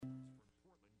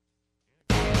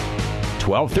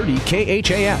1230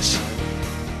 KHAS.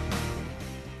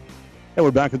 And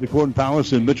we're back at the Corn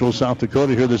Palace in Mitchell, South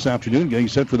Dakota here this afternoon, getting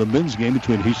set for the men's game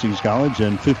between Hastings College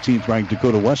and 15th-ranked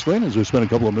Dakota Wesleyan, as we spent a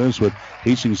couple of minutes with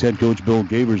Hastings head coach Bill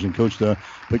Gavers, and coach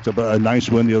picked up a nice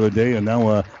win the other day, and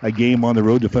now a game on the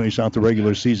road to finish out the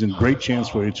regular season. Great chance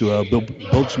for you to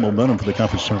build some momentum for the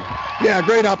conference tournament. Yeah,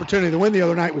 great opportunity. The win the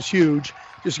other night was huge.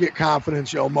 Just to get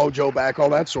confidence, mojo back,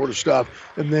 all that sort of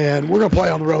stuff. And then we're going to play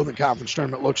on the road in the conference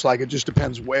tournament, looks like. It just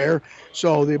depends where.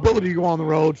 So the ability to go on the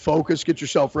road, focus, get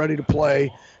yourself ready to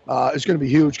play is going to be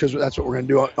huge, because that's what we're going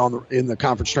to do in the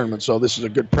conference tournament. So this is a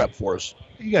good prep for us.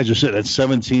 You guys are sitting at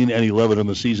 17-11 in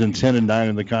the season, 10-9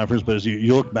 in the conference. But as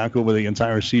you look back over the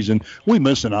entire season, we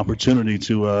missed an opportunity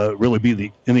to really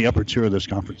be in the upper tier of this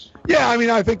conference. Yeah,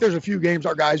 I think there's a few games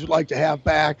our guys would like to have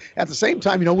back. At the same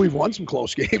time, we've won some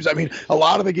close games. A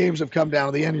lot of the games have come down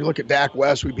to the end. You look at Dak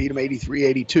West, we beat them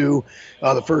 83-82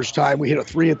 the first time. We hit a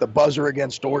 3 at the buzzer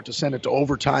against Dort to send it to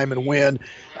overtime and win.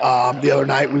 The other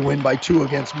night we win by 2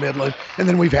 against Midland. And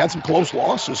then we've had some close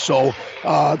losses. So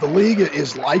the league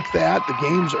is like that. The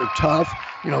games are tough.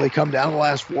 They come down the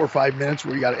last 4 or 5 minutes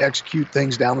where you got to execute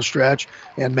things down the stretch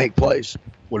and make plays.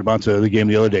 What about the game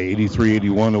the other day,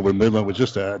 83-81 over Midland? It was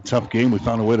just a tough game. We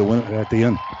found a way to win it at the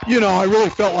end. I really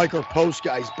felt like our post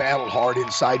guys battled hard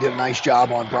inside, did a nice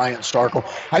job on Bryant Starkle.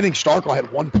 I think Starkle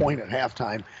had 1 point at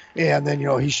halftime. And then,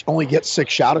 he only gets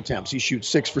 6 shot attempts. He shoots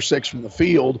 6 for 6 from the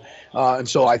field. And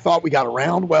so I thought we got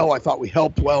around well. I thought we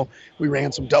helped well. We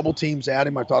ran some double teams at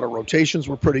him. I thought our rotations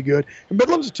were pretty good. And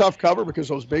Midland's a tough cover because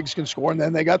those bigs can score. And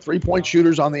then they got 3-point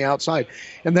shooters on the outside.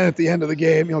 And then at the end of the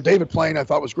game, David Plain, I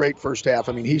thought was great first half.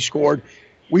 He scored.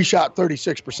 We shot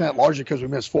 36%, largely because we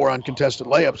missed 4 uncontested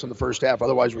layups in the first half.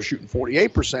 Otherwise, we're shooting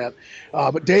 48%.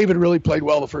 But David really played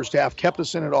well the first half, kept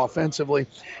us in it offensively.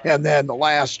 And then the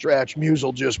last stretch,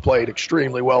 Musel just played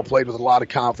extremely well, played with a lot of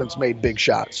confidence, made big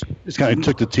shots. Just kind of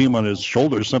took the team on his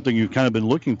shoulders, something you've kind of been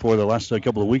looking for the last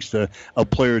couple of weeks, a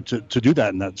player to do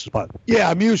that in that spot.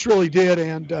 Yeah, Muse really did.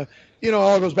 And, it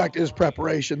all goes back to his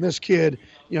preparation. This kid,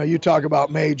 you talk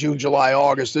about May, June, July,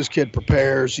 August. This kid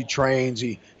prepares, he trains,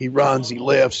 he runs, he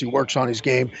lifts, he works on his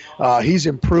game. He's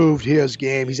improved his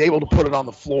game. He's able to put it on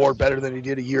the floor better than he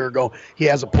did a year ago. He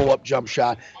has a pull-up jump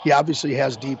shot. He obviously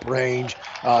has deep range.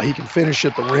 He can finish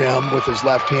at the rim with his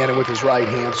left hand and with his right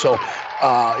hand. So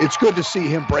it's good to see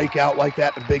him break out like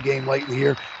that in a big game late in the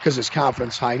year because his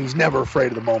confidence high, and he's never afraid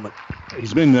of the moment.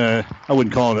 He's been, I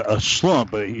wouldn't call it a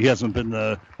slump, but he hasn't been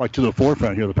to the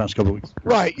forefront here the past couple of weeks.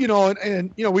 Right,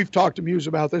 and we've talked to Muse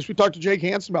about this. We talked to Jake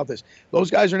Hansen about this. Those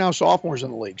guys are now sophomores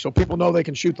in the league, so people know they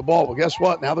can shoot the ball. Well, guess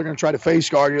what? Now they're going to try to face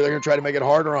guard you. They're going to try to make it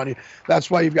harder on you. That's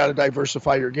why you've got to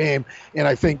diversify your game, and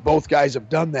I think both guys have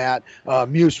done that.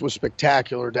 Muse was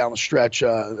spectacular down the stretch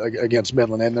against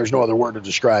Midland, and there's no other word to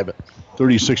describe it.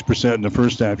 36% in the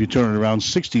first half. You turn it around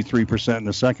 63% in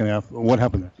the second half. What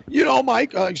happened there?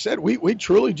 Mike, like I said, we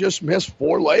truly just missed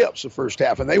 4 layups the first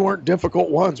half, and they weren't difficult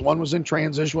ones. One was in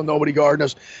transition with nobody guarding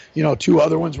us. 2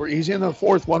 other ones were easy, and the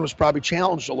fourth one was probably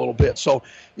challenged a little bit. So,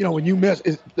 when you miss,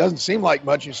 it doesn't seem like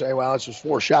much. You say, well, it's just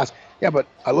 4 shots. Yeah, but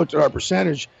I looked at our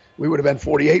percentage. We would have been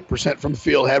 48% from the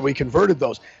field had we converted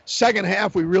those. Second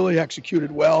half, we really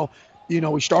executed well.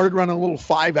 We started running a little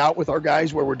 5 out with our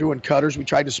guys where we're doing cutters. We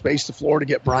tried to space the floor to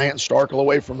get Bryant and Starkle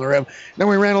away from the rim. Then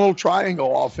we ran a little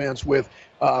triangle offense with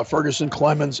Ferguson,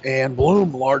 Clemens, and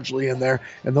Bloom largely in there.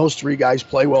 And those 3 guys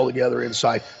play well together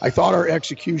inside. I thought our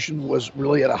execution was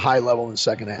really at a high level in the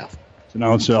second half. So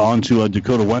now it's on to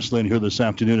Dakota Wesleyan here this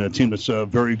afternoon, a team that's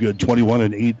very good,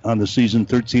 21-8 on the season,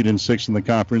 13-6 in the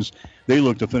conference. They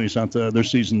look to finish out their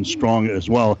season strong as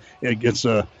well. It gets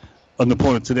an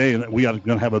opponent today, and we are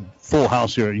going to have a full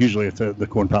house here usually at the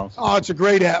Corn Palace. Oh, it's a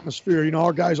great atmosphere.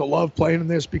 Our guys will love playing in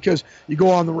this because you go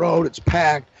on the road, it's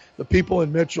packed. The people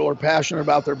in Mitchell are passionate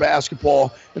about their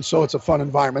basketball, and so it's a fun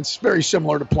environment. It's very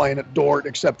similar to playing at Dort,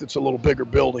 except it's a little bigger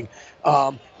building.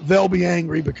 They'll be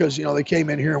angry because, they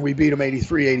came in here and we beat them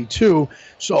 83-82.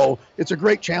 So it's a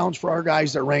great challenge for our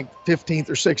guys that are ranked 15th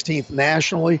or 16th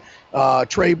nationally.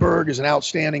 Trey Berg is an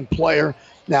outstanding player.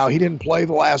 Now, he didn't play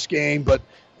the last game, but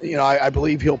I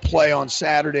believe he'll play on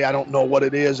Saturday. I don't know what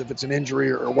it is, if it's an injury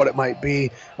or what it might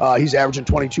be. He's averaging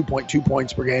 22.2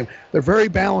 points per game. They're very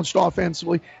balanced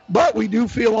offensively, but we do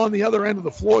feel on the other end of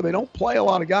the floor they don't play a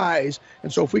lot of guys.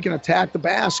 And so if we can attack the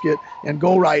basket and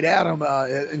go right at them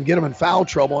and get them in foul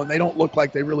trouble, and they don't look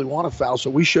like they really want to foul,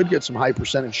 so we should get some high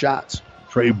percentage shots.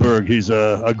 Trey Berg, he's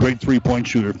a great three-point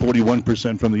shooter,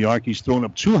 41% from the arc. He's thrown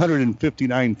up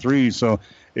 259 threes, so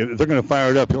if they're going to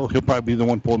fire it up, he'll probably be the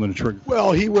one pulling the trigger.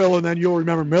 Well, he will, and then you'll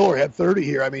remember Miller had 30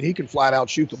 here. I mean, he can flat out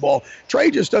shoot the ball. Trey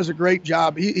just does a great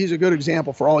job. He's a good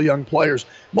example for all young players.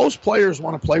 Most players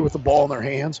want to play with the ball in their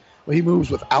hands. Well, he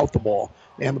moves without the ball,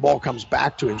 and the ball comes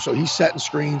back to him. So he's setting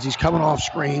screens, he's coming off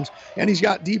screens, and he's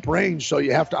got deep range, so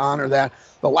you have to honor that.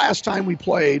 The last time we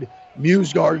played,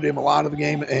 Muse guarded him a lot of the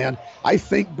game, and I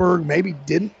think Berg maybe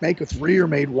didn't make a three or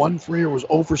made 1 free or was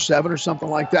 0 for 7 or something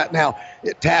like that. Now,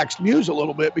 it taxed Muse a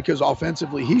little bit because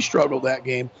offensively he struggled that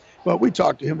game, but we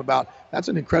talked to him about that's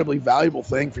an incredibly valuable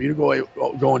thing for you to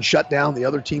go and shut down the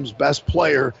other team's best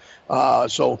player.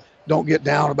 So don't get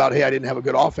down about, hey, I didn't have a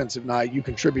good offensive night. You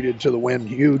contributed to the win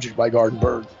huge by guarding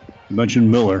Berg. You mentioned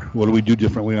Miller. What do we do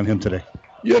differently on him today?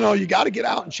 You know, you got to get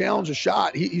out and challenge a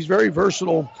shot. He's very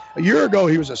versatile. A year ago,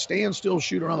 he was a standstill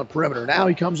shooter on the perimeter. Now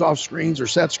he comes off screens or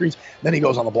set screens, then he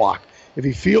goes on the block. If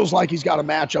he feels like he's got to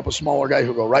match up a smaller guy,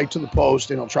 he'll go right to the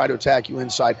post and he'll try to attack you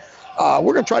inside.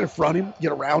 We're going to try to front him,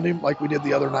 get around him like we did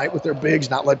the other night with their bigs,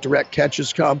 not let direct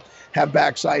catches come, have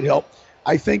backside help.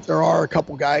 I think there are a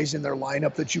couple guys in their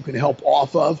lineup that you can help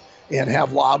off of and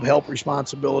have lob help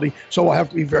responsibility. So we'll have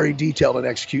to be very detailed in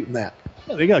executing that.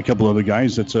 Well, they got a couple other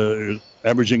guys that's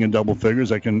averaging in double figures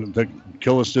that can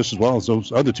kill us just as well as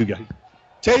those other two guys.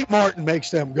 Tate Martin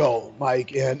makes them go,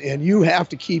 Mike, and you have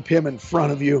to keep him in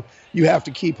front of you. You have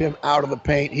to keep him out of the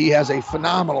paint. He has a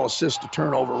phenomenal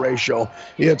assist-to-turnover ratio.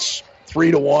 It's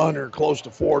 3-to-1 or close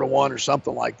to 4-to-1 or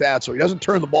something like that, so he doesn't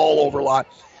turn the ball over a lot.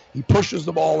 He pushes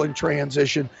the ball in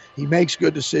transition. He makes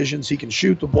good decisions. He can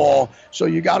shoot the ball. So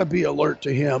you got to be alert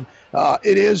to him.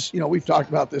 It is, we've talked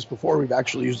about this before. We've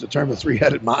actually used the term the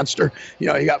three-headed monster.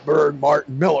 You got Berg,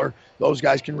 Martin, Miller. Those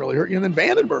guys can really hurt you. And then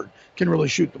Vandenberg can really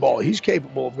shoot the ball. He's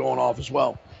capable of going off as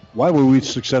well. Why were we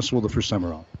successful the first time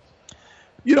around?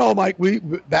 Mike, we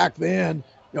back then,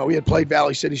 we had played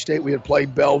Valley City State. We had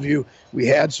played Bellevue. We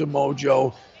had some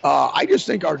mojo. I just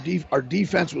think our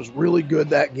defense was really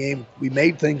good that game. We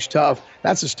made things tough.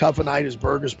 That's as tough a night as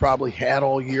Berg has probably had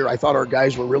all year. I thought our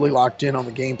guys were really locked in on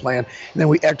the game plan, and then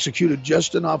we executed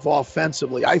just enough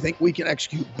offensively. I think we can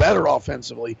execute better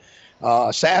offensively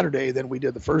Saturday than we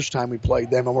did the first time we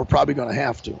played them, and we're probably going to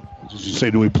have to. Did you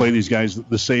say, do we play these guys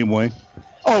the same way?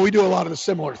 Oh, we do a lot of the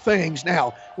similar things.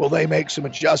 Now, will they make some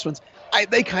adjustments?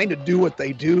 They kind of do what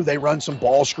they do. They run some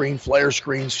ball screen, flare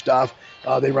screen stuff.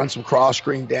 They run some cross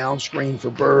screen, down screen for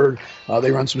Berg.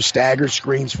 They run some staggered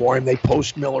screens for him. They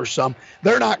post Miller some.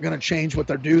 They're not going to change what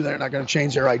they do. They're not going to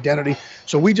change their identity.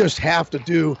 So we just have to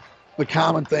do the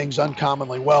common things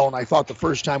uncommonly well. And I thought the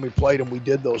first time we played them, we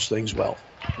did those things well.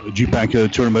 The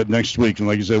GPAC tournament next week, and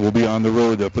like you said, we'll be on the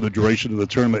road for the duration of the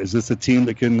tournament. Is this a team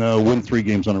that can win 3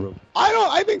 games on the road?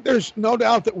 I think there's no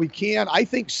doubt that we can. I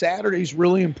think Saturday's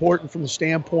really important from the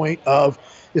standpoint of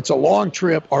it's a long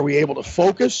trip. Are we able to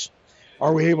focus?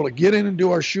 Are we able to get in and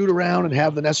do our shoot around and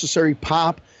have the necessary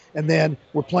pop? And then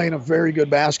we're playing a very good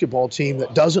basketball team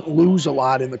that doesn't lose a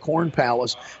lot in the Corn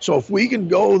Palace. So if we can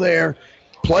go there,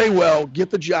 play well, get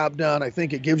the job done, I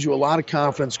think it gives you a lot of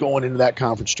confidence going into that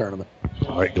conference tournament.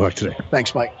 All right, good luck today.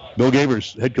 Thanks, Mike. Bill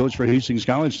Gavers, head coach for Hastings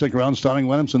College. Stick around, starting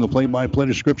lineups and the play-by-play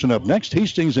description up next.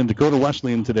 Hastings and Dakota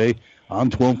Wesleyan today on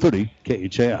 1230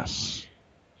 KHAS.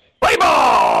 Play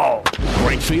ball!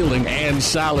 Great fielding and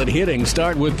solid hitting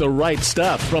start with the right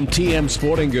stuff from TM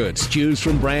Sporting Goods. Choose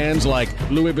from brands like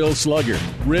Louisville Slugger,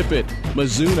 Rip It,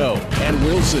 Mizuno, and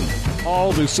Wilson.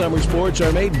 All the summer sports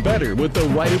are made better with the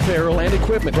right apparel and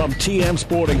equipment from TM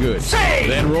Sporting Goods.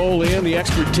 Then roll in the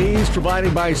expertise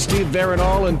provided by Steve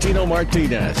Veronal and Tino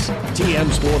Martinez.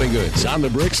 TM Sporting Goods on the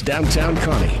Bricks, downtown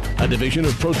Kearney, a division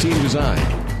of Protein Design.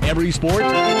 Every sport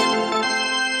done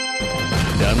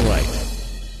right.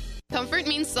 Comfort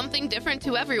means something different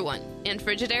to everyone, and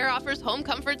Frigidaire offers home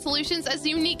comfort solutions as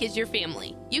unique as your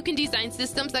family. You can design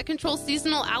systems that control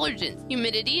seasonal allergens,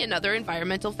 humidity, and other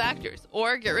environmental factors,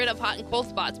 or get rid of hot and cold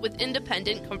spots with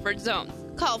independent comfort zones.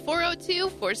 Call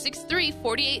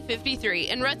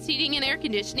 402-463-4853, and Ruts Heating and Air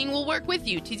Conditioning will work with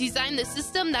you to design the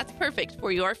system that's perfect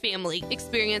for your family.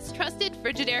 Experience trusted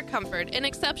Frigidaire comfort and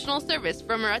exceptional service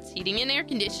from Ruts Heating and Air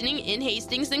Conditioning in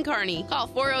Hastings and Kearney. Call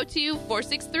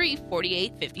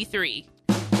 402-463-4853.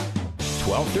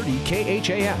 1230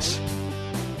 KHAS.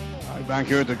 All right, back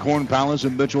here at the Corn Palace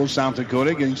in Mitchell, South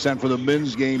Dakota, getting set for the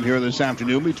men's game here this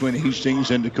afternoon between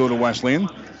Hastings and Dakota Wesleyan.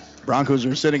 Broncos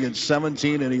are sitting at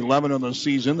 17-11 on the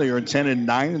season. They are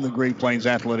 10-9 in the Great Plains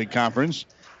Athletic Conference.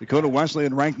 Dakota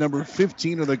Wesleyan ranked number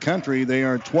 15 in the country. They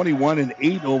are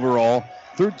 21-8 overall,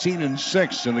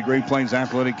 13-6 in the Great Plains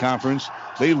Athletic Conference.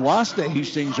 They lost to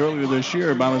Hastings earlier this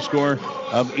year by a score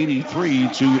of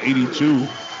 83-82.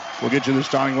 We'll get you the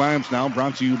starting lineups now,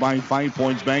 brought to you by 5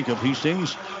 Points Bank of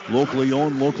Hastings. Locally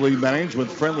owned, locally managed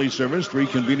with friendly service, 3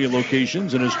 convenient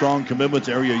locations, and a strong commitment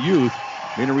to area youth.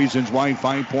 Many reasons why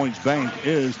 5 Points Bank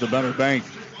is the better bank.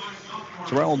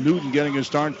 Terrell Newton getting a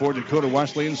start for Dakota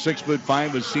Wesleyan,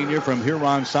 6'5", a senior from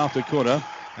Huron, South Dakota,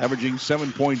 averaging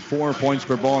 7.4 points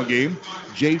per ball game.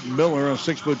 Jade Miller, a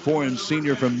 6'4" and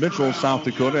senior from Mitchell, South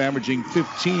Dakota, averaging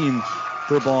 15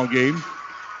 per ball game.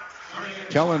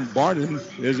 Kellen Barden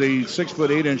is a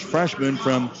 6'8" freshman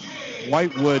from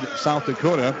Whitewood, South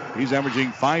Dakota. He's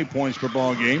averaging 5 points per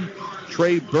ball game.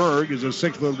 Trey Berg is a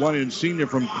 6'1" and senior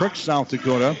from Crook, South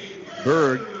Dakota.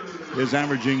 Berg is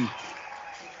averaging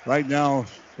right now,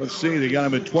 let's see, they got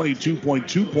him at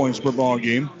 22.2 points per ball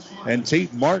game. And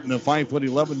Tate Martin, a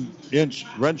 5'11"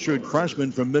 redshirt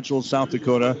freshman from Mitchell, South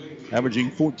Dakota,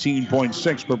 averaging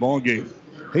 14.6 per ball game.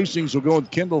 Hastings will go with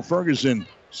Kendall Ferguson,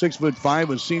 6'5",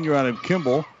 a senior out of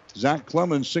Kimball. Zach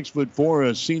Clemens, 6'4",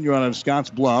 a senior out of Scotts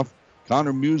Bluff.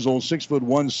 Connor Musel,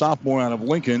 6'1", sophomore out of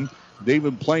Lincoln.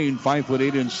 David Plain,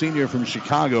 5'8" and senior from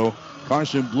Chicago.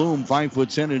 Carson Bloom,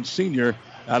 5'10" and senior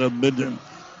out of Minden.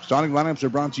 Starting lineups are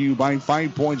brought to you by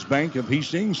 5 Points Bank of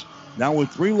Hastings. Now with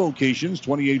 3 locations,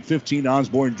 2815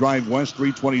 Osborne Drive West,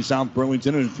 320 South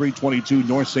Burlington, and 322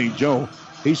 North St. Joe.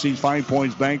 Hastings 5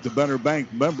 Points Bank, the better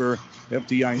bank, member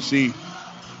FDIC.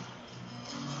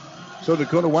 So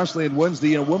Dakota Wesleyan wins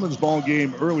the women's ball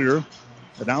game earlier.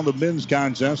 And now the men's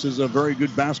contest is a very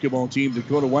good basketball team.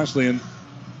 Dakota Wesleyan,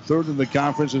 third in the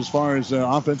conference as far as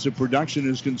offensive production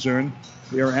is concerned.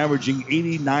 They are averaging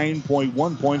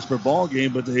 89.1 points per ball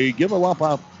game, but they give up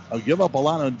a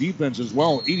lot on defense as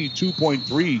well,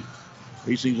 82.3.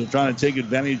 Hastings are trying to take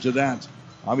advantage of that.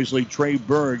 Obviously, Trey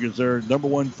Berg is their number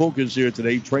one focus here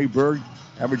today. Trey Berg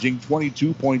averaging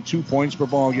 22.2 points per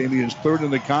ball game. He is third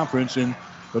in the conference in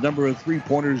the number of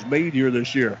three-pointers made here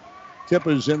this year. Tip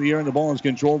is in the air, and the ball is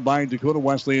controlled by Dakota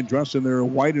Wesleyan, dressed in their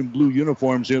white and blue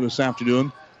uniforms here this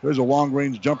afternoon. There's a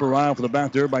long-range jumper right off the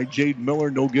bat there by Jade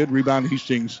Miller. No good. Rebound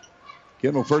Hastings.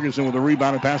 Kendall Ferguson with a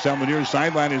rebound and pass out the near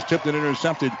sideline is tipped and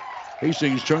intercepted.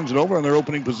 Hastings turns it over on their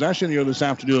opening possession here this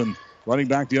afternoon. Running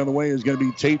back the other way is going to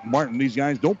be Tate Martin. These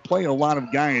guys don't play a lot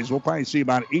of guys. We'll probably see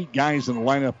about 8 guys in the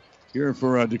lineup here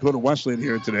for Dakota Wesleyan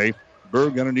here today.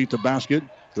 Berg underneath the basket.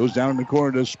 Goes down in the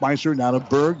corner to Spicer. Now to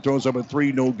Berg. Throws up a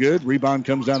 3. No good. Rebound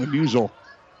comes down to Musel.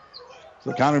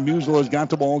 So Connor Musel has got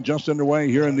the ball just underway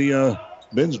here in the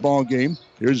men's ball game.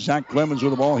 Here's Zach Clemens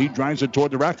with the ball. He drives it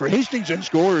toward the rack for Hastings and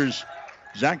scores.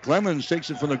 Zach Clemens takes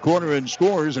it from the corner and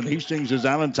scores, and Hastings is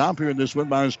out on top here in this one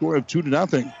by a score of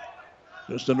 2-0.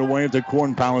 Just underway at the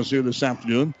Corn Palace here this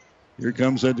afternoon. Here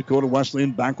comes Dakota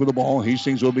Wesleyan back with the ball.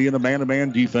 Hastings will be in a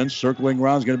man-to-man defense. Circling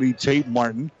around is going to be Tate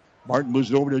Martin. Martin moves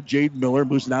it over to Jade Miller.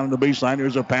 Moves it down on the baseline.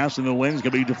 There's a pass in the lane. It's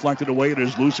going to be deflected away. It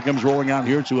is loose. It comes rolling out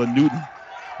here to a Newton.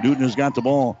 Newton has got the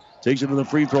ball. Takes it to the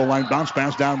free throw line. Bounce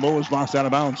pass down low. Is lost out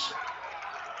of bounds.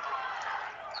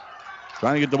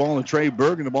 Trying to get the ball to Trey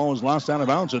Berg, and the ball was lost out of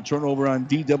bounds. A turnover on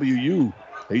DWU.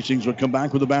 Hastings will come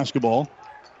back with the basketball.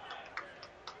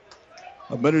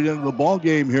 A minute into the ball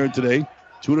game here today.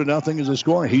 2-0 is the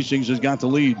score. Hastings has got the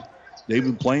lead.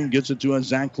 David Plain gets it to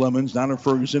Zach Clemens. Down to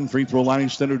Ferguson. Free throw line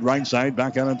extended right side.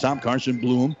 Back out on top. Carson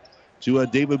Bloom to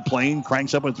David Plain.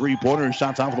 Cranks up a three-pointer.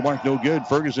 Shots off the mark. No good.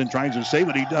 Ferguson tries to save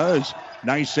it. He does.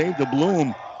 Nice save to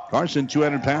Bloom. Carson,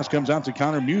 two-handed pass comes out to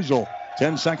Connor Musel.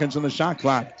 10 seconds on the shot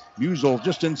clock. Musel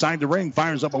just inside the ring.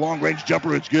 Fires up a long-range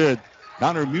jumper. It's good.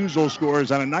 Connor Musel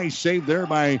scores on a nice save there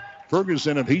by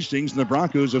Ferguson of Hastings. And the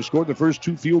Broncos have scored the first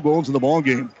 2 field goals in the ball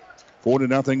game.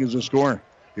 4-0 is the score.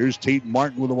 Here's Tate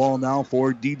Martin with the ball now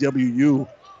for DWU.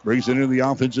 Brings it into the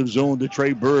offensive zone to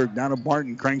Trey Berg. Down to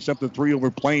Martin. Cranks up the 3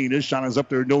 over Plain. His shot is up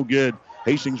there. No good.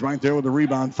 Hastings right there with the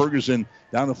rebound. Ferguson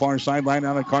down the far sideline.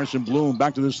 Down to Carson Bloom.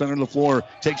 Back to the center of the floor.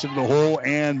 Takes it to the hole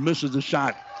and misses the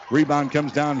shot. Rebound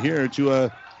comes down here to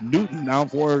Newton now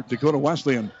for Dakota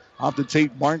Wesleyan. Off to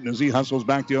Tate Martin as he hustles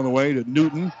back the other way to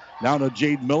Newton. Down to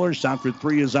Jade Miller. Shot for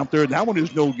 3 is up there. That one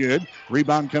is no good.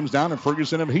 Rebound comes down to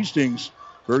Ferguson of Hastings.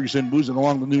 Ferguson moves it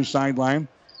along the new sideline.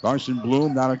 Carson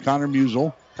Bloom down to Connor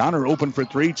Musel. Connor open for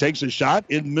 3. Takes a shot.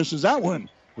 It misses that one.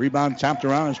 Rebound tapped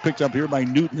around. Is picked up here by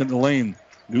Newton in the lane.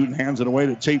 Newton hands it away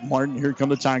to Tate Martin. Here come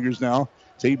the Tigers now.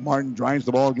 Tate Martin drives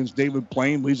the ball against David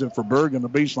Plain. Leaves it for Berg on the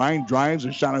baseline. Drives.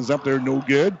 The shot is up there. No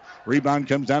good. Rebound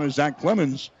comes down to Zach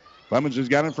Clemens. Clemens has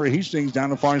got it for Hastings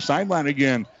down the far sideline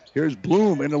again. Here's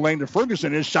Bloom in the lane to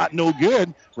Ferguson. His shot no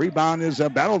good. Rebound is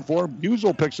battled for.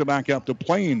 Musel picks it back up to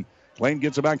Plain. Plain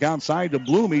gets it back outside to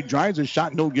Bloom. He drives his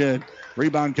shot, no good.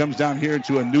 Rebound comes down here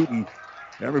to a Newton.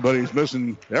 Everybody's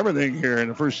missing everything here in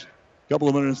the first couple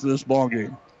of minutes of this ball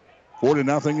game.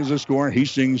 4-0 is the score.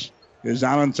 Hastings is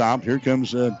out on top. Here comes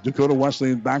Dakota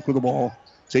Wesleyan back with the ball.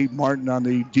 Tate Martin on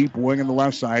the deep wing on the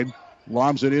left side.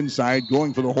 Lobs it inside,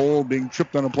 going for the hole. Being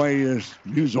tripped on a play is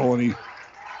Musel, and he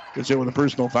gets hit with a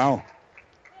personal foul.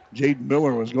 Jaden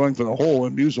Miller was going for the hole,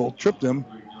 and Musel tripped him.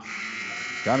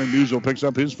 Connor Musel picks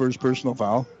up his first personal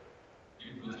foul.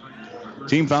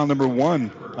 Team foul number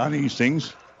 1 on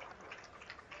Hastings.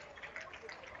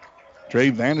 Trey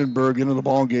Vandenberg into the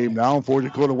ball game now for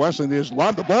Dakota Wesleyan. They just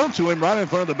lob the ball to him right in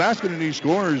front of the basket, and he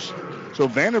scores. So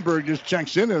Vandenberg just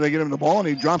checks in there. They get him the ball, and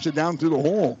he drops it down through the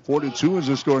hole. 4-2 is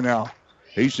the score now.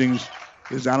 Hastings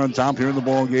is out on top here in the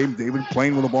ball game. David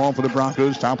Plain with the ball for the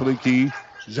Broncos, top of the key.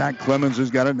 Zach Clemens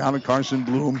has got it down to Carson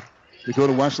Bloom.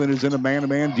 Dakota Wesleyan is in a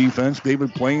man-to-man defense.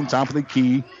 David Plain, top of the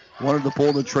key. Wanted to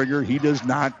pull the trigger. He does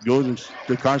not. Goes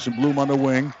to Carson Bloom on the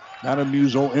wing. Now to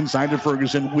Musel. Inside to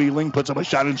Ferguson. Wheeling. Puts up a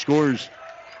shot and scores.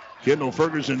 Kendall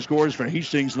Ferguson scores for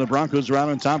Hastings, and the Broncos are out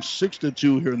on top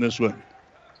 6-2 here in this one.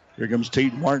 Here comes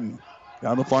Tate Martin.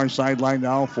 Down the far sideline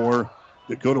now for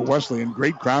Dakota Wesleyan.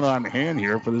 Great crowd on hand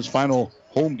here for this final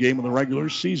home game of the regular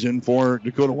season for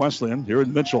Dakota Wesleyan here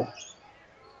in Mitchell.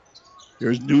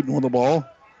 Here's Newton with the ball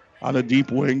on a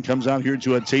deep wing. Comes out here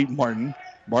to a Tate Martin.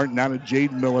 Martin out of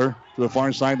Jaden Miller to the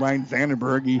far sideline.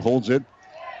 Vandenberg, he holds it.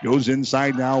 Goes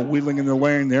inside now, wheeling in the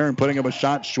lane there and putting up a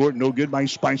shot short. No good by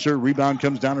Spicer. Rebound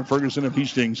comes down to Ferguson of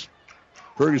Hastings.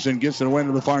 Ferguson gets it away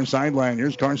to the far sideline.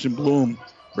 Here's Carson Bloom.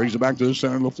 Brings it back to the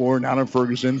center of the floor. Now to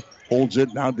Ferguson. Holds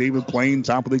it. Now David Plain,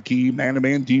 top of the key.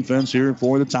 Man-to-man defense here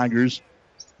for the Tigers.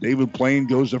 David Plain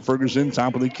goes to Ferguson,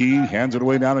 top of the key. Hands it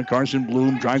away down to Carson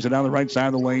Bloom. Drives it down the right side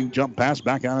of the lane. Jump pass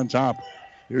back out on top.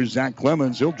 Here's Zach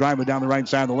Clemens. He'll drive it down the right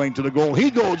side of the lane to the goal.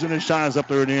 He goes and his shot is up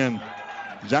there and in.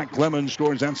 Zach Clemens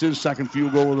scores. That's his second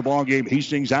field goal of the ball game.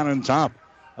 Hastings out on top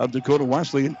of Dakota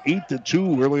Wesleyan,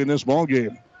 8-2 early in this ball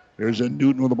game. There's a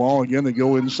Newton with the ball again. They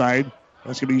go inside.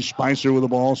 That's going to be Spicer with the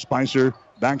ball. Spicer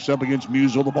backs up against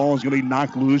Musel. The ball is going to be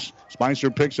knocked loose. Spicer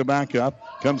picks it back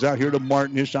up. Comes out here to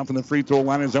Martin. His shot from the free throw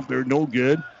line is up there. No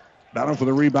good. Battle for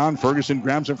the rebound. Ferguson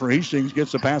grabs it for Hastings.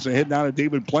 Gets the pass ahead now to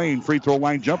David Plain. Free throw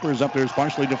line jumper is up there. It's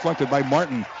partially deflected by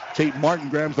Martin. Tate Martin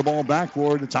grabs the ball back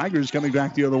for the Tigers coming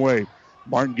back the other way.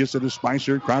 Martin gets it to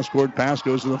Spicer. Cross-court pass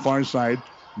goes to the far side.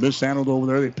 Mishandled over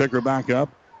there. They pick her back up.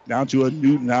 Down to a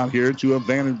Newton out here to a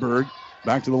Vandenberg.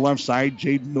 Back to the left side.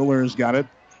 Jaden Miller has got it.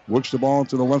 Works the ball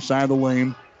to the left side of the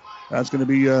lane. That's going to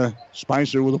be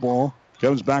Spicer with the ball.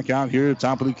 Comes back out here.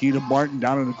 Top of the key to Martin.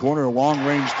 Down in the corner. A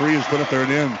long-range three is put up there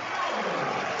and in.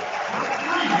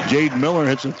 Jaden Miller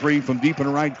hits a three from deep in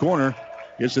the right corner.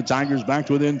 Gets the Tigers back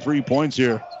to within 3 points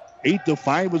here.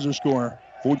 8-5 is the score.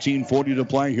 14:40 to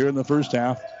play here in the first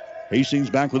half. Hastings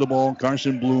back with the ball.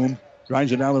 Carson Bloom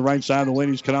drives it down the right side of the lane.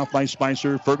 He's cut off by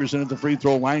Spicer. Ferguson at the free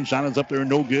throw line. Shot is up there.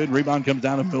 No good. Rebound comes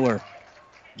down to Miller.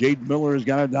 Jaden Miller has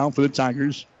got it down for the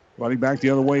Tigers. Running back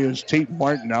the other way is Tate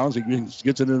Martin now as he gets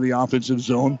it into the offensive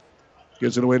zone.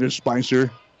 Gets it away to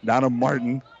Spicer. Down to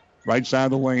Martin. Right side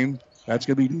of the lane. That's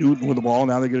going to be Newton with the ball.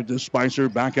 Now they get it to Spicer.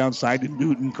 Back outside to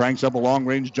Newton. Cranks up a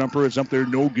long-range jumper. It's up there.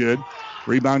 No good.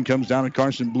 Rebound comes down to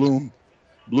Carson Bloom.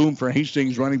 Bloom for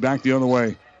Hastings running back the other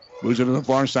way. Moves it to the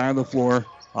far side of the floor.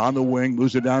 On the wing.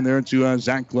 Moves it down there to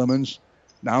Zach Clemens.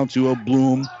 Down to a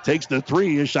Bloom. Takes the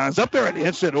three. His shot is up there and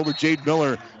hits it over Jade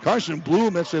Miller. Carson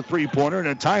Bloom hits a three-pointer and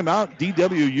a timeout.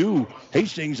 DWU.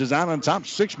 Hastings is out on top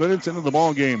 6 minutes into the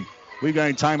ball game. We've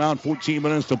got a timeout, 14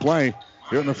 minutes to play.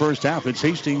 Here in the first half, it's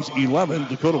Hastings 11,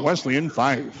 Dakota Wesleyan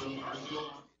 5.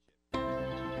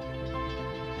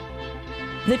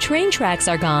 The train tracks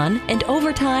are gone, and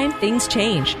over time, things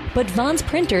change. But Vaughn's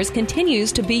Printers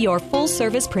continues to be your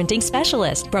full-service printing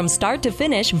specialist. From start to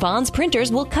finish, Vaughn's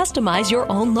Printers will customize your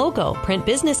own logo, print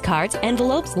business cards,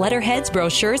 envelopes, letterheads,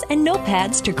 brochures, and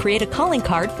notepads to create a calling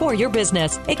card for your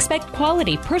business. Expect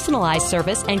quality, personalized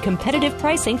service and competitive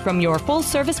pricing from your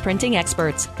full-service printing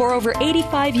experts. For over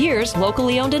 85 years,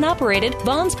 locally owned and operated,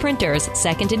 Vaughn's Printers,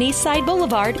 2nd and East Side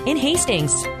Boulevard in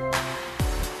Hastings.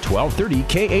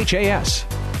 1230 KHAS.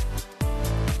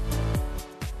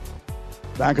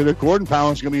 Back at the Gordon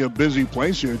Palace is going to be a busy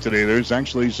place here today. There's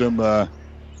actually some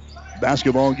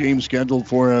basketball games scheduled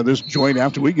for this joint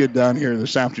after we get down here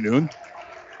this afternoon.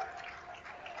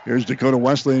 Here's Dakota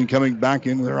Wesleyan coming back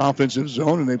into their offensive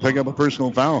zone, and they pick up a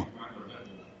personal foul.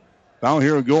 Foul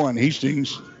here will go on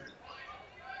Hastings.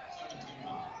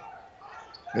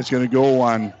 It's going to go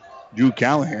on Drew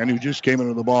Callahan, who just came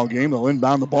into the ball game. They'll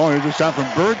inbound the ball. Here's a shot from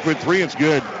Berg for three. It's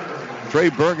good. Trey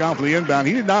Berg off of the inbound.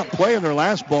 He did not play in their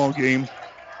last ball game.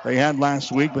 they had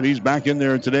last week, but he's back in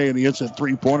there today, and he hits a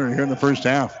three-pointer here in the first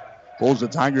half. Pulls the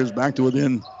Tigers back to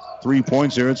within 3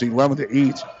 points here. It's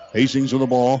 11-8. Hastings with the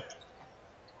ball.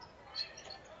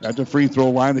 At the free throw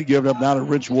line, they give it up now to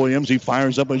Rich Williams. He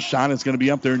fires up a shot. It's going to be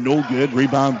up there, no good.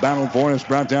 Rebound battle for us,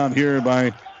 brought down here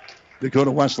by Dakota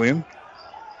Wesleyan.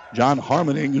 John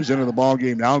Harmoning, who's into the ball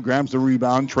game now, grabs the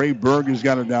rebound. Trey Berg has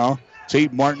got it now.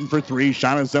 Tate Martin for three.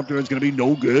 Shot is up there. It's going to be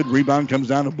no good. Rebound comes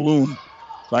down to Bloom.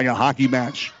 It's like a hockey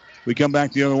match. We come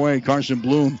back the other way. Carson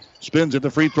Bloom spins at the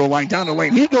free throw line. Down the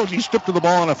lane. He goes. He's stripped to the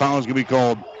ball, and a foul is going to be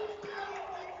called.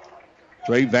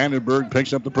 Trey Vandenberg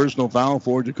picks up the personal foul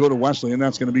for Dakota Wesleyan.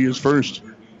 That's going to be his first.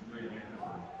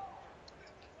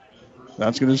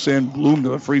 That's going to send Bloom to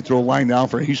the free throw line now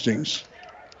for Hastings.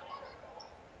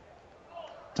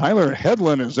 Tyler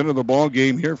Hedlund is into the ball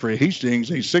game here for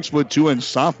Hastings, a 6'2" and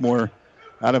sophomore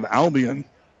out of Albion.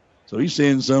 So he's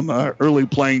seeing some early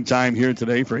playing time here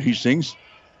today for Hastings.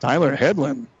 Tyler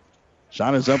Hedlund.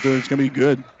 Shot is up there. It's going to be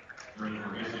good.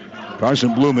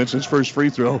 Carson Bloom hits his first free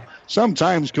throw.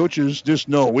 Sometimes coaches just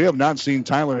know. We have not seen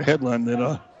Tyler Hedlund in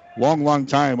a long, long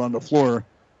time on the floor.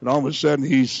 And all of a sudden,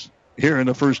 he's here in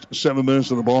the first 7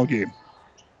 minutes of the ball game.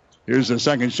 Here's the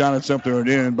second shot. It's up there and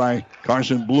in by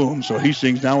Carson Bloom. So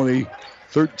Hastings now with a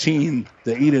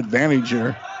 13-8 advantage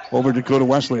here over Dakota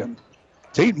Wesleyan.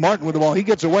 Tate Martin with the ball. He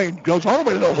gets away and goes all the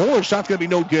way to the hole. His shot's going to be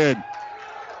no good.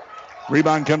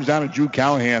 Rebound comes down to Drew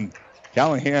Callahan.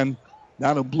 Callahan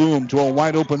down to Bloom to a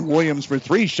wide-open Williams for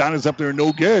three. Shot is up there,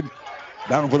 no good.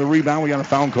 Down for the rebound. We got a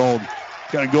foul called.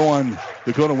 Got to go on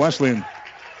Dakota Wesleyan.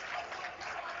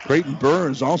 Creighton Burr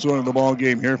is also into the ball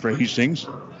game here for Hastings.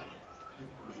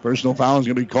 Personal foul is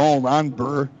going to be called on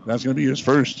Burr. That's going to be his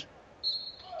first.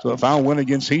 So the foul went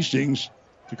against Hastings.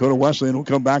 Dakota Wesleyan will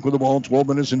come back with the ball. 12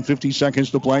 minutes and 50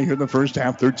 seconds to play here in the first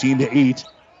half. 13-8.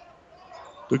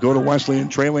 Dakota Wesleyan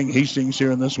trailing Hastings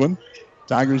here in this one.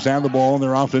 Tigers have the ball in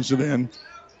their offensive end.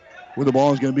 With the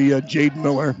ball is going to be Jade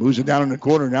Miller. Moves it down in the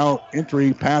corner. Now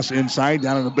entry pass inside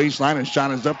down on the baseline. His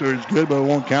shot is up there. It's good, but it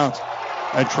won't count.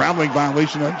 A traveling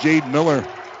violation on Jade Miller.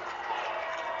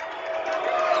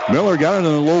 Miller got it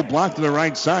in a low block to the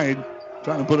right side.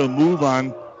 Trying to put a move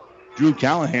on Drew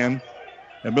Callahan.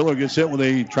 And Miller gets hit with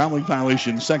a traveling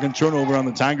violation. Second turnover on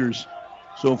the Tigers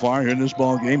so far here in this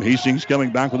ball game. Hastings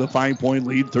coming back with a 5-point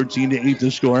lead, 13-8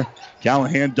 to score.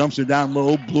 Callahan dumps it down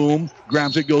low. Bloom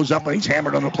grabs it, goes up, and he's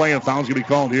hammered on the play. A foul's going to be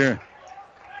called here.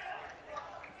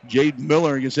 Jade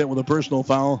Miller gets hit with a personal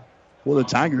foul for the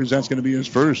Tigers. That's going to be his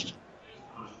first.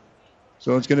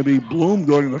 So it's going to be Bloom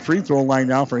going to the free throw line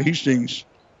now for Hastings.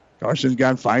 Carson's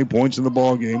got 5 points in the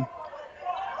ball game.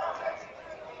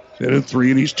 He's hit a three,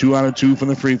 and he's 2 out of 2 from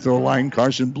the free throw line.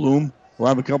 Carson Bloom will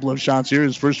have a couple of shots here.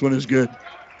 His first one is good.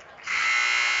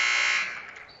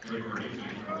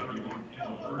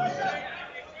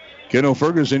 Keno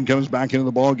Ferguson comes back into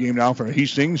the ball game now for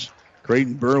Hastings.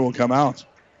 Creighton Burr will come out.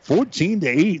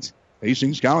 14-8.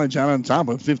 Hastings College out on top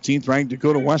of 15th ranked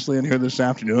Dakota Wesleyan here this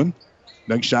afternoon.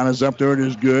 Next shot is up there. It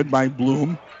is good by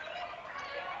Bloom.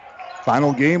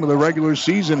 Final game of the regular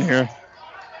season here.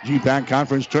 GPAC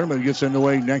Conference Tournament gets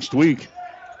underway next week.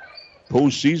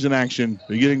 Postseason action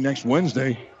beginning next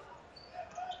Wednesday.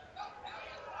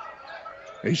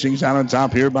 Hastings out on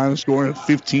top here by the score of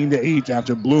 15-8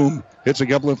 after Bloom hits a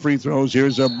couple of free throws.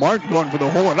 Here's Martin going for the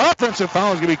hole. An offensive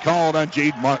foul is going to be called on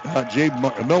Jade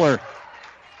Miller.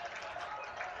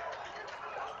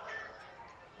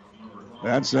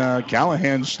 That's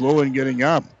Callahan slow in getting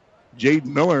up. Jade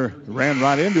Miller ran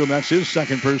right into him. That's his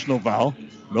second personal foul.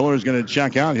 Miller is going to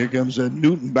check out. Here comes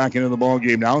Newton back into the ball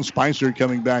game now. Spicer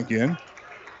coming back in.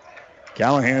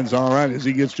 Callahan's all right as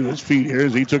he gets to his feet here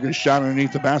as he took a shot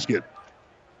underneath the basket.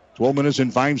 12 minutes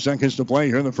and 5 seconds to play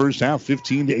here in the first half.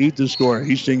 15-8 to score.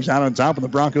 Hastings out on top, and the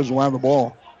Broncos will have the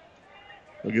ball.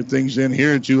 They'll get things in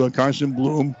here to Carson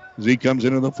Bloom as he comes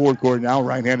into the forecourt now.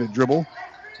 Right-handed dribble.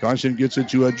 Carson gets it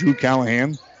to Drew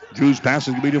Callahan. Drew's pass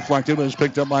is going to be deflected, but it's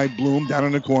picked up by Bloom down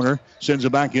in the corner. Sends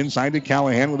it back inside to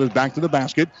Callahan with his back to the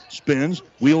basket. Spins,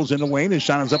 wheels in the lane. His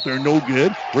shot is up there, no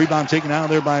good. Rebound taken out of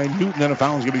there by Newton, and a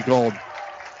foul is going to be called.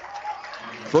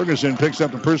 Ferguson picks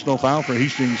up the personal foul for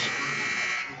Hastings.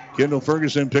 Kendall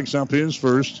Ferguson picks up his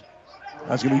first.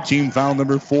 That's going to be team foul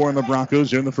number 4 on the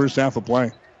Broncos here in the first half of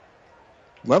play.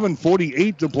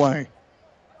 11:48 to play.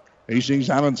 Hastings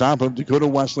out on top of Dakota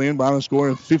Wesleyan by a score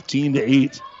of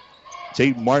 15-8.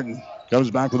 Tate Martin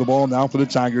comes back with the ball now for the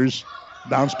Tigers.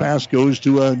 Bounce pass goes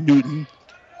to Newton.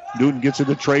 Newton gets it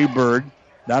to Trey Berg.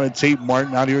 Now to Tate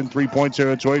Martin out here in three-point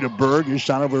territory to Berg. His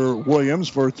shot over Williams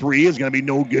for three is going to be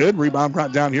no good. Rebound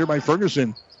brought down here by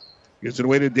Ferguson. Gets it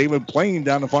away to David Plain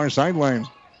down the far sideline.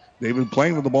 David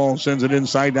playing with the ball, sends it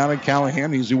inside down to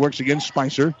Callahan as he works against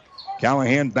Spicer.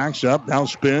 Callahan backs up, now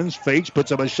spins, fakes,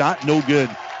 puts up a shot, no good.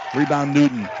 Rebound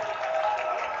Newton.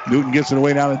 Newton gets it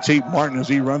away down to Tate Martin as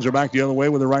he runs her back the other way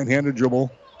with a right-handed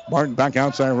dribble. Martin back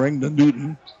outside ring to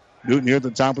Newton. Newton here at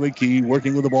the top of the key,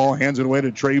 working with the ball, hands it away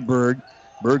to Trey Berg.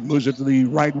 Berg moves it to the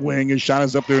right wing. His shot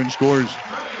is up there and scores.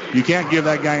 You can't give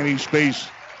that guy any space.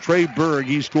 Trey Berg,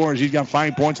 he scores. He's got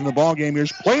 5 points in the ball game.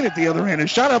 Here's Plain at the other end. His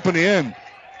shot up and in.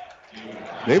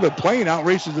 David Plain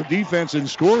outraces the defense and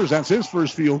scores. That's his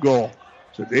first field goal.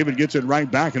 So David gets it right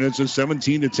back, and it's a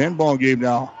 17-10 ball game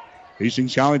now.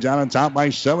 Hastings College out on top by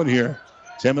 7 here.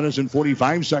 10 minutes and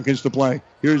 45 seconds to play.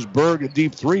 Here's Berg, a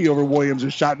deep three over Williams.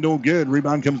 A shot no good.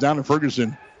 Rebound comes down to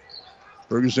Ferguson.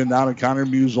 Ferguson down to Connor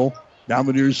Musel. Down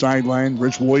the near sideline.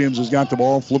 Rich Williams has got the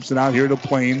ball. Flips it out here to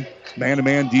Plain.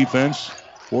 Man-to-man defense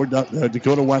for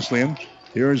Dakota Wesleyan.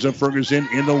 Here's a Ferguson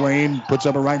in the lane. Puts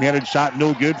up a right-handed shot.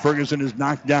 No good. Ferguson is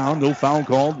knocked down. No foul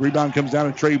called. Rebound comes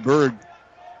down to Trey Berg.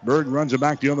 Berg runs it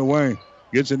back the other way.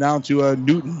 Gets it down to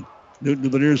Newton. Newton to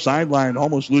the near sideline.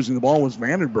 Almost losing the ball was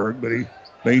Vandenberg, but he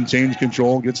maintains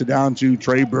control. Gets it down to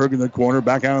Trey Berg in the corner.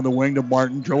 Back out on the wing to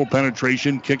Martin. Dribble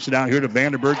penetration. Kicks it out here to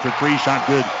Vandenberg for 3. Shot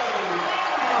good.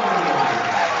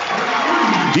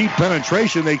 Deep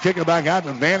penetration. They kick it back out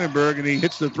to Vandenberg, and he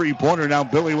hits the three-pointer. Now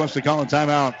Billy wants to call a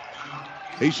timeout.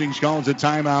 Hastings calls a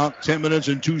timeout. 10 minutes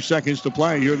and 2 seconds to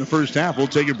play here in the first half. We'll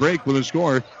take a break with a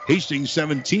score. Hastings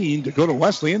 17, Dakota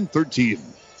Wesleyan 13.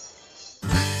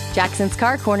 Jackson's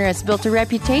Car Corner has built a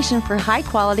reputation for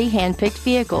high-quality hand-picked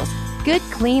vehicles. Good,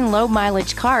 clean,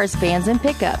 low-mileage cars, vans, and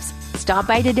pickups. Stop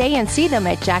by today and see them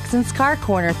at Jackson's Car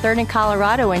Corner, 3rd and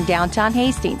Colorado in downtown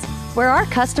Hastings, where our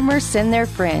customers send their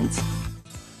friends.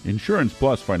 Insurance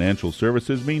Plus Financial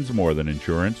Services means more than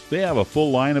insurance. They have a full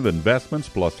line of investments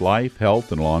plus life,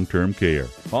 health, and long-term care.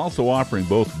 Also offering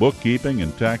both bookkeeping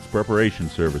and tax preparation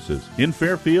services in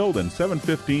Fairfield and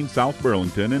 715 South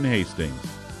Burlington in Hastings.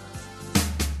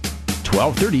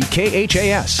 1230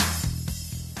 KHAS.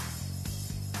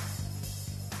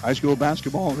 High school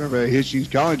basketball, Hastings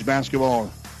College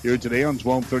basketball here today on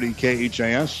 1230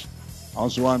 KHAS.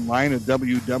 Also online at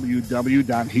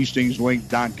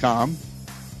www.hastingslink.com.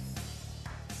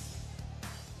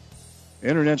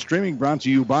 Internet streaming brought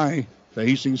to you by the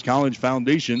Hastings College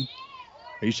Foundation.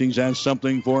 Hastings has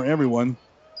something for everyone.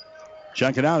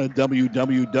 Check it out at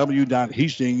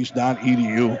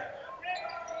www.hastings.edu.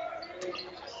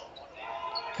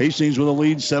 Hastings with a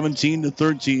lead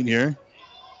 17-13 here.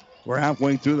 We're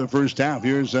halfway through the first half.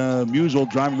 Here's Musel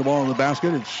driving the ball in the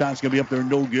basket. His shot's going to be up there,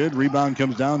 no good. Rebound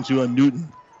comes down to Newton.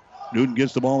 Newton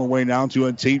gets the ball away now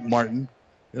to Tate Martin.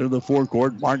 Into the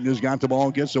forecourt. Martin has got the ball,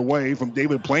 gets away from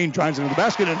David Plain, drives into the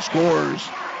basket and scores.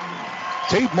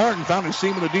 Tate Martin found his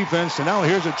seam in the defense, and now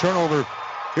here's a turnover.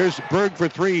 Here's Berg for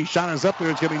 3. Shot is up there.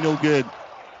 It's going to be no good.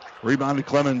 Rebound to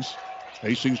Clemens.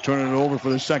 Hastings turning it over for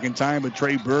the second time, but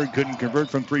Trey Berg couldn't convert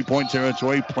from three-point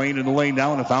territory. Plain in the lane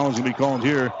now, and a foul is going to be called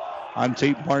here on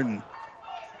Tate Martin.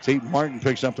 Tate Martin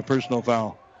picks up the personal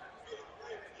foul.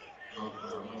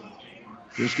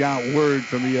 Just got word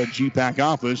from the GPAC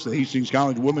office. The Hastings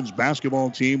College women's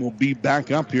basketball team will be back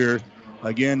up here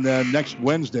again next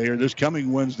Wednesday, or this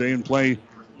coming Wednesday, and play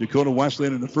Dakota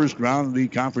Wesleyan in the first round of the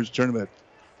conference tournament.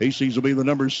 Hastings will be the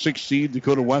number 6 seed,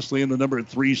 Dakota Wesleyan the number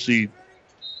 3 seed.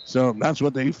 So that's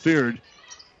what they feared.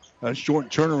 A short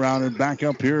turnaround and back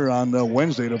up here on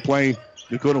Wednesday to play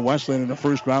Dakota Wesleyan in the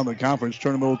first round of the conference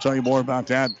tournament. We'll tell you more about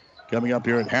that coming up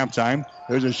here at halftime.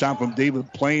 There's a shot from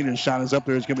David Plain. His shot is up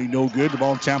there. It's going to be no good. The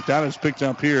ball tapped out. It's picked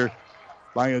up here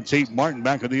by Tate Martin.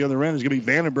 Back at the other end is going to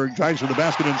be Vandenberg. Drives for the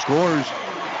basket and scores.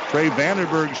 Trey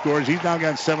Vandenberg scores. He's now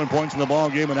got 7 points in the ball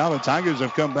game, and now the Tigers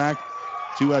have come back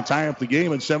to tie up the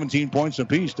game at 17 points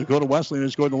apiece. Dakota Wesleyan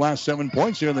has scored the last 7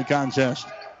 points here in the contest.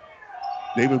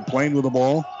 David Plain with the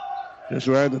ball. Just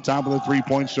right at the top of the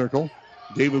three-point circle.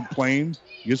 David Plain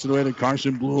gets it away to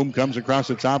Carson Bloom. Comes across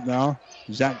the top now.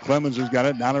 Zach Clemens has got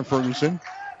it. Now to Ferguson.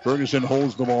 Ferguson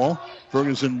holds the ball.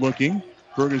 Ferguson looking.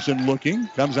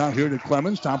 Comes out here to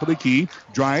Clemens. Top of the key.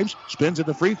 Drives. Spins at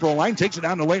the free throw line. Takes it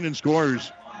down the lane and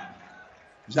scores.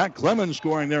 Zach Clemens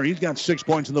scoring there. He's got 6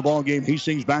 points in the ball game.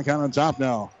 Hastings back out on top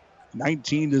now.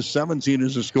 19-17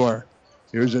 is the score.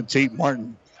 Here's a Tate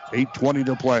Martin. 8:20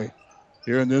 to play.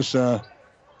 Here in this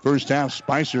first half,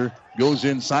 Spicer goes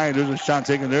inside. There's a shot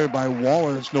taken there by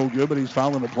Waller. It's no good, but he's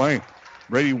fouling the play.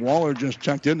 Brady Waller just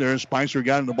checked in there. Spicer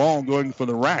got in the ball going for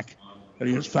the rack. And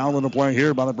he is fouling the play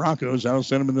here by the Broncos. That'll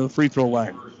send him into the free throw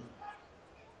line.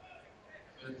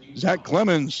 Zach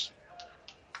Clemens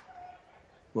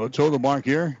will toe the mark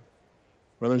here.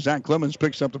 Whether Zach Clemens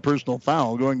picks up the personal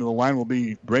foul, going to the line will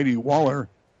be Brady Waller.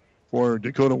 for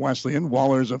Dakota Wesleyan.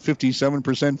 Waller is a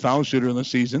 57% foul shooter in the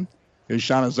season. His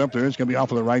shot is up there. It's going to be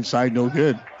off of the right side. No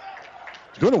good.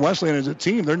 Dakota Wesleyan as a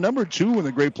team, they're number 2 in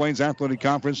the Great Plains Athletic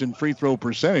Conference in free throw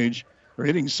percentage. They're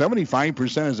hitting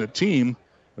 75% as a team.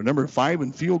 They're number 5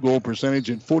 in field goal percentage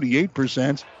at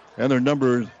 48%. And they're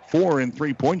number 4 in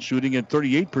three-point shooting at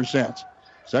 38%.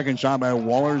 Second shot by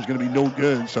Waller is going to be no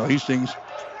good. So Hastings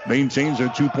maintains their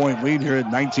 2-point lead here at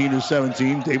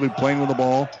 19-17. David Plain with the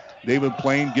ball. David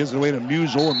Plain gives it away to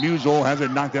Musel. And Musel has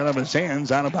it knocked out of his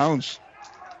hands, out of bounds.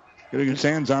 Getting his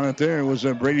hands on it there was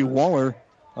Brady Waller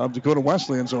of Dakota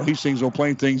Wesleyan. So Hastings will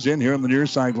play things in here on the near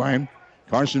sideline.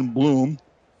 Carson Bloom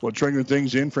will trigger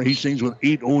things in for Hastings with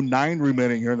 8:09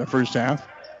 remaining here in the first half.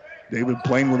 David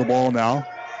Plain with the ball now.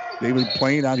 David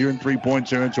Plain out here in three-point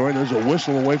territory. There's a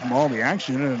whistle away from all the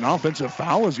action, and an offensive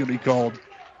foul is going to be called.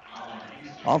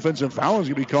 Offensive foul is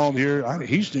going to be called here on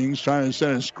Hastings, trying to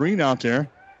set a screen out there.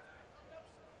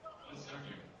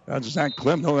 That's Zach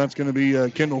Clem. No, that's going to be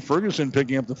Kendall Ferguson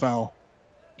picking up the foul.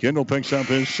 Kendall picks up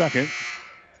his second.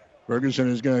 Ferguson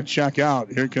is going to check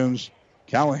out. Here comes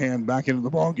Callahan back into the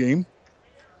ball game.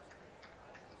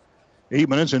 8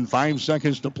 minutes and 5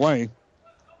 seconds to play.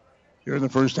 Here in the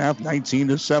first half,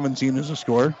 19-17 is the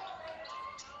score.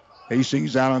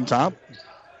 Hastings out on top.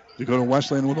 Dakota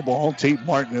Wesleyan with the ball. Tate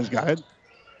Martin has got it.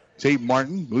 Tate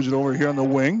Martin moves it over here on the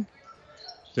wing.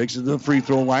 Takes it to the free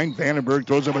throw line. Vandenberg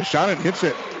throws up a shot and hits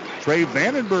it. Trey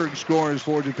Vandenberg scores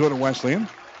for Dakota Wesleyan.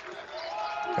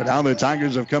 And now the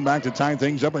Tigers have come back to tie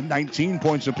things up at 19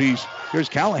 points apiece. Here's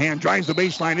Callahan, drives the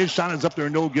baseline. His shot is up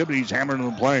there, no good, but he's hammering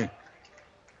the play.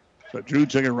 So Drew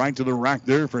took it right to the rack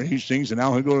there for Hastings, and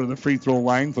now he'll go to the free throw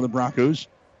line for the Broncos.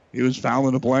 He was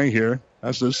fouling the play here.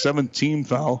 That's the 7th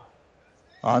foul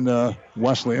on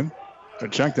Wesleyan. So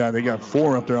check that. They got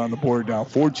 4 up there on the board now.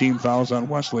 14 fouls on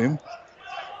Wesleyan.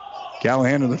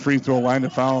 Callahan to the free throw line. The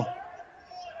foul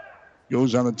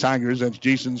goes on the Tigers. That's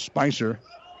Jason Spicer.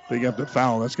 They got the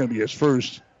foul. That's going to be his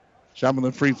first. Shot on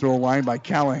the free throw line by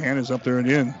Callahan is up there and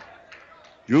in.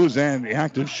 Drew is in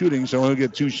active shooting, so he'll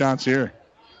get 2 shots here.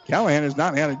 Callahan has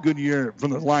not had a good year from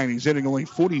the line. He's hitting only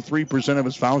 43% of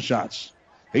his foul shots.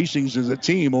 Hastings as a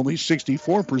team, only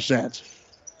 64%.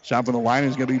 Shot from the line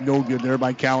is going to be no good there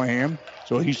by Callahan.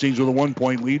 So Hastings with a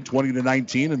 1-point lead,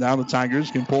 20-19, and now the Tigers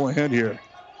can pull ahead here.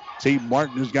 Tate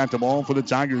Martin has got the ball for the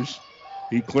Tigers.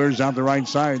 He clears out the right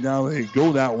side. Now they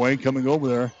go that way. Coming over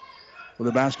there with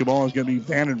the basketball is going to be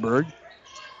Vandenberg.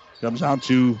 Comes out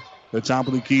to the top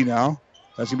of the key now.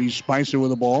 That's going to be Spicer with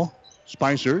the ball.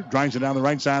 Spicer drives it down the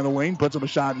right side of the lane, puts up a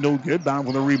shot, no good. Bound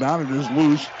for the rebound. It is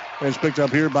loose. It's picked up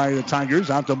here by the Tigers.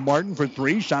 Out to Martin for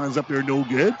 3. Shot is up there, no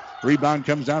good. Rebound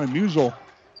comes down to Musel.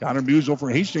 Down to Musel for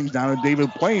Hastings. Down to David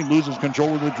Plain. Loses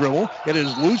control of the dribble. It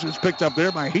is loose. It's picked up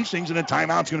there by Hastings, and a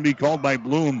timeout's going to be called by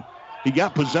Bloom. He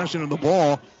got possession of the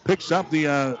ball, picks up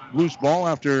the loose ball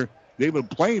after David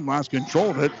Plain lost control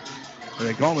of it. And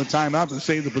they call the timeout to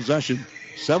save the possession.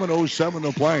 7:07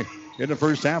 to play. In the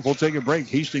first half, we'll take a break.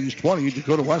 Hastings 20,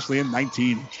 Dakota Wesleyan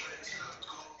 19.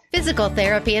 Physical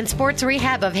Therapy and Sports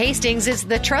Rehab of Hastings is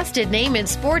the trusted name in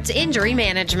sports injury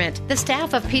management. The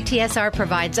staff of PTSR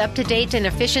provides up-to-date and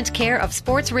efficient care of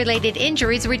sports-related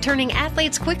injuries, returning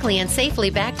athletes quickly and safely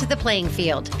back to the playing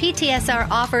field. PTSR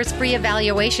offers free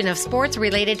evaluation of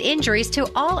sports-related injuries to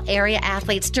all area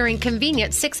athletes during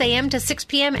convenient 6 a.m. to 6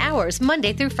 p.m. hours,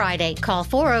 Monday through Friday. Call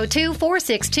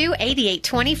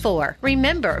 402-462-8824.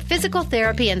 Remember, Physical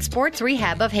Therapy and Sports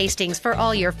Rehab of Hastings for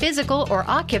all your physical or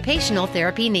occupational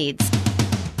therapy needs.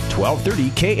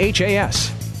 1230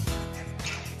 KHAS.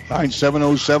 All right,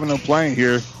 7:07 to play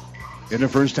here in the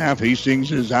first half.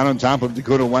 Hastings is out on top of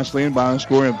Dakota Wesleyan by a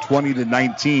score of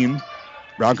 20-19.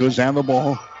 Broncos have the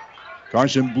ball.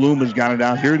 Carson Bloom has got it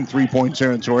out here in three-point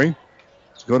territory.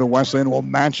 Dakota Wesleyan will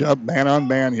match up man on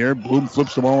man here. Bloom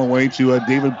flips the ball away to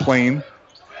David Plain.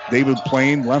 David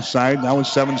Plain, left side, now with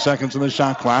 7 seconds on the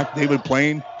shot clock. David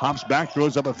Plain hops back,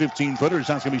 throws up a 15-footer. It's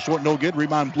not going to be short, no good.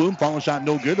 Rebound Bloom, follow shot,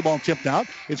 no good. The ball tipped out.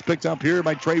 It's picked up here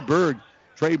by Trey Berg.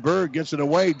 Trey Berg gets it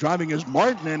away. Driving is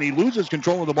Martin, and he loses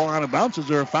control of the ball out of bounds. Is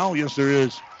there a foul? Yes, there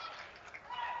is.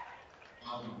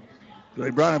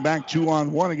 They brought it back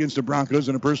 2-on-1 against the Broncos,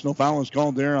 and a personal foul is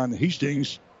called there on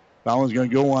Hastings. Foul is going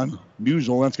to go on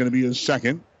Musel. That's going to be his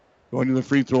second. Going to the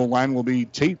free throw line will be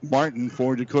Tate Martin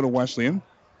for Dakota Wesleyan.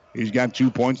 He's got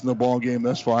 2 points in the ball game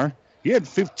thus far. He had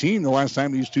 15 the last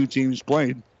time these two teams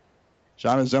played.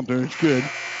 Shot is up there. It's good.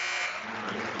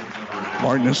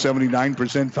 Martin is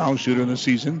 79% foul shooter in the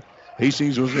season.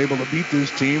 Hastings was able to beat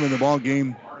this team in the ball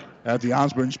game at the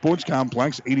Osborne Sports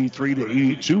Complex,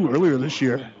 83-82 earlier this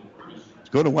year.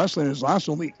 Dakota Wesleyan has lost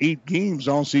only 8 games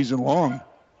all season long.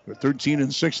 They're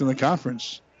 13-6 in the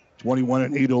conference.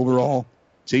 21-8 overall.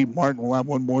 Tate Martin will have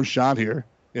one more shot here.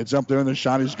 It's up there, and the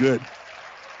shot is good.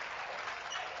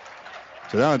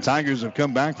 So now the Tigers have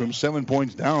come back from 7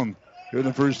 points down here in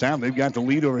the first half. They've got the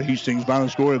lead over Hastings by a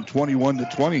score of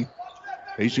 21-20.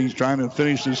 Hastings trying to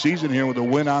finish the season here with a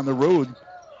win on the road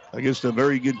against a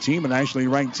very good team, a nationally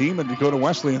ranked team in Dakota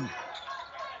Wesleyan.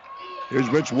 Here's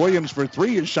Rich Williams for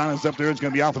three. His shot is up there. It's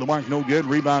going to be off of the mark. No good.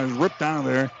 Rebound is ripped down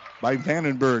there by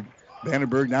Vandenberg.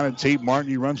 Vandenberg down to Tate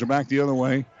Martin. He runs her back the other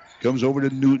way. Comes over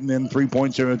to Newton in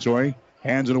three-point territory.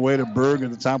 Hands it away to Berg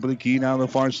at the top of the key. Now the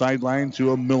far sideline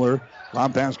to a Miller.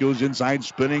 Long pass goes inside,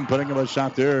 spinning, putting up a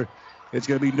shot there. It's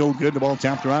going to be no good. The ball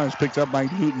tapped around. It's picked up by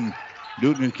Newton.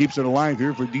 Newton keeps it alive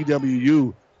here for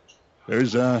DWU.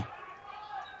 There's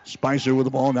Spicer with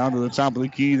the ball down to the top of the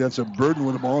key. That's a Burden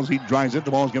with the ball as he drives it. The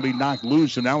ball is going to be knocked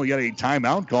loose. So now we got a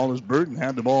timeout call as Burden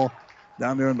had the ball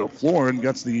down there on the floor and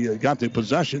got the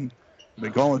possession.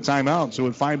 They call a timeout. So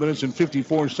with 5 minutes and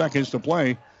 54 seconds to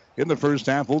play in the first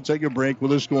half, we'll take a break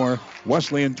with a score.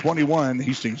 Wesleyan 21,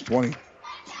 Hastings 20.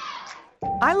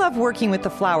 I love working with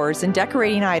the flowers and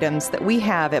decorating items that we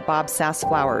have at Bob Sass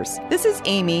Flowers. This is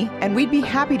Amy, and we'd be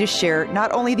happy to share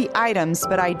not only the items,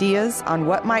 but ideas on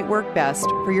what might work best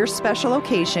for your special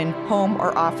occasion, home,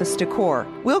 or office decor.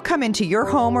 We'll come into your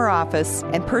home or office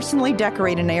and personally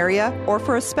decorate an area or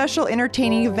for a special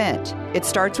entertaining event. It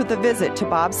starts with a visit to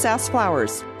Bob Sass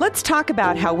Flowers. Let's talk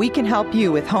about how we can help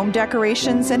you with home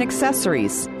decorations and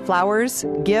accessories, flowers,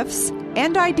 gifts,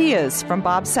 and ideas from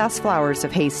Bob Sass Flowers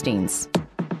of Hastings.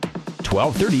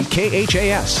 1230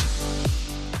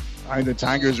 KHAS. All right, the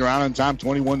Tigers are out on top,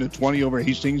 21-20 over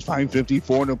Hastings.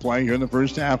 5:54 to play here in the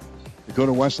first half.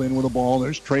 Dakota Wesleyan with the ball.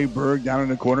 There's Trey Berg down in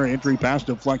the corner. Entry pass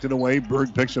deflected away.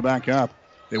 Berg picks it back up.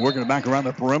 They work it back around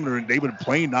the perimeter, and David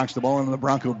Plain knocks the ball into the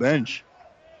Bronco bench.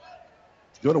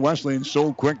 Dakota Wesleyan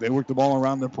so quick, they work the ball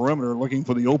around the perimeter looking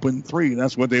for the open three.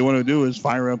 That's what they want to do is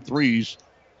fire up threes.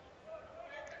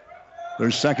 They're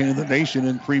second in the nation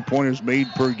in three-pointers made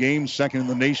per game. Second in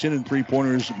the nation in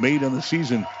three-pointers made on the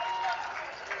season.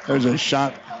 There's a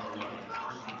shot.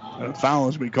 A foul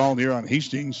as we called here on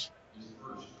Hastings.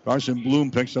 Carson Bloom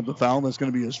picks up the foul. That's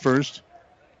going to be his first.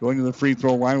 Going to the free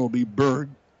throw line will be Berg.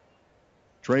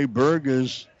 Trey Berg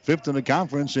is fifth in the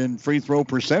conference in free throw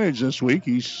percentage this week.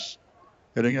 He's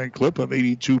hitting a clip of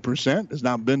 82%. Has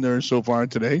not been there so far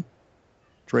today.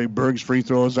 Trey Berg's free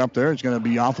throw is up there. It's going to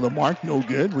be off of the mark. No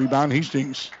good. Rebound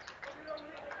Hastings.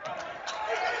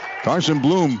 Carson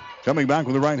Bloom coming back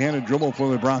with a right-handed dribble for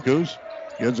the Broncos.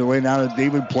 Gives away now to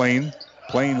David Plain.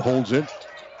 Plain holds it.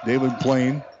 David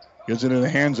Plain gets it in the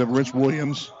hands of Rich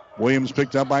Williams. Williams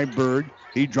picked up by Berg.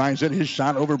 He drives it. His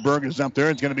shot over Berg is up there.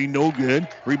 It's going to be no good.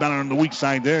 Rebound on the weak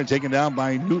side there. Taken down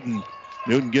by Newton.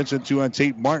 Newton gets it to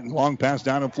Tate Martin. Long pass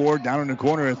down the floor. Down in the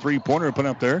corner. A three-pointer put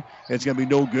up there. It's going to be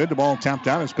no good. The ball tapped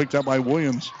out. It's picked up by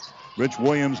Williams. Rich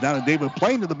Williams down to David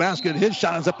Plain to the basket. His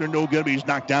shot is up there. No good, but he's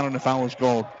knocked down and the foul is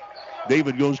called.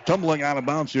 David goes tumbling out of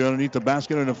bounds here underneath the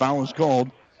basket and the foul is called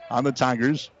on the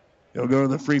Tigers. They'll go to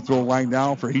the free throw line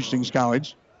now for Hastings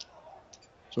College.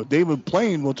 So David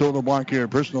Plain will toe the block here.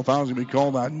 Personal foul is going to be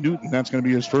called on Newton. That's going to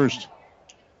be his first.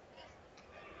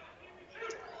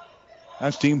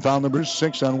 That's team foul number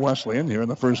 6 on Wesleyan here in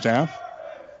the first half.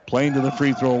 Plain to the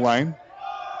free throw line.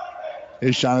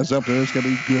 His shot is up there. It's going to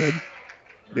be good.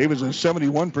 David's a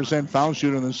 71% foul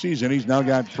shooter in the season. He's now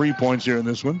got 3 points here in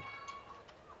this one.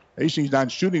 Hastings not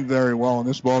shooting very well in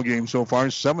this ball game so far.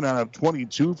 7 out of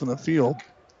 22 from the field.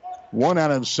 1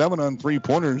 out of 7 on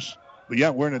three-pointers. But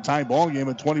yet we're in a tie ball game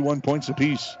at 21 points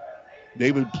apiece.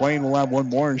 David Plain will have one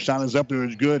more. His shot is up there.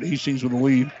 It's good. Hastings with the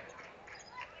lead.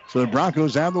 So the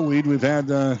Broncos have the lead. We've had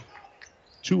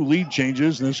 2 lead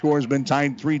changes, and the score has been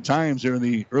tied 3 times here in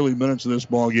the early minutes of this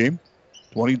ball game.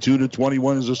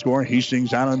 22-21 is the score.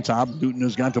 Hastings out on top. Newton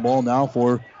has got the ball now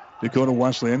for Dakota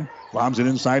Wesleyan. Lobs it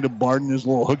inside to Barden. His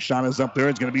little hook shot is up there.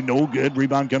 It's going to be no good.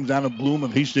 Rebound comes down to Bloom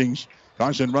of Hastings.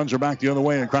 Carson runs her back the other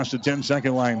way across the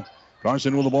 10-second line.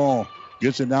 Carson with the ball.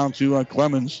 Gets it down to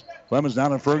Clemens. Clemens down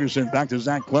to Ferguson. Back to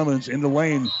Zach Clemens in the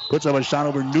lane. Puts up a shot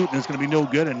over Newton. It's going to be no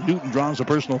good, and Newton draws a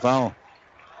personal foul.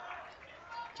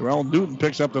 Terrell Newton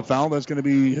picks up the foul. That's going to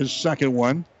be his second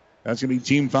one. That's going to be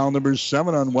team foul number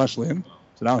 7 on Wesleyan.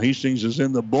 So now Hastings is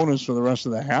in the bonus for the rest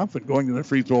of the half. And going to the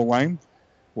free throw line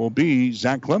will be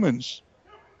Zach Clemens.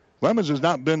 Clemens has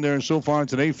not been there so far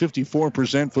today.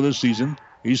 54% for this season.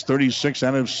 He's 36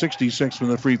 out of 66 from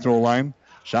the free throw line.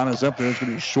 Shot is up there. It's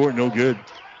going to be short, no good.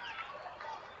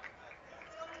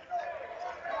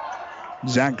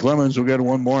 Zach Clemens will get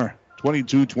one more.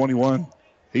 22-21.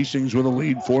 Hastings with a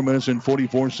lead. 4 minutes and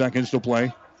 44 seconds to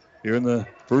play here in the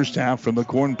first half from the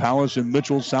Corn Palace in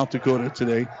Mitchell, South Dakota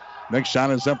today. Next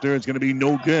shot is up there. It's going to be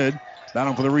no good.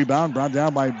 Battle for the rebound. Brought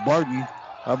down by Barton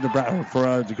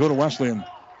for Dakota Wesleyan.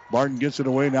 Barton gets it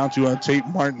away now to Tate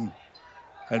Martin.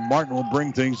 And Martin will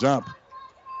bring things up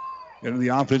into the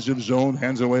offensive zone.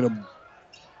 Hands it away to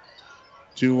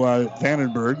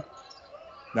Vandenberg.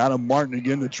 Now to Martin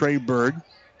again to Trey Berg.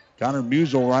 Connor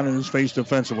Musel right in his face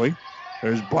defensively.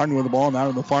 There's Barton with the ball now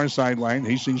to the far sideline.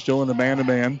 Hastings still in the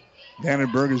man-to-man.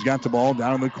 Vandenberg has got the ball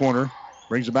down in the corner.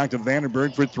 Brings it back to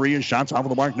Vandenberg for three. His shot's off of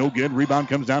the mark. No good. Rebound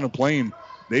comes down to Plain.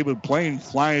 David Plain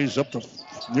flies up the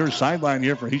near sideline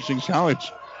here for Hastings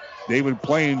College. David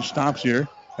Plain stops here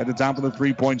at the top of the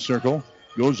three-point circle.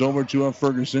 Goes over to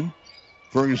Ferguson.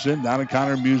 Ferguson down to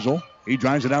Connor Musel. He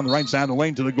drives it down the right side of the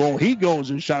lane to the goal. He goes.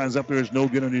 His shot is up there. It's no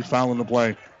good, and he's fouling the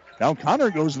play. Now Connor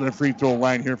goes to the free throw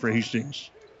line here for Hastings.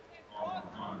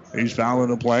 He's fouling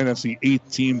the play. That's the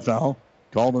 8th team foul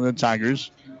called on the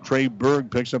Tigers. Trey Berg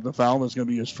picks up the foul. That's going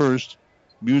to be his first.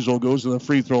 Musel goes to the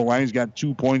free throw line. He's got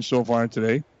 2 points so far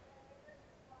today.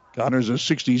 Connor's a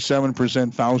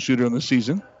 67% foul shooter in the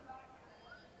season.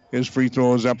 His free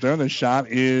throw is up there, and the shot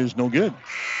is no good.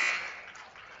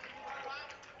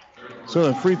 So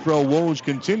the free throw woes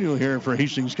continue here for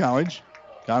Hastings College.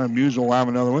 Connor Musel will have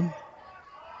another one.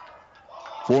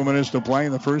 4 minutes to play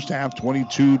in the first half,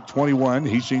 22-21.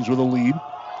 Hastings with a lead.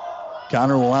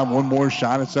 Connor will have one more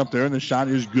shot. It's up there, and the shot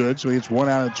is good. So it's 1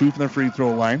 out of 2 from the free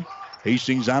throw line.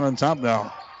 Hastings out on top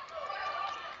now.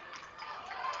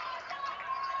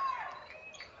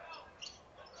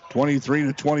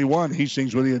 (23-21).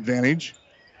 Hastings with the advantage.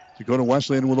 Dakota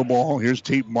Wesleyan with the ball. Here's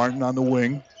Tate Martin on the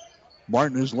wing.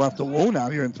 Martin is left alone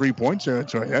out here in three-point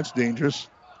territory. That's dangerous.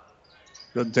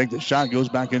 Doesn't take the shot. Goes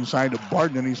back inside to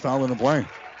Barton, and he's fouling the play.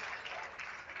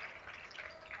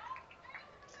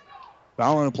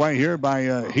 Fouling the play here by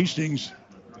Hastings.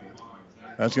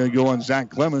 That's going to go on Zach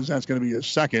Clemens. That's going to be his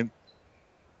second.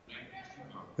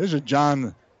 This is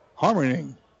John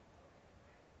Harmering.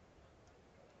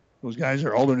 Those guys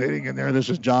are alternating in there. This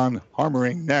is John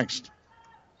Harmering next.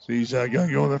 So he's going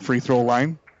to go to the free throw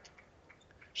line.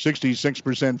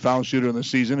 66% foul shooter in the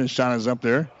season. His shot is up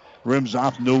there. Rims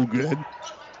off, no good.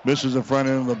 Misses the front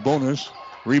end of the bonus.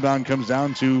 Rebound comes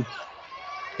down to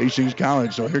Hastings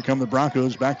College. So here come the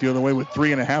Broncos back the other way with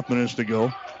 3.5 minutes to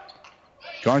go.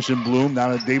 Carson Bloom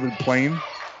down to David Plain.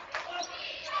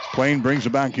 Plain brings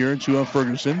it back here to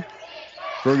Ferguson.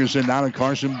 Ferguson down to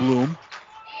Carson Bloom.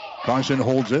 Carson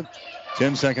holds it.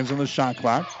 10 seconds on the shot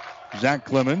clock. Zach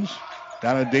Clemens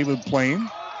down to David Plain.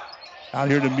 Out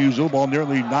here to Musel. Ball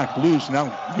nearly knocked loose. Now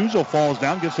Musel falls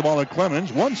down, gets the ball to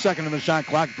Clemens. 1 second in the shot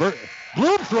clock.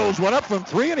 Bloom throws one up from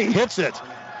three, and he hits it.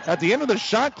 At the end of the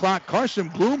shot clock, Carson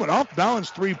Bloom, an off-balance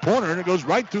three-pointer, and it goes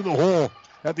right through the hole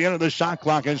at the end of the shot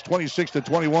clock. It's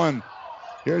 26-21.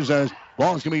 Here's a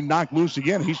ball is going to be knocked loose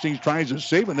again. Hastings tries to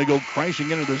save it, and they go crashing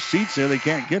into the seats there. They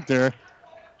can't get there.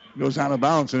 It goes out of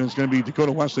bounds, and it's going to be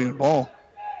Dakota Wesleyan ball.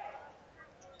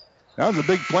 That was a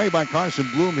big play by Carson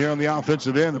Bloom here on the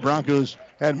offensive end. The Broncos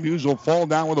had Musel fall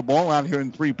down with the ball out here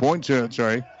in three-point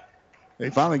territory. They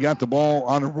finally got the ball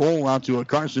on a roll out to a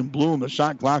Carson Bloom. The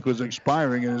shot clock was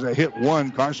expiring, and as they hit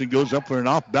one, Carson goes up for an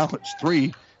off-balance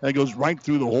three. That goes right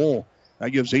through the hole.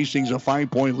 That gives Hastings a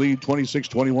 5-point lead,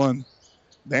 26-21.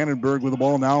 Vandenberg with the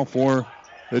ball now for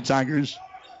the Tigers.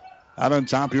 Out on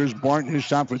top, here's Barton. His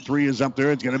shot for three is up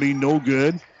there. It's going to be no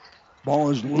good.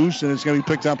 Ball is loose, and it's going to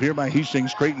be picked up here by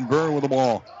Hastings. Creighton Burr with the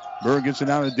ball. Burr gets it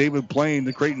out to David Plain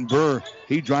to Creighton Burr.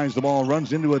 He drives the ball,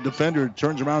 runs into a defender,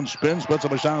 turns around, spins, puts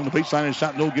up a shot on the baseline. His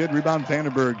shot no good. Rebound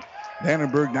Vandenberg.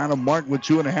 Vandenberg down to Martin with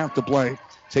 2.5 to play.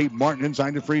 Tate Martin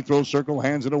inside the free throw circle,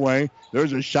 hands it away.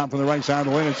 There's a shot from the right side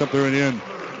of the lane. It's up there and in.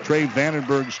 Trey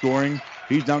Vandenberg scoring.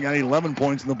 He's now got 11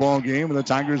 points in the ball game, and the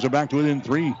Tigers are back to within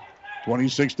 3.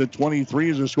 26-23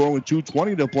 is the score with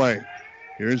 2:20 to play.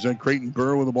 Here's Creighton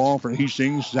Burr with the ball for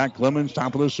Hastings. Zach Clemens,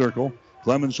 top of the circle.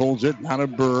 Clemens holds it, out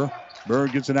of Burr. Burr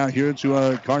gets it out here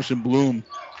to Carson Bloom.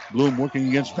 Bloom working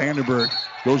against Vandenberg.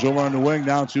 Goes over on the wing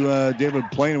now to David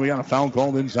Plain. We got a foul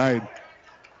called inside.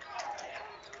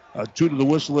 2 to the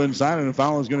whistle inside, and a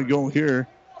foul is going to go here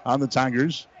on the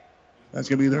Tigers. That's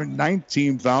going to be their 9th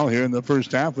team foul here in the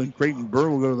first half. And Creighton Burr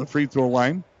will go to the free throw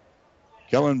line.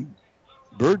 Kellen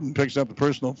Burden picks up the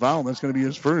personal foul. That's going to be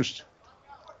his first.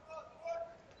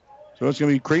 So it's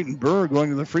going to be Creighton Burr going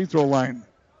to the free throw line.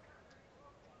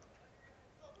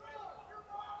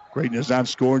 Creighton has not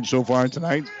scored so far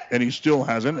tonight, and he still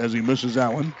hasn't as he misses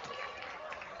that one.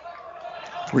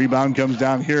 Rebound comes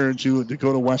down here to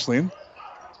Dakota Wesleyan.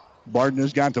 Barton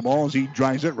has got the ball as he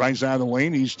drives it right side of the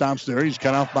lane. He stops there. He's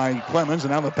cut off by Clemens,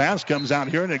 and now the pass comes out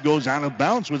here, and it goes out of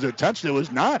bounds. Was it touched? It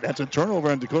was not. That's a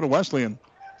turnover on Dakota Wesleyan.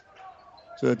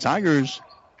 So the Tigers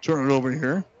turn it over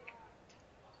here.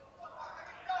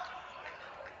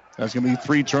 That's going to be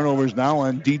 3 turnovers now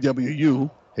on DWU.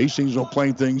 Hastings will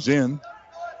play things in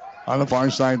on the far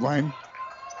sideline.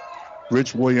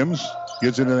 Rich Williams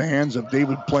gets it in the hands of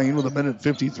David Plain with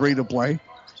 1:53 to play.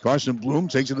 Carson Bloom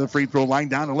takes it to the free throw line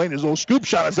down the lane. His little scoop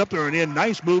shot is up there and in.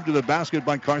 Nice move to the basket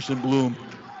by Carson Bloom.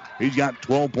 He's got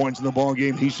 12 points in the ball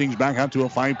game. Hastings back out to a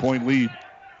 5-point lead.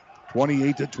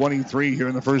 28-23 here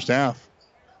in the first half.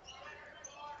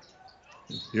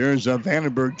 Here's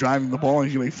Vandenberg driving the ball.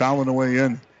 He's going to be fouling the way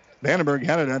in. Vandenberg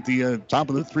had it at the top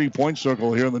of the 3-point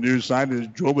circle here on the near side. He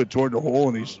drove it toward the hole,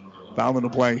 and he's fouling the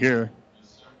play here.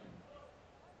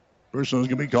 Personal is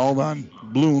going to be called on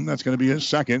Bloom. That's going to be his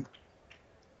second.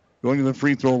 Going to the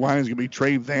free throw line is going to be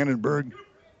Trey Vandenberg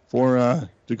for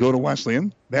Dakota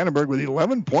Wesleyan. Vandenberg with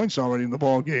 11 points already in the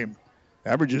ball game.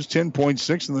 Averages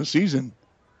 10.6 in the season.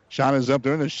 Shot is up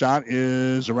there, and the shot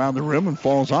is around the rim and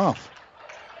falls off.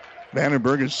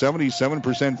 Vandenberg is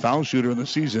 77% foul shooter in the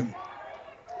season.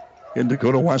 In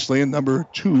Dakota Wesleyan, number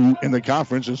 2 in the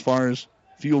conference as far as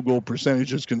field goal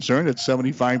percentage is concerned at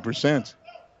 75%.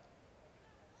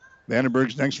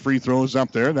 Vandenberg's next free throw is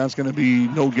up there. That's going to be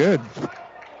no good.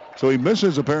 So he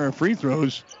misses a pair of free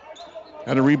throws.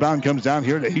 And a rebound comes down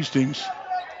here to Hastings.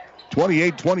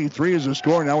 28-23 is the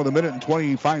score now with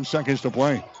 1:25 to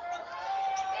play.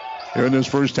 Here in this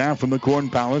first half from the Corn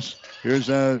Palace. Here's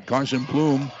Carson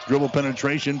Bloom. Dribble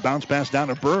penetration. Bounce pass down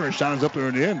to Burr. Shot is up there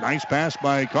and in. Nice pass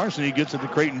by Carson. He gets it to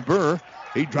Creighton Burr.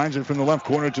 He drives it from the left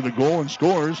corner to the goal and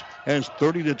scores. And it's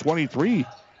 30-23.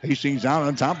 Hastings out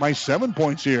on top by 7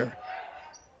 points here.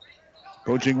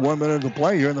 Approaching 1 minute to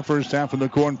play here in the first half from the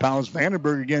Corn Palace.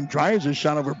 Vandenberg again drives his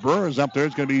shot over Burr. Is up there.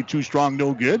 It's going to be too strong,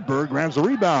 no good. Burr grabs the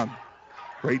rebound.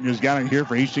 Creighton has got it here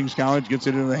for Hastings College. Gets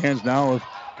it into the hands now of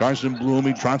Carson Bloom.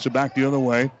 He trots it back the other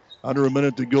way. Under a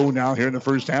minute to go now here in the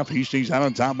first half. Hastings out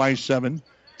on top by 7,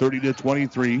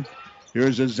 30-23.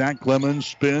 Here's a Zach Clemens.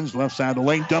 Spins left side of the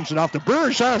lane. Dumps it off to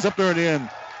Burr. Shot is up there and in.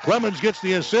 Clemens gets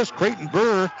the assist. Creighton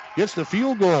Burr gets the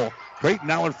field goal. Creighton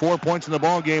now at 4 points in the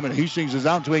ball game, and Hastings is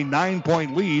out to a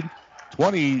 9-point lead.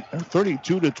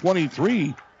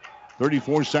 32-23.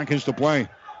 34 seconds to play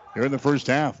here in the first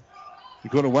half.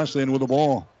 Dakota Wesleyan with the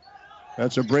ball.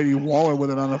 That's a Brady Waller with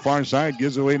it on the far side.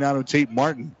 Gives it away now to Tate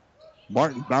Martin.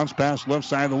 Martin bounce pass left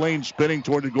side of the lane, spinning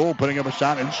toward the goal, putting up a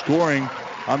shot and scoring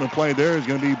on the play there is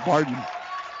going to be Barden.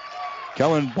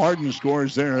 Kellen Barden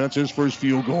scores there. That's his first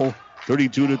field goal.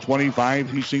 32-25.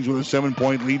 Hastings with a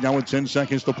 7-point lead now with 10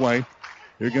 seconds to play.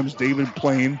 Here comes David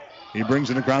Plain. He brings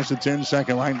it across the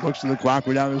 10-second line. Looks to the clock.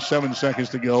 We're down to 7 seconds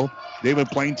to go. David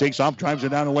Plain takes off, drives it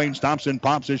down the lane, stops and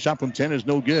pops. His shot from 10 is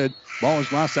no good. Ball is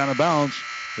lost out of bounds.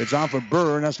 It's off of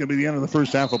Burr, and that's going to be the end of the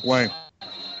first half of play.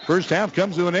 First half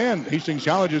comes to an end. Hastings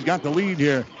College has got the lead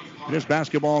here in this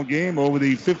basketball game over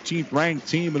the 15th ranked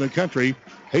team in the country.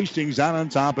 Hastings out on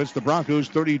top. It's the Broncos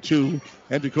 32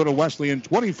 and Dakota Wesleyan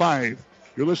 25.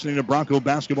 You're listening to Bronco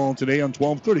Basketball today on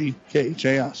 1230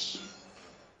 KHAS.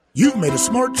 You've made a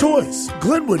smart choice.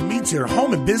 Glenwood meets your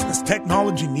home and business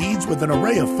technology needs with an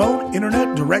array of phone,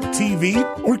 internet, direct TV,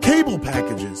 or cable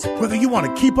packages. Whether you want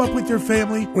to keep up with your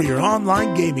family or your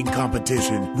online gaming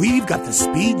competition, we've got the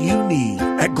speed you need.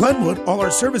 At Glenwood, all our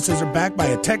services are backed by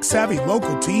a tech-savvy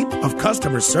local team of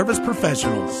customer service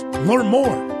professionals. Learn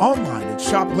more online at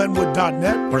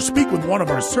shopglenwood.net or speak with one of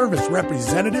our service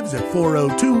representatives at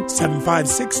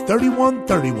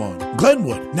 402-756-3131.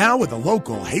 Glenwood, now with a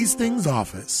local Hastings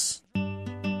office.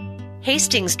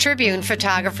 Hastings Tribune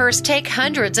photographers take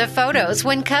hundreds of photos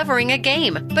when covering a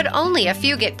game, but only a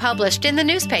few get published in the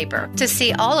newspaper. To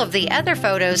see all of the other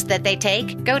photos that they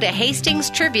take, go to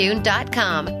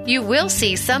hastingstribune.com. You will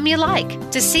see some you like.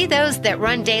 To see those that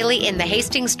run daily in the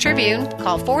Hastings Tribune,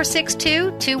 call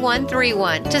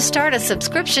 462-2131 to start a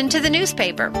subscription to the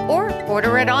newspaper or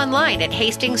order it online at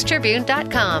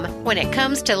hastingstribune.com. When it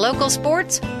comes to local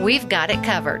sports, we've got it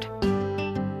covered.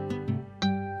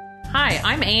 Hi,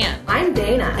 I'm Ann. I'm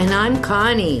Dana. And I'm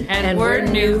Connie. And we're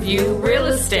New View Real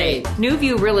Estate. New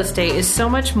View Real Estate is so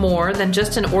much more than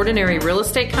just an ordinary real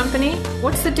estate company.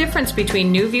 What's the difference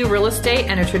between New View Real Estate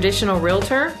and a traditional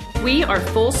realtor? We are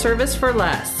full service for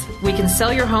less. We can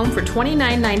sell your home for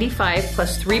 $29.95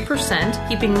 plus 3%,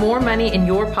 keeping more money in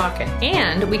your pocket.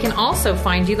 And we can also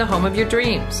find you the home of your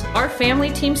dreams. Our family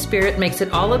team spirit makes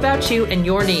it all about you and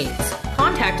your needs.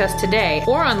 Contact us today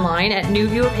or online at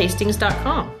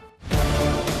newviewofhastings.com.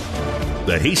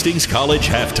 The Hastings College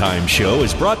Halftime Show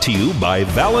is brought to you by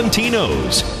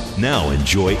Valentino's. Now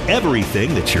enjoy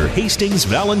everything that your Hastings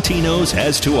Valentino's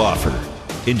has to offer.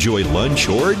 Enjoy lunch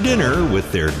or dinner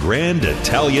with their grand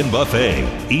Italian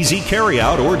buffet, easy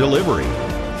carryout or delivery.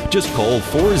 Just call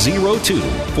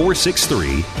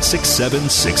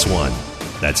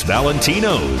 402-463-6761. That's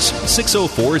Valentino's,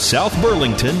 604 South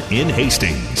Burlington in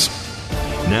Hastings.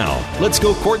 Now, let's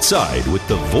go courtside with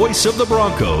the voice of the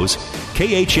Broncos,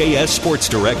 KHAS Sports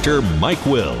Director Mike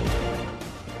Will.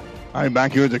 All right,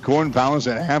 back here at the Corn Palace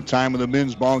at halftime of the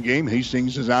men's ball game.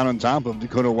 Hastings is out on top of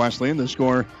Dakota Wesleyan. The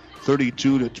score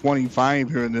 32-25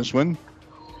 here in this one.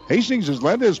 Hastings has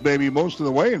led this baby most of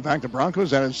the way. In fact, the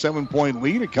Broncos had a 7-point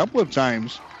lead a couple of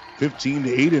times,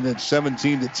 15-8 and it's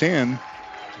 17-10.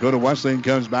 Dakota Wesleyan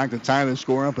comes back to tie the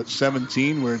score up at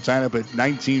 17. We're tied up at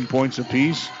 19 points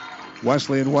apiece.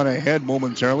 Wesleyan went ahead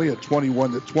momentarily at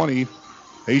 21-20.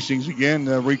 Hastings again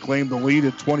reclaimed the lead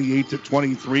at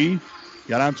 28-23.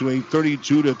 Got out to a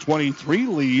 32-23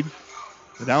 lead.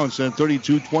 And now it's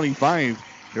 32-25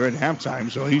 here at halftime.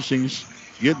 So Hastings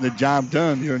getting the job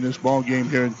done here in this ball game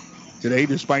here today,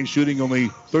 despite shooting only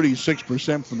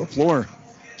 36% from the floor.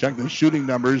 Check the shooting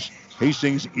numbers.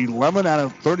 Hastings 11 out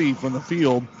of 30 from the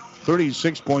field,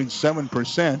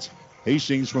 36.7%.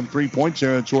 Hastings from three-point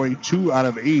territory, 2 out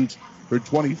of 8 for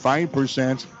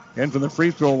 25%. And from the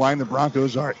free throw line, the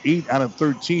Broncos are 8 out of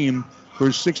 13 for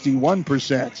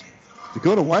 61%.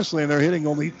 Dakota Wesleyan, they're hitting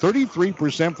only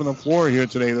 33% from the floor here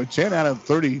today. They're 10 out of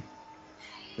 30.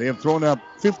 They have thrown up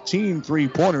 15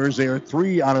 three-pointers. They are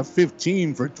 3 out of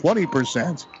 15 for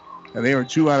 20%. And they are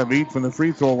 2 out of 8 from the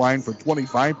free throw line for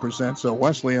 25%. So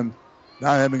Wesleyan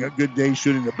not having a good day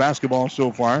shooting the basketball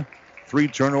so far. 3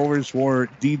 turnovers for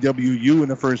DWU in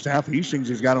the first half. Hastings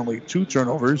has got only 2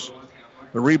 turnovers.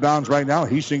 The rebounds right now,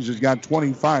 Hastings has got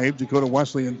 25. Dakota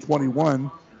Wesleyan 21.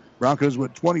 Broncos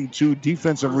with 22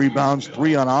 defensive rebounds,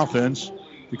 3 on offense.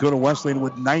 Dakota Wesleyan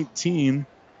with 19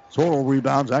 total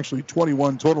rebounds, actually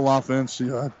 21 total offense,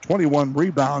 21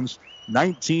 rebounds,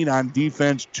 19 on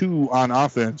defense, 2 on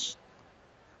offense.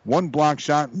 1 block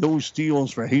shot, no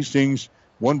steals for Hastings.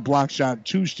 1 block shot,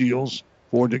 2 steals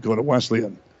for Dakota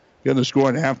Wesleyan. Again, the score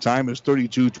at halftime is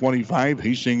 32-25.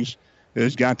 Hastings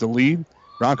has got the lead.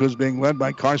 Broncos being led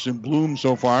by Carson Bloom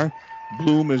so far.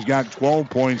 Bloom has got 12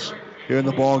 points here in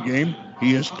the ball game.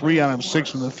 He is 3 out of 6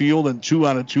 from the field and 2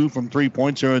 out of 2 from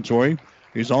three-point territory.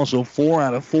 He's also 4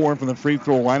 out of 4 from the free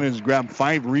throw line and has grabbed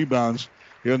 5 rebounds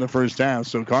here in the first half.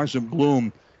 So Carson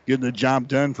Bloom getting the job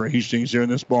done for Hastings here in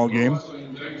this ball game.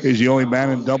 He's the only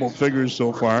man in double figures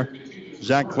so far.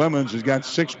 Zach Clemens has got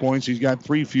 6 points. He's got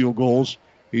 3 field goals.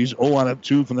 He's 0 out of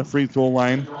 2 from the free throw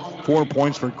line. 4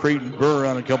 points for Creighton Burr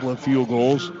on a couple of field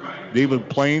goals. David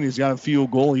Plain has got a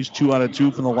field goal. He's 2 out of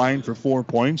 2 from the line for 4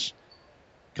 points.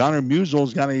 Connor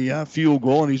Musel's got a field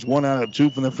goal, and he's 1 out of 2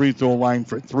 from the free throw line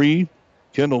for 3.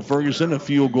 Kendall Ferguson, a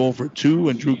field goal for 2.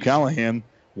 And Drew Callahan,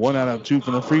 1 out of 2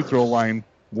 from the free throw line,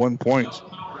 1 point.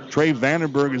 Trey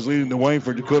Vandenberg is leading the way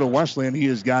for Dakota Wesleyan. He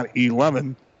has got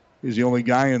 11. He's the only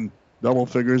guy in double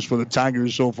figures for the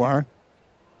Tigers so far.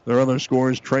 Their other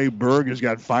scorers, Trey Berg has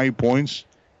got 5 points.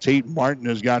 Tate Martin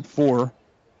has got 4.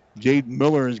 Jaden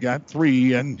Miller has got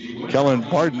 3. And Kellen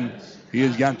Barton, he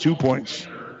has got 2 points.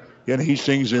 Again,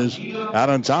 Hastings is out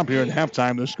on top here at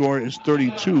halftime. The score is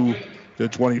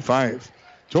 32-25.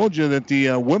 Told you that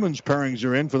the women's pairings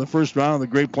are in for the first round of the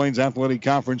Great Plains Athletic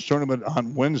Conference Tournament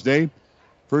on Wednesday.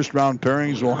 First round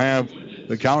pairings will have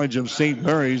the College of St.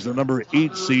 Mary's, the number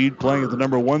 8 seed, playing at the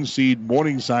number 1 seed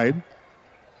Morningside.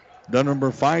 The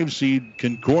number 5 seed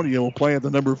Concordia will play at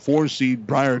the number 4 seed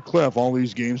Briar Cliff. All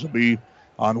these games will be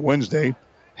on Wednesday.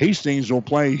 Hastings will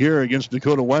play here against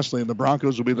Dakota Wesleyan. The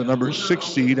Broncos will be the number 6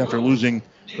 seed after losing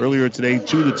earlier today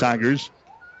to the Tigers.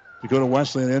 Dakota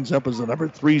Wesleyan ends up as the number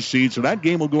 3 seed. So that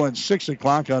game will go at 6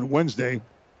 o'clock on Wednesday.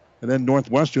 And then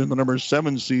Northwestern, the number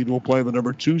 7 seed, will play the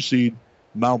number 2 seed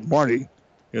Mount Marty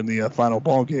in the final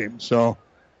ball game. So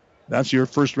that's your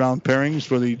first round pairings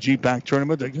for the GPAC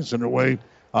tournament that gets underway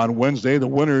on Wednesday. The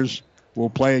winners will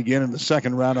play again in the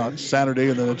second round on Saturday,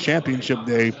 and then the championship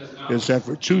day is set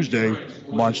for Tuesday,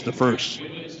 March the 1st.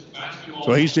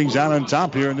 So Hastings out on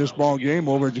top here in this ball game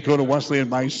over Dakota Wesleyan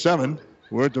by 7.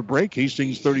 We're at the break.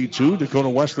 Hastings 32, Dakota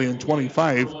Wesleyan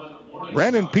 25.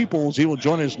 Brandon Peoples, he will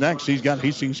join us next. He's got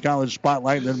Hastings College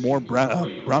Spotlight and then more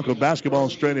Bronco basketball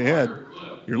straight ahead.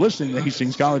 You're listening to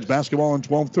Hastings College Basketball on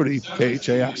 1230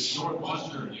 KHAS.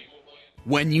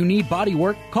 When you need body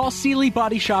work, call Seeley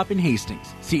Body Shop in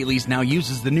Hastings. Seeley's now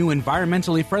uses the new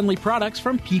environmentally friendly products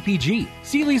from PPG.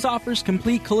 Seeley's offers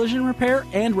complete collision repair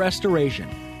and restoration.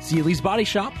 Seeley's Body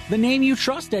Shop, the name you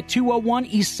trust at 201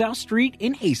 East South Street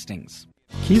in Hastings.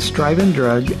 Keith's Drive-In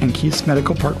Drug and Keith's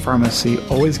Medical Park Pharmacy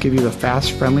always give you the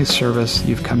fast, friendly service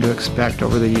you've come to expect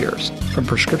over the years. From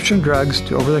prescription drugs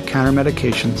to over-the-counter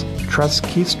medications, trust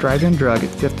Keith's Drive-In Drug at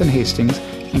 5th and Hastings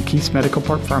and Keith's Medical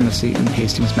Park Pharmacy in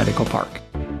Hastings Medical Park.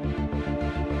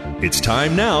 It's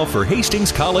time now for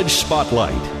Hastings College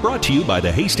Spotlight, brought to you by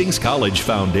the Hastings College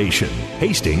Foundation.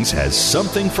 Hastings has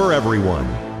something for everyone.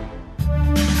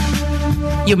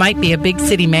 You might be a big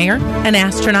city mayor, an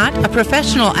astronaut, a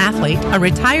professional athlete, a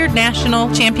retired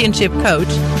national championship coach,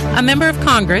 a member of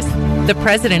Congress, the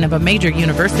president of a major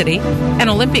university, an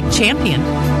Olympic champion.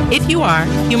 If you are,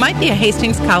 you might be a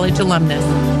Hastings College alumnus.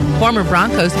 Former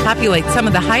Broncos populate some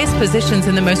of the highest positions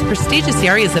in the most prestigious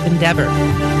areas of endeavor.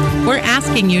 We're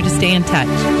asking you to stay in touch.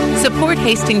 Support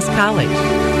Hastings College.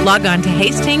 Log on to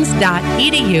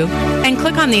hastings.edu and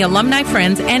click on the Alumni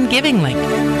Friends and Giving link.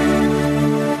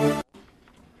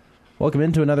 Welcome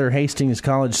into another Hastings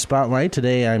College Spotlight.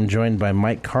 Today I'm joined by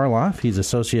Mike Karloff. He's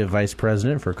Associate Vice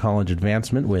President for College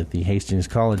Advancement with the Hastings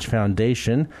College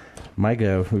Foundation. Mike,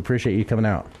 we appreciate you coming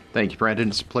out. Thank you, Brandon.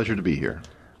 It's a pleasure to be here.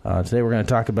 Today we're going to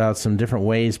talk about some different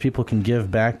ways people can give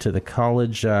back to the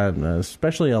college,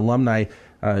 especially alumni.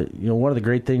 One of the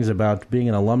great things about being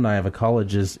an alumni of a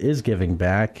college is giving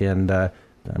back, and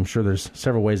I'm sure there's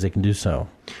several ways they can do so.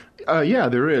 Yeah,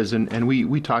 there is, and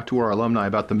we talk to our alumni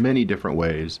about the many different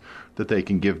ways that they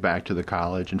can give back to the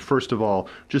college. And first of all,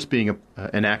 just being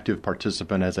an active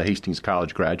participant as a Hastings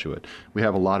College graduate. We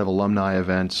have a lot of alumni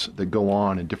events that go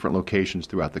on in different locations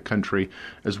throughout the country,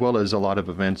 as well as a lot of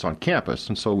events on campus.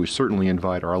 And so we certainly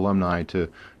invite our alumni to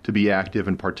be active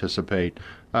and participate,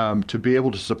 to be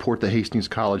able to support the Hastings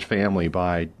College family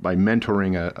by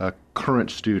mentoring a current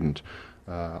student,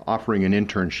 offering an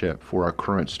internship for our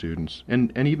current students,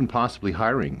 and even possibly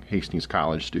hiring Hastings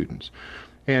College students,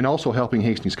 and also helping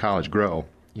Hastings College grow.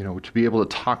 To be able to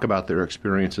talk about their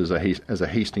experiences as a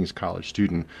Hastings College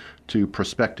student to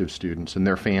prospective students and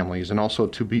their families, and also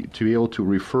to be able to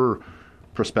refer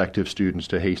prospective students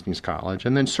to Hastings College,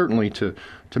 and then certainly to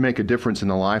make a difference in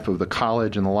the life of the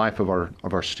college and the life of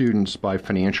our students by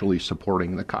financially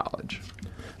supporting the college.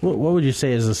 What would you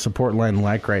say is the support line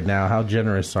like right now? How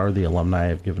generous are the alumni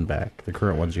have given back, the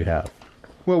current ones you have?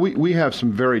 Well, we have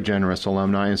some very generous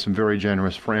alumni and some very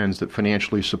generous friends that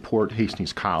financially support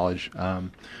Hastings College.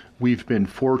 We've been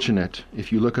fortunate,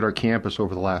 if you look at our campus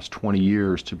over the last 20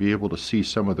 years, to be able to see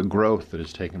some of the growth that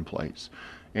has taken place.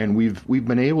 And we've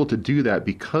been able to do that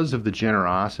because of the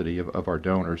generosity of our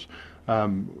donors.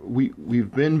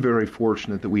 We've been very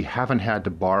fortunate that we haven't had to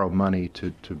borrow money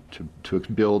to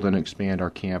build and expand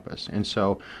our campus. And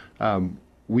so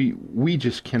we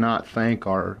just cannot thank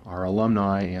our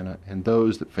alumni and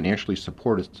those that financially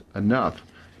support us enough,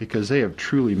 because they have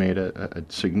truly made a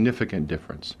significant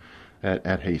difference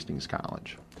at Hastings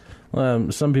College.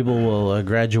 Some people will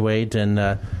graduate, and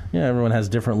everyone has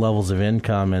different levels of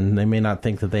income, and they may not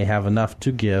think that they have enough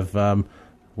to give.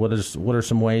 What are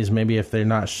some ways, maybe if they're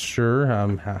not sure,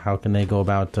 how can they go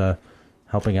about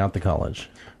helping out the college?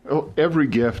 Well, every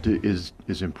gift is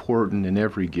important, and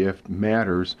every gift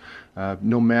matters,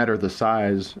 no matter the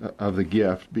size of the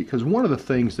gift, because one of the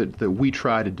things that we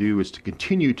try to do is to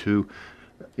continue to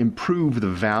improve the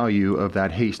value of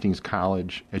that Hastings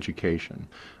College education.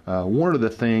 One of the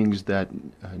things that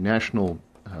national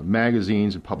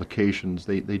magazines and publications,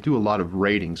 they do a lot of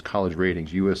ratings, college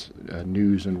ratings, U.S.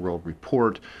 News and World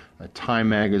Report, Time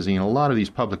Magazine. A lot of these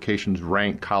publications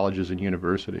rank colleges and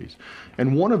universities.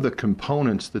 And one of the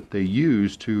components that they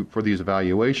use for these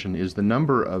evaluation is the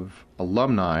number of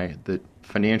alumni that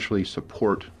financially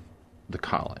support the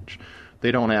college.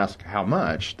 They don't ask how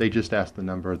much, they just ask the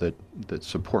number that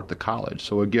support the college.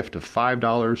 So a gift of $5,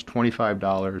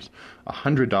 $25,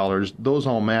 $100, those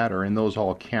all matter and those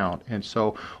all count. And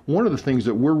so one of the things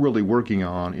that we're really working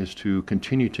on is to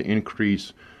continue to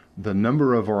increase the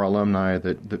number of our alumni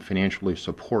that financially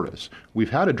support us. We've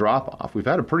had a drop-off. We've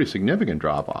had a pretty significant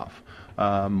drop-off.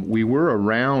 We were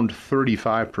around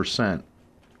 35%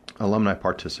 alumni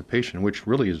participation, which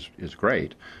really is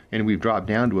great, and we've dropped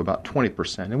down to about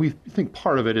 20%. And we think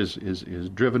part of it is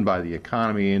driven by the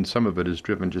economy, and some of it is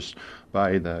driven just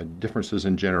by the differences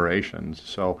in generations.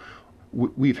 So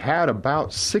we've had about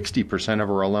 60% of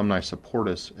our alumni support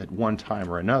us at one time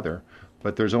or another,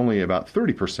 but there's only about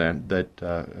 30%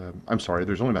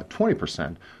 there's only about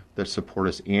 20% that support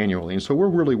us annually. And so we're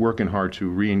really working hard to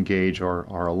re-engage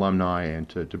our alumni and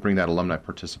to bring that alumni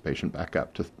participation back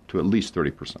up to at least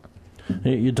 30%.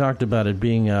 You talked about it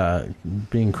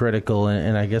being critical,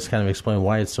 and I guess kind of explain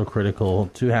why it's so critical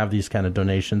to have these kind of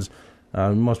donations.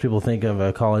 Most people think of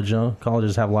a college.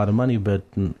 Colleges have a lot of money, but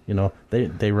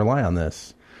they rely on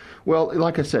this. Well,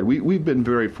 like I said, we've been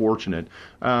very fortunate.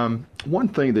 One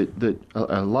thing that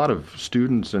a lot of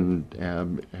students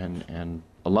and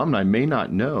alumni may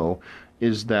not know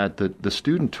is that the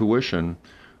student tuition,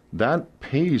 that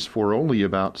pays for only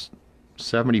about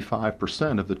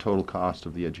 75% of the total cost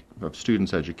of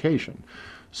students' education.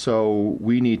 So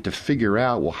we need to figure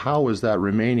out, well, how is that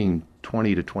remaining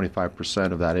 20 to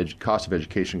 25% of that cost of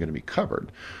education going to be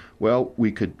covered? Well,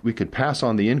 we could pass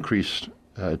on the increase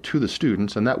to the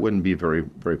students, and that wouldn't be very,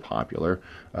 very popular.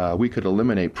 We could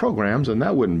eliminate programs, and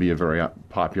that wouldn't be a very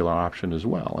popular option as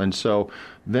well. And so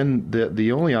then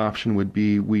the only option would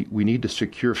be we need to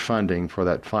secure funding for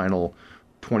that final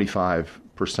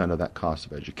 25% of that cost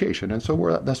of education. And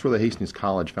so that's where the Hastings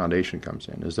College Foundation comes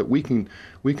in, is that we can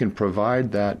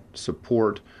provide that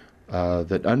support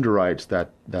that underwrites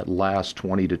that last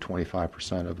 20 to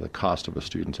 25% of the cost of a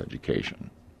student's education.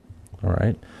 All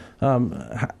right.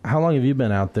 How long have you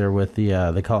been out there with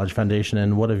the College Foundation,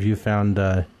 and what have you found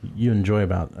you enjoy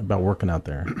about working out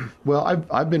there? Well,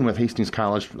 I've been with Hastings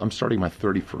College. I'm starting my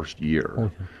 31st year.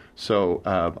 Okay. So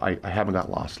I haven't got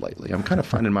lost lately. I'm kind of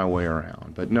finding my way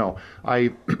around. But no,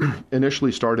 I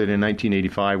initially started in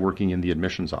 1985 working in the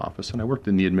admissions office, and I worked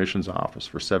in the admissions office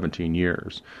for 17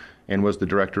 years and was the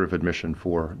director of admission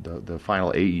for the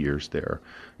final 8 years there.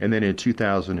 And then in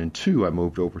 2002, I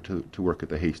moved over to work at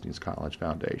the Hastings College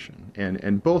Foundation.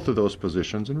 And both of those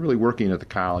positions, and really working at the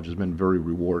college, has been a very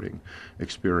rewarding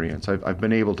experience. I've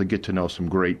been able to get to know some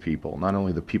great people, not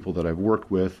only the people that I've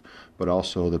worked with, but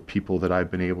also the people that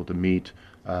I've been able to meet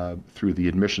through the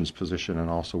admissions position and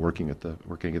also working at the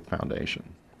foundation.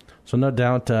 So no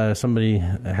doubt somebody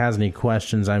has any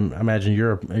questions. I imagine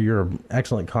you're an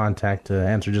excellent contact to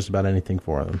answer just about anything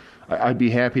for them. I'd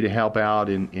be happy to help out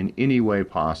in any way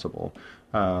possible.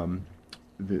 I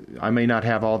may not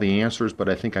have all the answers, but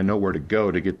I think I know where to go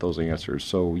to get those answers.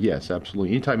 So yes,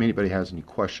 absolutely. Anytime anybody has any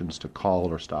questions, to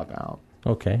call or stop out.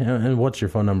 Okay. And what's your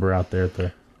phone number out there at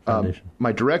the foundation?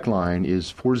 My direct line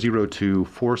is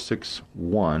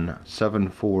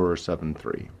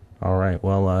 402-461-7473. All right.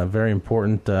 Well, very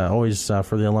important always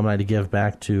for the alumni to give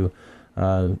back to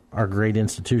our great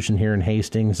institution here in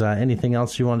Hastings. Anything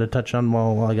else you wanted to touch on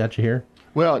while I got you here?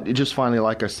 Well, just finally,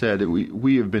 like I said,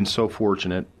 we have been so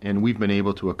fortunate, and we've been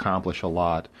able to accomplish a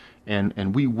lot,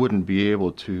 and we wouldn't be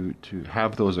able to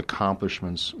have those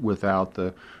accomplishments without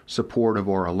the support of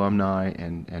our alumni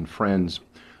and friends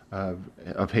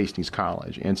of Hastings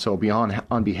College. And so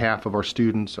on behalf of our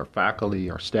students, our faculty,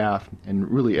 our staff,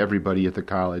 and really everybody at the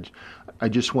college, I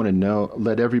just want to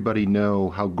let everybody know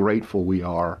how grateful we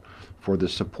are for the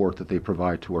support that they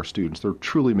provide to our students. They're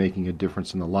truly making a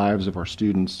difference in the lives of our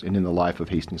students and in the life of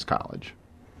Hastings College.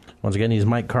 Once again, he's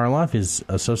Mike Karloff. He's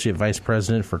Associate Vice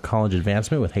President for College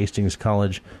Advancement with Hastings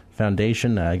College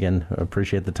Foundation. Again,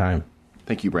 appreciate the time.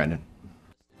 Thank you, Brandon.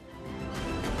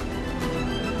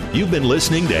 You've been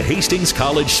listening to Hastings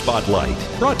College Spotlight,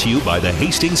 brought to you by the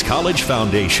Hastings College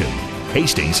Foundation.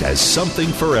 Hastings has something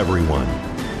for everyone.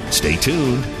 Stay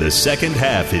tuned. The second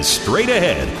half is straight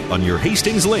ahead on your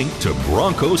Hastings link to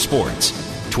Bronco Sports.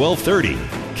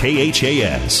 1230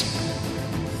 KHAS.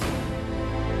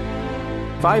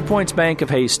 5 Points Bank of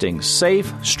Hastings,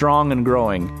 safe, strong, and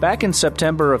growing. Back in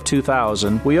September of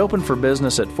 2000, we opened for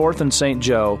business at 4th and St.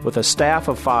 Joe with a staff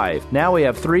of 5. Now we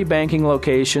have 3 banking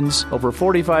locations, over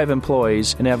 45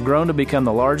 employees, and have grown to become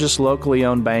the largest locally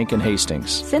owned bank in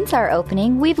Hastings. Since our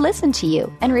opening, we've listened to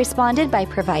you and responded by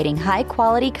providing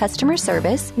high-quality customer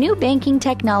service, new banking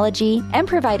technology, and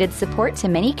provided support to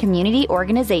many community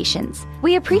organizations.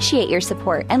 We appreciate your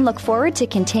support and look forward to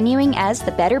continuing as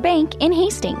the better bank in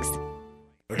Hastings.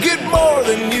 Get more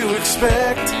than you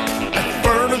expect at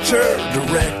Furniture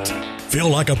Direct. Feel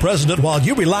like a president while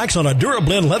you relax on a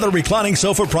Durablend leather reclining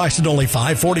sofa priced at only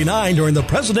 $549 during the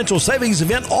Presidential Savings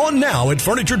Event on now at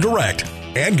Furniture Direct.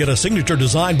 And get a signature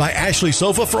design by Ashley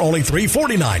sofa for only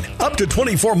 $349. Up to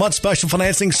 24-month special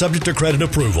financing subject to credit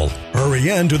approval.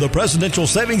 Hurry in to the Presidential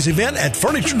Savings Event at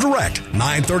Furniture Direct,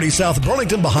 930 South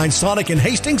Burlington behind Sonic in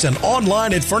Hastings, and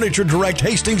online at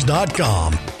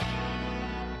FurnitureDirectHastings.com.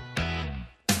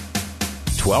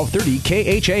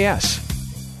 1230 KHAS.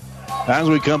 As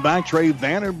we come back, Trey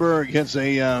Vandenberg hits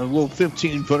a little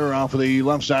 15-footer off of the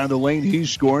left side of the lane. He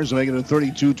scores, making it a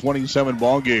 32-27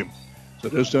 ball game. So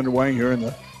just underway here in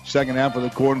the second half of the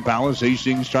Corn Palace.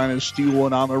 Hastings trying to steal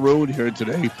one on the road here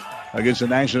today against the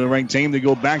nationally ranked team. They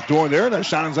go backdoor there. That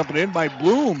shot is up and in by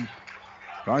Bloom.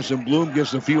 Carson Bloom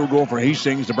gets the field goal for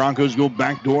Hastings. The Broncos go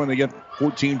backdoor, and they get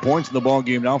 14 points in the ball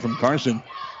game now from Carson.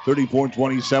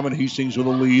 34-27, Hastings with a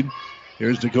lead.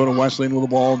 Here's Dakota Wesleyan with the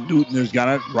ball. Newton has got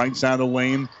it. Right side of the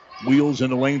lane. Wheels in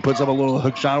the lane. Puts up a little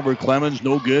hook shot over Clemens.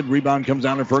 No good. Rebound comes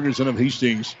down to Ferguson of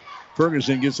Hastings.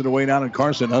 Ferguson gets it away down, and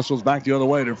Carson hustles back the other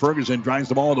way to Ferguson. Drives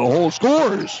the ball to the hole.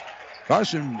 Scores!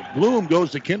 Carson Bloom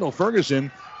goes to Kendall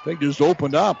Ferguson. They just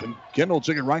opened up, and Kendall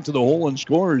took it right to the hole and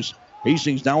scores.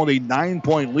 Hastings now with a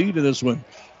 9-point lead in this one.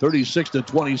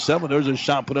 36-27. There's a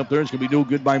shot put up there. It's going to be no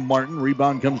good by Martin.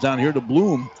 Rebound comes down here to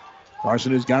Bloom.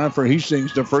 Carson has got it for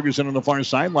Hastings to Ferguson on the far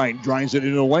sideline. Drives it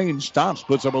into the lane. Stops.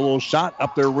 Puts up a little shot.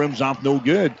 Up there. Rims off. No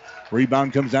good.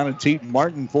 Rebound comes down to Tate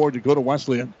Martin for Dakota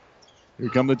Wesleyan. Here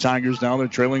come the Tigers now. They're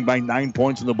trailing by 9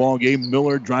 points in the ball game.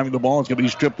 Miller driving the ball. It's going to be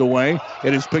stripped away.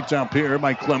 It is picked up here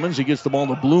by Clemens. He gets the ball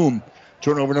to Bloom.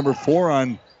 Turnover number 4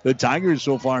 on the Tigers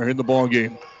so far in the ball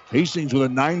game. Hastings with a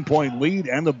 9-point lead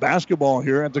and the basketball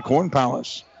here at the Corn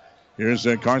Palace. Here's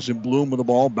Carson Bloom with the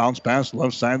ball. Bounce pass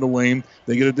left side of the lane.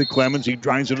 They get it to Clemens. He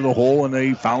drives into the hole, and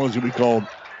a foul is going to be called.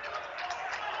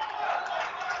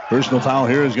 Personal foul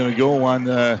here is going to go on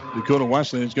Dakota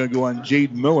Wesleyan. It's going to go on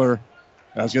Jade Miller.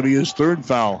 That's going to be his 3rd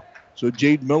foul. So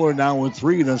Jade Miller now with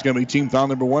 3. That's going to be team foul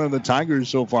number 1 of the Tigers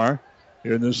so far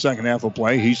here in the second half of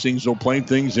play. Hastings will play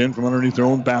things in from underneath their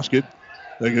own basket.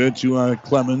 They get it to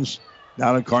Clemens.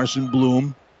 Now to Carson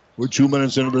Bloom. We're 2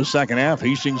 minutes into the second half.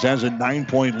 Hastings has a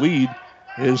 9-point lead.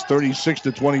 It is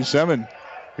 36-27.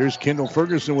 Here's Kendall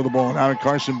Ferguson with the ball. Now to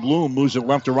Carson Bloom. Moves it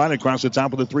left to right across the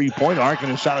top of the three-point arc, and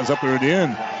his shot is up there at the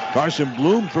end. Carson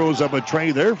Bloom throws up a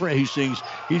tray there for Hastings.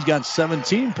 He's got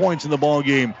 17 points in the ball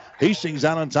game. Hastings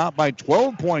out on top by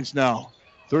 12 points now.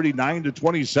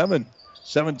 39-27.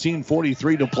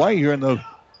 17:43 to play here in the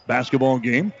basketball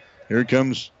game. Here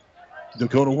comes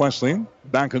Dakota Wesleyan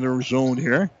back in their zone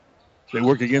here. They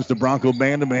work against the Bronco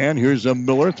man-to-man. Here's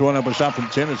Miller throwing up a shot from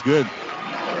 10. It's good.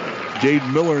 Jade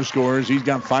Miller scores. He's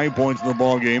got 5 points in the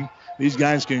ball game. These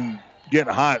guys can get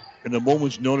hot in a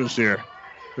moment's notice here.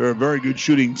 They're a very good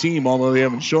shooting team, although they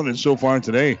haven't shown it so far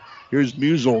today. Here's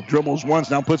Musel. Dribbles once,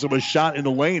 now puts up a shot in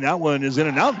the lane. That one is in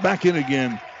and out, back in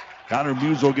again. Connor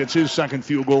Musel gets his second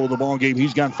field goal of the ball game.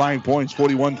 He's got 5 points,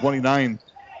 41-29.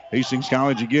 Hastings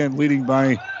College again leading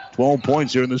by 12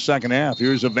 points here in the second half.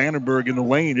 Here's a Vandenberg in the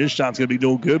lane. His shot's going to be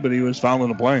no good, but he was fouling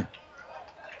the play.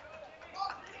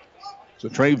 So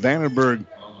Trey Vandenberg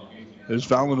is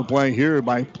fouling the play here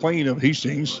by Plain of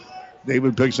Hastings.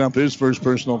 David picks up his first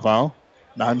personal foul.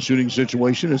 Non-shooting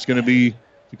situation. It's going to be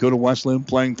Dakota Wesleyan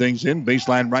playing things in.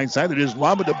 Baseline right side. It is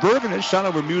lobbed to Bergen. His shot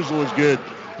over Musel is good.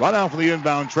 Right off of the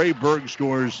inbound, Trey Berg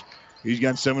scores. He's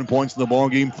got 7 points in the ball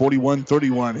game,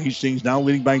 41-31. Hastings now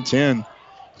leading by 10.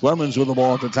 Clemens with the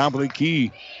ball at the top of the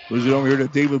key. Moves it over here to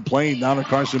David Plain, down to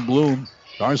Carson Bloom.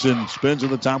 Carson spins at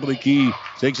the top of the key,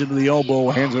 takes it to the elbow,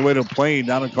 hands it away to Plain,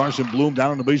 down to Carson Bloom,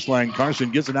 down on the baseline. Carson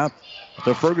gets it out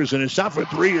to Ferguson. His shot for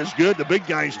 3 is good. The big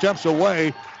guy steps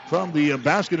away from the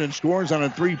basket and scores on a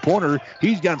three-pointer.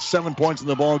 He's got 7 points in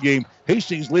the ball game.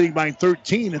 Hastings leading by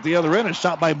 13 at the other end. A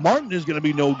shot by Martin is going to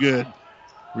be no good.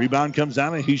 Rebound comes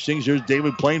down, and Hastings. There's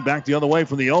David Plain back the other way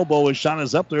from the elbow. His shot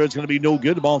is up there. It's going to be no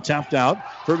good. The ball tapped out.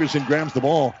 Ferguson grabs the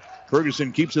ball.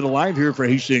 Ferguson keeps it alive here for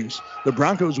Hastings. The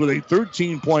Broncos with a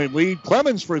 13-point lead.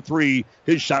 Clemens for 3.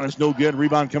 His shot is no good.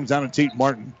 Rebound comes down to Tate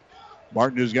Martin.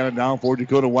 Martin has got it down for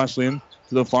Dakota Wesleyan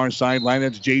to the far sideline.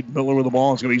 That's Jade Miller with the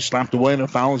ball. It's going to be slapped away, and a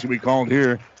foul is going to be called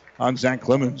here on Zach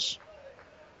Clemens.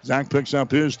 Zach picks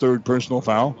up his 3rd personal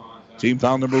foul. Team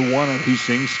foul number 1 on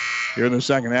Hastings here in the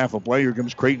second half of play. Here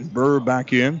comes Creighton Burr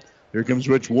back in. Here comes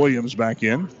Rich Williams back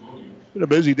in. Been a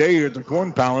busy day here at the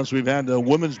Corn Palace. We've had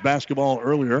women's basketball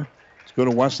earlier. Let's go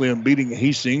to Wesleyan beating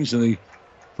Hastings in the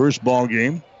first ball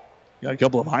game. Got a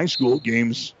couple of high school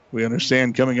games, we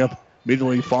understand, coming up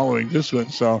immediately following this one.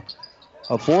 So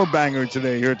a 4-banger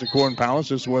today here at the Corn Palace.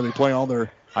 This is where they play all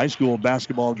their high school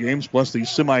basketball games, plus the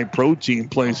semi-pro team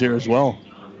plays here as well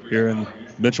here in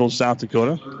Mitchell, South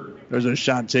Dakota. There's a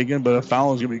shot taken, but a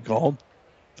foul is going to be called.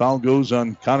 Foul goes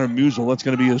on Connor Musel. That's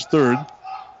going to be his 3rd.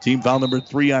 Team foul number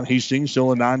 3 on Hastings,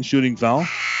 still a non-shooting foul.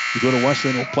 Dakota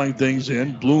Wesleyan will play things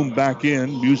in. Bloom back in.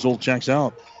 Musel checks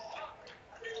out.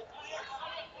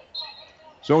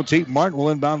 So Tate Martin will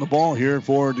inbound the ball here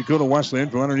for Dakota Wesleyan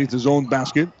from underneath his own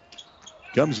basket.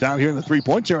 Comes down here in the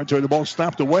three-point territory. The ball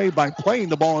slapped away by Plain.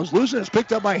 The ball is loose, and it's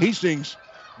picked up by Hastings.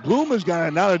 Bloom has got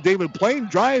it now to David Plain.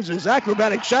 Drives his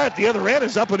acrobatic shot at the other end.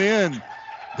 Is up and in.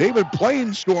 David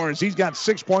Plain scores. He's got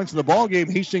 6 points in the ball game.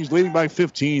 Hastings leading by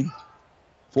 15.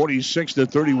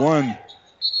 46-31.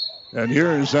 And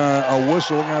here is a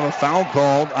whistle. We're going to have a foul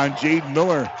called on Jade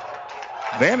Miller.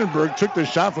 Vandenberg took the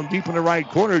shot from deep in the right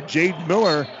corner. Jade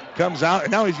Miller comes out,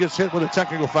 and now he gets hit with a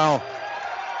technical foul.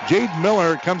 Jade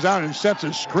Miller comes out and sets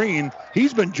a screen.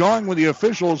 He's been jawing with the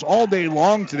officials all day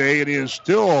long today, and he is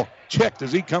still checked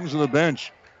as he comes to the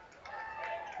bench.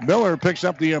 Miller picks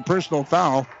up the personal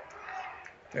foul,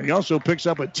 and he also picks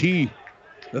up a tee.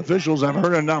 The officials have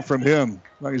heard enough from him.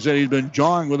 Like I said, he's been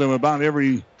jawing with him about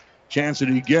every chance that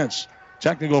he gets.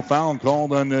 Technical foul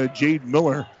called on Jade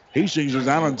Miller. Hastings is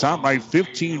out on top by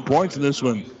 15 points in this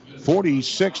one.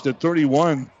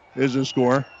 46-31 is the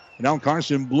score. And now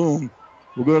Carson Bloom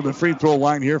will go to the free throw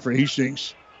line here for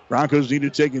Hastings. Broncos need to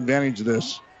take advantage of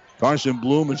this. Carson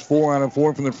Bloom is 4 out of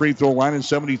 4 from the free throw line and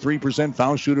 73%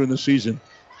 foul shooter in the season.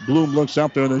 Bloom looks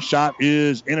up there, and the shot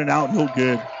is in and out, no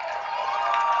good.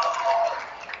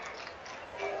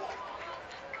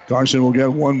 Carson will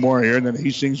get one more here, and then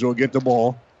Hastings will get the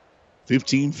ball.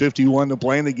 15:51 to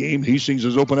play in the game. Hastings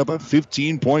has opened up a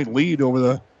 15-point lead over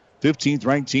the 15th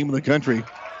ranked team in the country.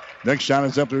 Next shot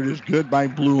is up there. It is good by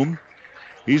Bloom.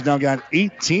 He's now got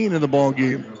 18 in the ball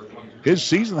game. His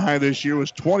season high this year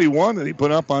was 21 that he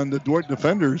put up on the Dordt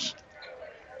defenders.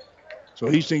 So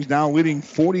Hastings now leading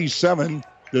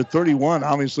 47-31.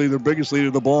 Obviously their biggest lead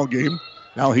of the ball game.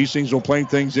 Now Hastings will play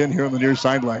things in here on the near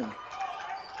sideline.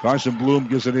 Carson Bloom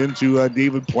gives it into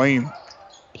David Plain.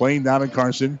 Plain down to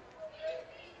Carson.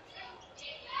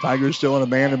 Tigers still in a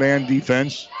man-to-man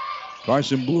defense.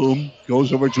 Carson Bloom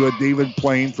goes over to a David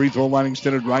Plain. Free throw line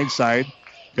extended right side.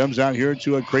 Comes out here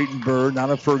to a Creighton Bird,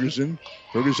 not a Ferguson.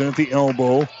 Ferguson at the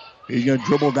elbow. He's going to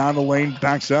dribble down the lane,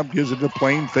 backs up, gives it to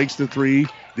Plain, fakes the three.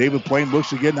 David Plain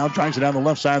looks again, now tries it down the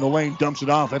left side of the lane, dumps it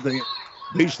off at the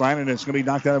baseline, and it's going to be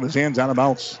knocked out of his hands, out of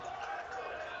bounds.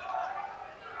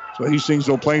 So Hastings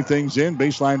will play things in.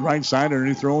 Baseline right side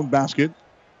underneath their own basket.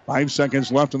 5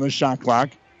 seconds left on the shot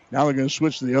clock. Now they're going to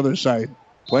switch to the other side.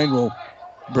 Plain will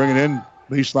bring it in.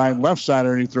 Baseline left side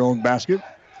underneath their own basket.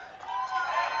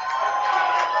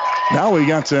 Now we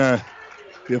got the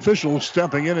officials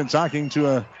stepping in and talking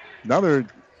to another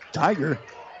Tiger.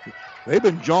 They've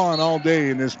been jawing all day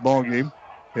in this ball game.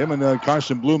 Him and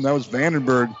Carson Bloom. That was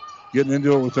Vandenberg getting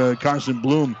into it with Carson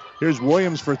Bloom. Here's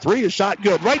Williams for three. A shot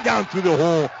good. Right down through the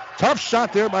hole. Tough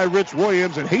shot there by Rich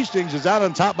Williams. And Hastings is out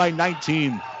on top by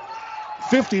 19.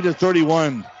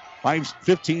 50-31.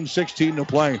 15-16 to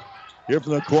play. Here for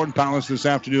the Corn Palace this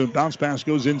afternoon. Bounce pass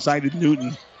goes inside to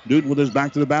Newton. Newton with his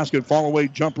back to the basket. Fall away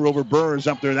jumper over Burr is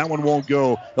up there. That one won't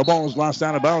go. The ball is lost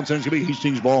out of bounds, and it's going to be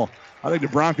Hastings' ball. I think the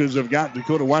Broncos have got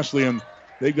Dakota Wesleyan.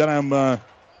 They've got him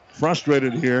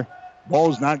frustrated here.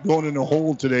 Ball's not going in the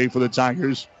hole today for the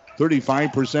Tigers.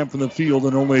 35% from the field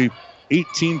and only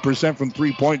 18% from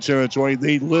three-point territory.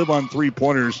 They live on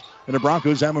three-pointers, and the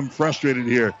Broncos have them frustrated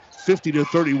here.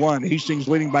 50-31. Hastings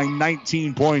leading by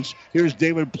 19 points. Here's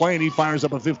David Plain. He fires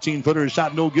up a 15-footer.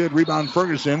 Shot no good. Rebound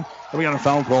Ferguson. And we got a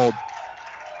foul called.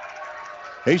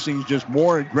 Hastings just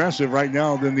more aggressive right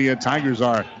now than the Tigers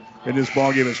are in this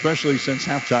ballgame, especially since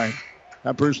halftime.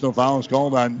 That personal foul is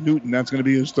called on Newton. That's going to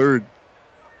be his third.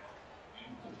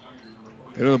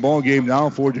 Into the ballgame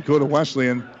now for Dakota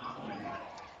Wesleyan.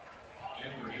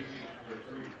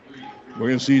 We're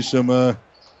going to see some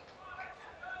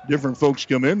different folks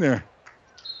come in there.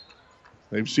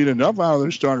 They've seen enough out of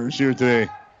their starters here today.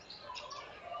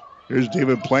 Here's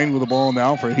David Plain with the ball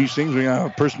now for Hastings. We got a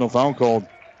personal foul called.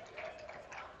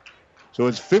 So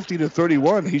it's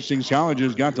 50-31. Hastings College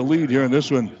has got the lead here in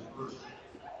this one.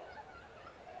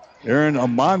 Aaron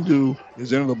Amandu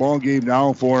is into the ball game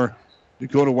now for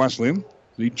Dakota Wesleyan.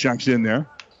 He checks in there.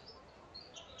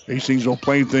 Hastings will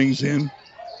play things in.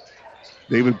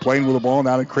 David Plain with the ball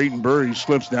now to Creighton Burr. He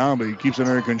slips down, but he keeps it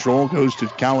under control. Goes to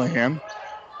Callahan.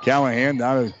 Callahan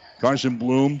down to Carson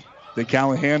Bloom. To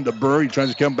Callahan to Burr. He tries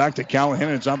to come back to Callahan,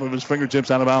 and it's off of his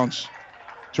fingertips out of bounds.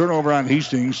 Turnover on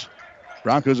Hastings.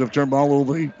 Broncos have turned ball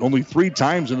over only 3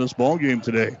 times in this ball game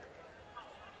today.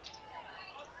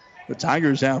 The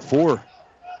Tigers have 4.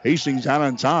 Hastings out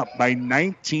on top by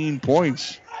 19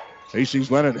 points. Hastings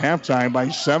led at halftime by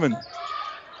 7.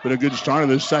 Been a good start of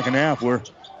this second half. We're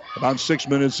about 6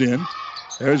 minutes in.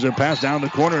 There's a pass down the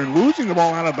corner, and losing the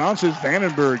ball out of bounds is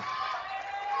Vandenberg.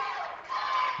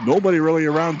 Nobody really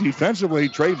around defensively.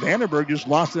 Trey Vandenberg just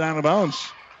lost it out of bounds.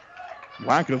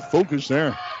 Lack of focus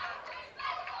there.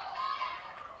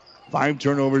 5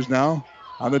 turnovers now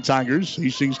on the Tigers.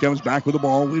 Hastings comes back with the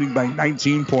ball, leading by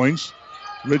 19 points.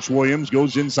 Rich Williams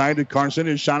goes inside to Carson.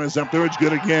 His shot is up there. It's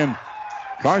good again.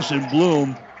 Carson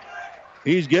Bloom,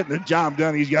 he's getting the job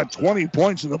done. He's got 20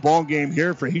 points in the ball game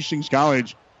here for Hastings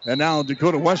College. And now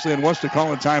Dakota Wesleyan wants to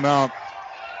call a timeout.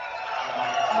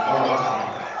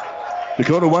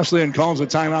 Dakota Wesleyan calls a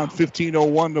timeout.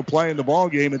 15:01 to play in the ball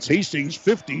game. It's Hastings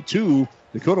 52,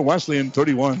 Dakota Wesleyan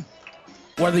 31.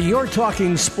 Whether you're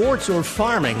talking sports or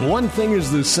farming, one thing is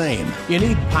the same. You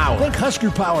need power. Think Husker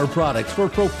Power products for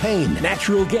propane,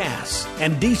 natural gas,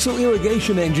 and diesel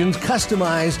irrigation engines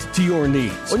customized to your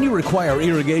needs. When you require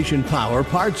irrigation power,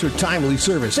 parts, or timely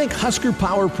service, think Husker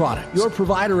Power products, your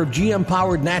provider of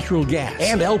GM-powered natural gas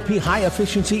and LP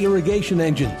high-efficiency irrigation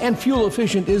engines and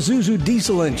fuel-efficient Isuzu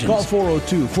diesel engines. Call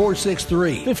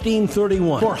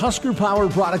 402-463-1531 for Husker Power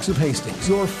products of Hastings,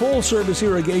 your full-service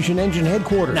irrigation engine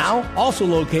headquarters. Now, also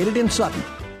located in Sutton.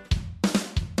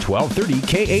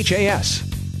 1230 KHAS.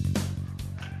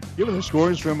 Given the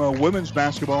scores from women's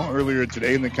basketball earlier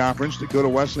today in the conference, Dakota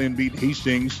Wesleyan beat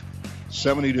Hastings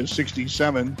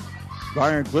 70-67.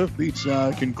 Briar Cliff beats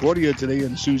Concordia today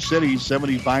in Sioux City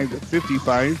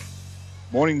 75-55.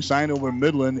 Morningside over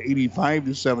Midland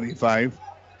 85-75.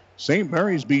 St.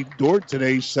 Mary's beat Dordt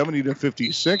today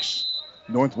 70-56.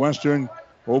 Northwestern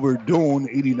over Doane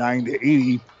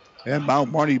 89-80. And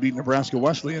Mount Marty beat Nebraska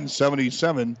Wesleyan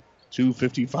 77-55.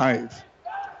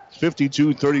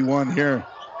 52-31 here.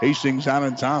 Hastings out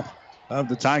on top of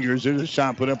the Tigers. There's a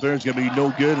shot put up there. It's going to be no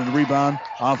good. And the rebound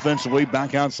offensively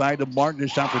back outside to Martin.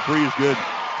 His shot for three is good.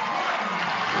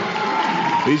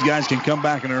 These guys can come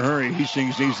back in a hurry.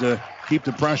 Hastings needs to keep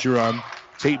the pressure on.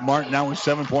 Tate Martin now with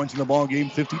 7 points in the ball game,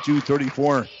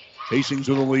 52-34. Hastings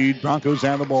with the lead. Broncos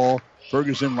have the ball.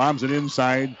 Ferguson lobs it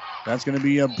inside. That's going to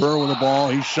be Burr with the ball.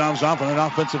 He shoves off, and an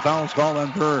offensive foul is called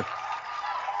on Burr.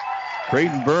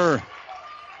 Creighton Burr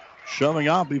shoving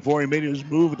off before he made his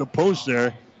move at the post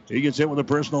there. He gets hit with a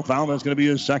personal foul. That's going to be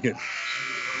his second.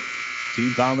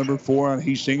 Team foul number 4 on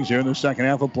Hastings here in the second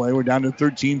half of play. We're down to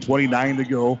 13:29 to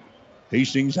go.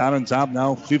 Hastings out on top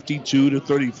now,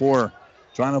 52-34.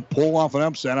 Trying to pull off an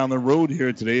upset on the road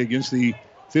here today against the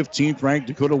 15th-ranked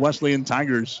Dakota Wesleyan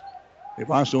Tigers. They've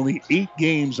lost only 8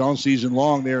 games all season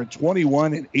long. They are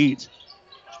 21-8.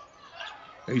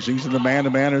 Hastings in the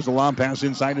man-to-man. There's a long pass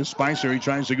inside to Spicer. He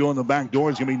tries to go in the back door.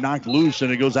 It's going to be knocked loose,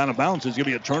 and it goes out of bounds. It's going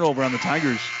to be a turnover on the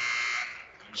Tigers.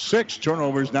 6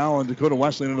 turnovers now on Dakota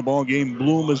Wesleyan in the ball game.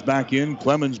 Bloom is back in.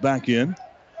 Clemens back in.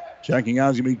 Checking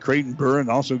out is going to be Creighton Burr, and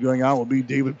also going out will be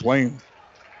David Plain.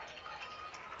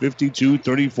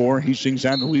 52-34. Hastings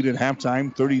had the lead at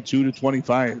halftime,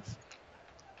 32-25.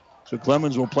 So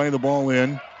Clemens will play the ball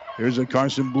in. Here's a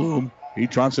Carson Bloom. He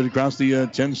trots it across the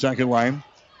 10-second line.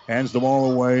 Hands the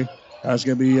ball away. That's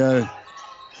going to be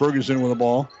Ferguson with the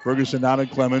ball. Ferguson out at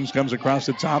Clemens. Comes across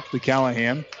the top to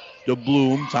Callahan. To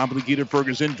Bloom. Top of the key to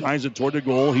Ferguson. Drives it toward the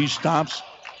goal. He stops.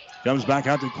 Comes back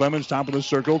out to Clemens. Top of the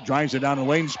circle. Drives it down the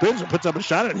lane. Spins and puts up a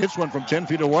shot. And hits one from 10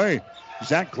 feet away.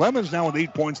 Zach Clemens now with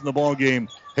 8 points in the ball game.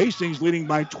 Hastings leading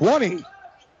by 20.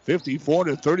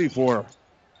 54-34.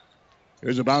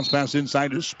 Here's a bounce pass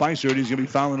inside to Spicer. And he's going to be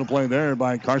fouling the play there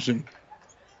by Carson.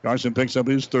 Carson picks up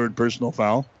his 3rd personal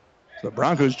foul. The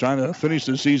Broncos trying to finish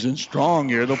the season strong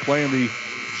here. They'll play in the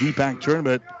GPAC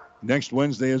tournament next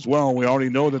Wednesday as well. We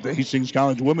already know that the Hastings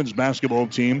College women's basketball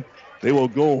team, they will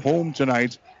go home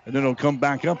tonight, and then they'll come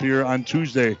back up here on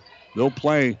Tuesday. They'll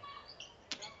play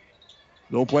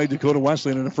Dakota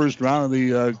Wesleyan in the first round of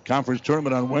the conference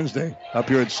tournament on Wednesday up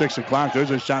here at 6 o'clock.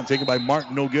 There's a shot taken by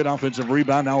Martin. No good. Offensive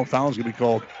rebound. Now a foul is going to be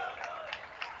called.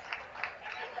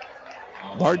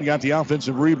 Martin got the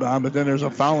offensive rebound, but then there's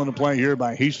a foul in the play here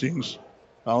by Hastings.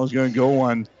 Foul is going to go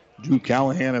on Drew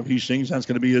Callahan of Hastings. That's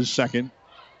going to be his second.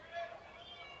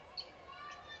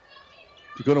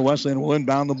 Dakota Wesleyan will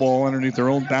inbound the ball underneath their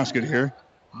own basket here.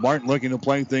 Martin looking to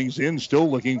play things in,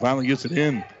 still looking, finally gets it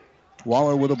in.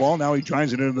 Waller with the ball. Now he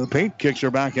drives it into the paint, kicks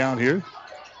her back out here.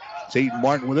 Tate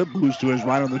Martin with it, moves to his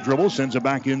right on the dribble, sends it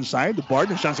back inside. The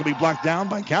Barton shot's going to be blocked down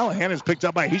by Callahan. It's picked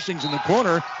up by Hastings in the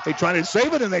corner. They try to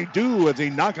save it, and they do as they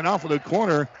knock it off of the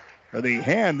corner of the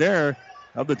hand there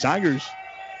of the Tigers.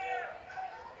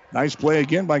 Nice play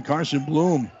again by Carson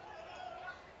Bloom.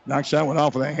 Knocks that one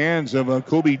off of the hands of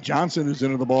Kobe Johnson, who's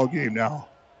into the ball game now.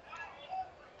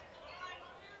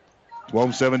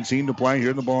 12-17 to play here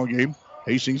in the ball game.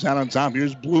 Hastings out on top.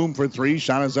 Here's Bloom for 3.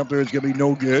 Shot is up there. It's going to be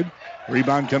no good.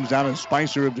 Rebound comes down to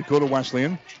Spicer of Dakota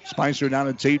Wesleyan. Spicer down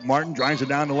to Tate Martin. Drives it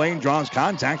down the lane. Draws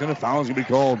contact, and a foul is going to be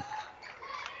called.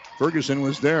 Ferguson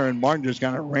was there, and Martin just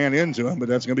kind of ran into him, but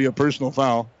that's going to be a personal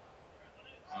foul.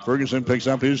 Ferguson picks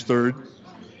up his 3rd.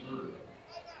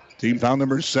 Team foul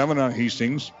number 7 on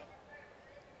Hastings.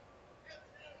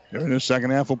 They're in the second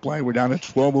half of play. We're down to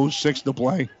 12:06 to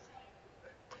play.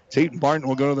 Tate Martin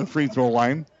will go to the free throw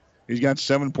line. He's got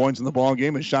 7 points in the ball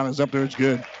game. His shot is up there. It's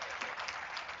good.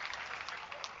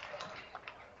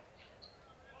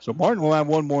 So Martin will have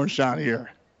one more shot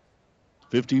here.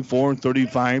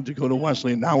 54-35. Dakota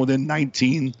Wesleyan now within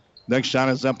 19. Next shot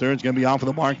is up there. It's going to be off of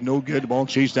the mark. No good. The ball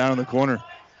chased down in the corner.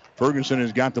 Ferguson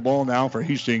has got the ball now for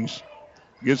Hastings.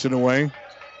 Gets it away.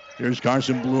 Here's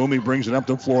Carson Bloom. He brings it up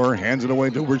the floor. Hands it away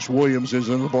to Rich Williams. Is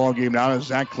in the ball game now to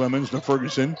Zach Clemens to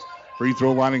Ferguson. Free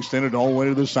throw line extended all the way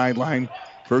to the sideline.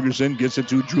 Ferguson gets it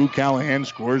to Drew Callahan.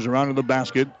 Scores around to the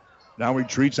basket. Now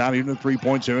retreats out even to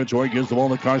three-point territory. Gives the ball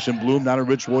to Carson Bloom. Now to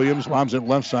Rich Williams. Lobs it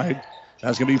left side.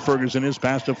 That's going to be Ferguson. His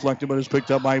pass deflected, but is picked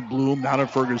up by Bloom. Now to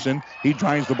Ferguson. He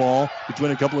drives the ball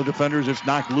between a couple of defenders. It's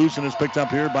knocked loose and is picked up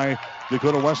here by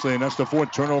Dakota Wesleyan. That's the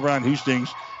fourth turnover on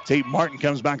Hastings. Tate Martin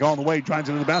comes back all the way. Drives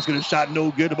into the basket. His shot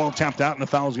no good. The ball tapped out, and the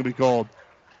foul is going to be called.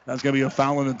 That's going to be a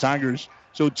foul on the Tigers.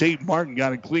 So Tate Martin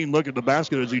got a clean look at the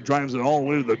basket as he drives it all the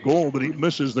way to the goal, but he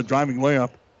misses the driving layup.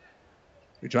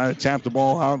 He tried to tap the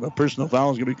ball out. The personal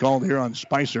foul is going to be called here on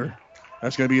Spicer.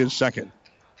 That's going to be his second.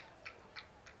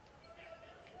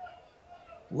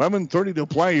 11:30 to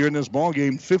play here in this ball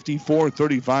game.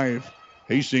 54-35.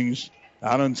 Hastings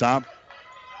out on top.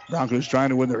 Broncos trying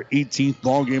to win their 18th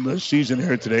ball game of the season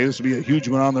here today. This will be a huge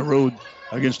one on the road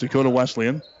against Dakota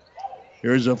Wesleyan.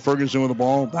 Here's a Ferguson with the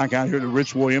ball. Back out here to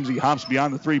Rich Williams. He hops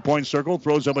beyond the three-point circle.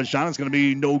 Throws up a shot. It's going to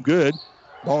be no good.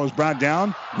 Ball is brought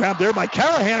down. Grabbed there by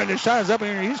Callahan, and his shot is up.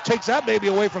 And he takes that baby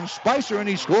away from Spicer, and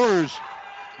he scores.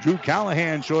 Drew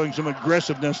Callahan showing some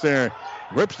aggressiveness there.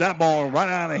 Rips that ball right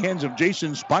out of the hands of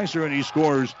Jason Spicer, and he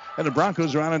scores. And the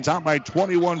Broncos are out on top by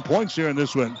 21 points here in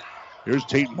this one. Here's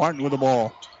Tate Martin with the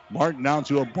ball. Martin down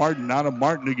to a Barton. Now to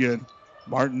Martin again.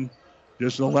 Martin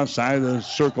just to the left side of the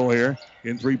circle here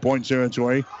in three-point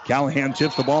territory. Callahan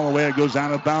tips the ball away. It goes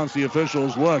out of bounds. The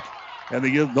officials look. And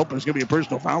they give, nope, it's going to be a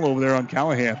personal foul over there on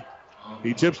Callahan.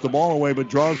 He tips the ball away but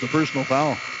draws the personal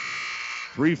foul.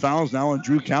 3 fouls now on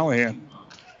Drew Callahan.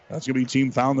 That's going to be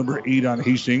team foul number 8 on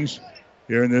Hastings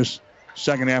here in this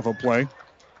second half of play.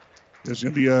 There's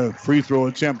going to be a free throw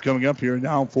attempt coming up here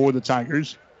now for the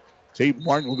Tigers. Tate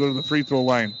Martin will go to the free throw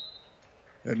line.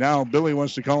 And now Billy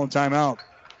wants to call a timeout.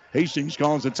 Hastings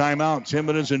calls a timeout. 10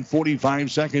 minutes and 45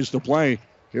 seconds to play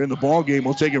here in the ball game.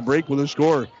 We'll take a break with a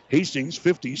score. Hastings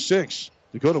 56,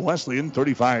 Dakota Wesleyan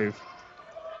 35.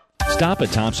 Stop at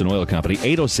Thompson Oil Company,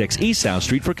 806 East South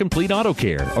Street for complete auto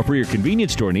care. Or for your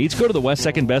convenience store needs, go to the West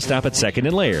 2nd Best Stop at 2nd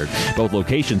and Laird. Both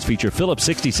locations feature Phillips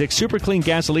 66 Super Clean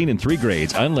gasoline in 3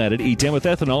 grades, unleaded, E10 with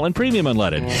ethanol, and premium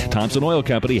unleaded. Thompson Oil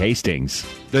Company, Hastings.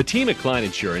 The team at Klein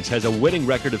Insurance has a winning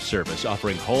record of service,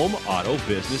 offering home, auto,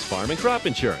 business, farm, and crop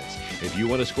insurance. If you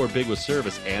want to score big with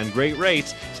service and great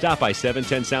rates, stop by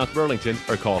 710 South Burlington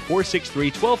or call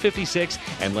 463-1256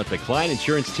 and let the Klein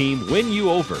Insurance team win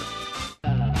you over.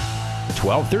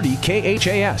 1230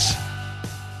 KHAS.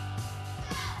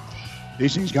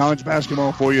 Hastings College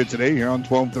basketball for you today here on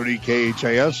 1230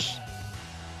 KHAS.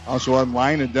 Also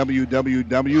online at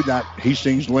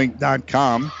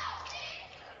www.hastingslink.com.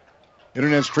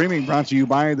 Internet streaming brought to you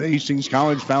by the Hastings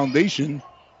College Foundation.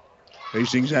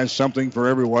 Hastings has something for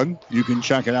everyone. You can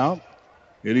check it out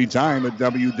anytime at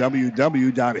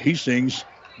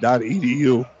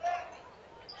www.hastings.edu.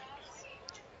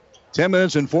 10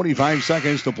 minutes and 45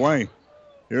 seconds to play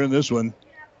here in this one.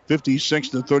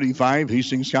 56-35.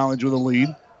 Hastings College with a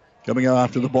lead. Coming out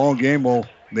after the ball game, we'll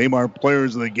name our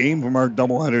players of the game from our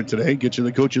doubleheader today. Get you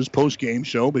the coach's post-game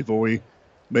show before we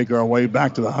make our way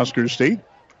back to the Husker State.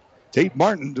 Tate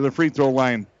Martin to the free throw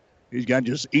line. He's got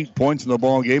just 8 points in the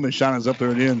ball game. His shot is up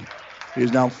there and in.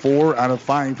 He's now 4 out of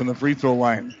 5 from the free throw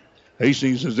line.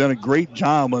 Hastings has done a great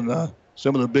job on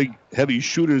some of the big, heavy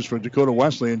shooters for Dakota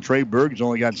Wesleyan. Trey Berg's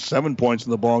only got 7 points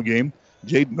in the ball game.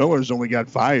 Jade Miller's only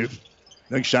got 5.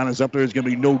 Next shot is up there. It's going to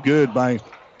be no good by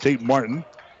Tate Martin.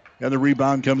 And the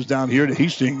rebound comes down here to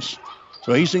Hastings.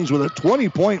 So Hastings with a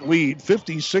 20-point lead,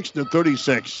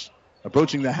 56-36.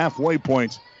 Approaching the halfway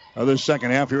point of the second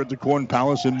half here at the Corn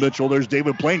Palace in Mitchell. There's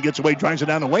David Plain, gets away, drives it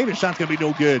down the lane. His shot's going to be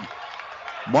no good.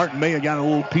 Martin may have got a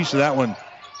little piece of that one.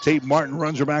 Tate Martin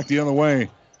runs her back the other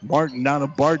way. Martin down to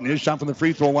Barton. His shot from the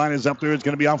free throw line is up there. It's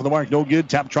going to be off of the mark. No good.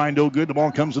 Tap trying, no good. The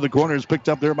ball comes to the corner. It's picked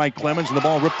up there by Clemens, and the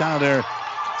ball ripped out of there.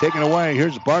 Taken away.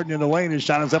 Here's Barton in the lane. His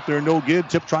shot is up there. No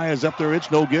good. Tip try is up there. It's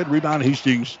no good. Rebound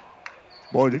Hastings.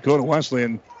 Boy, Dakota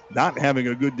Wesleyan not having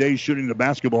a good day shooting the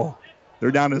basketball. They're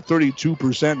down to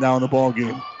 32% now in the ball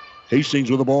game.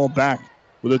 Hastings with the ball back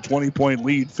with a 20-point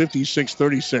lead,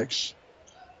 56-36.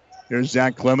 Here's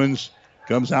Zach Clemens.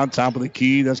 Comes out top of the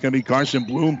key. That's going to be Carson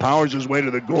Bloom. Powers his way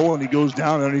to the goal, and he goes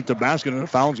down underneath the basket, and a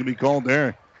foul's going to be called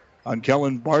there on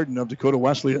Kellen Barton of Dakota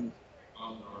Wesleyan.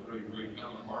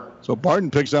 So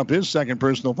Barton picks up his second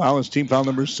personal foul. It's team foul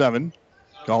number 7,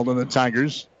 called on the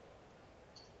Tigers.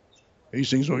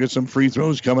 Hastings will get some free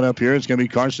throws coming up here. It's going to be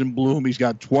Carson Bloom. He's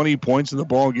got 20 points in the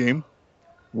ball game.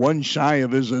 1 shy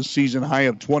of his season high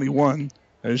of 21.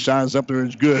 And his shot is up there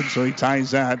is good, so he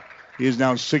ties that. He is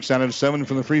now 6 out of 7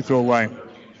 from the free throw line.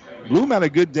 Bloom had a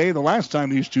good day the last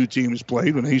time these two teams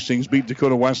played when Hastings beat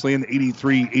Dakota Wesleyan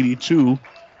 83-82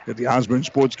 at the Osborne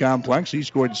Sports Complex. He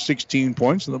scored 16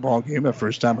 points in the ball game that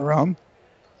first time around.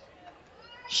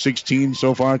 16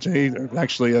 so far today.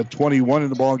 Actually, 21 in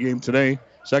the ball game today.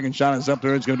 Second shot is up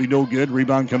there. It's going to be no good.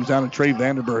 Rebound comes down to Trey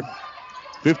Vandenberg.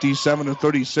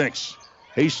 57-36.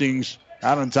 Hastings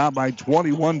out on top by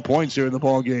 21 points here in the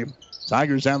ball game.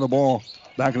 Tigers have the ball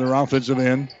back in their offensive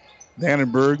end.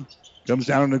 Vandenberg comes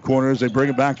down in the corners. They bring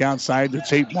it back outside to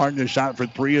Tate Martin. The shot for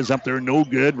three is up there. No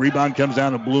good. Rebound comes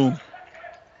down to Bloom.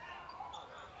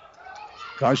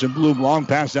 Carson Bloom, long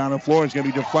pass down the floor. It's going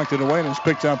to be deflected away, and it's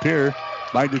picked up here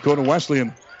by Dakota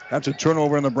Wesleyan. That's a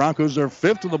turnover, and the Broncos are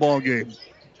fifth in the ball game.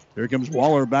 Here comes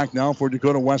Waller back now for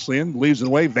Dakota Wesleyan. Leaves it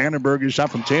away. Vandenberg is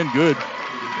shot from 10. Good.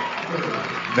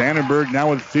 Vandenberg now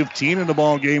with 15 in the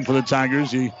ball game for the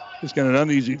Tigers. He just got an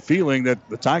uneasy feeling that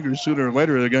the Tigers sooner or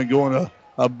later they're going to go on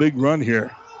a big run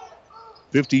here.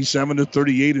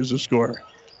 57-38 is the score.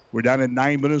 We're down at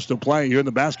 9 minutes to play here in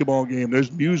the basketball game. There's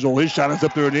Musel. His shot is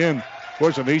up there and in. Of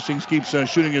course, if Hastings keeps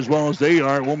shooting as well as they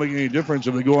are, it won't make any difference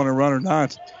if they go on a run or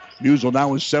not. Musel now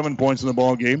with 7 points in the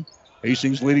ball game.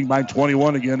 Hastings leading by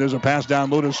 21 again. There's a pass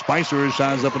down low to Spicer. His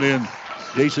shot is up and in.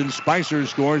 Jason Spicer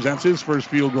scores. That's his first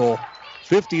field goal.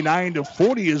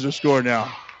 59-40 is the score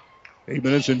now. 8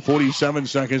 minutes and 47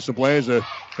 seconds to play as the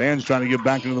fans trying to get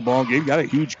back into the ball game. Got a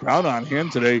huge crowd on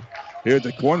hand today here at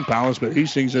the Corn Palace, but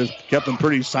Hastings has kept them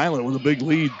pretty silent with a big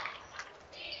lead.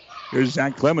 Here's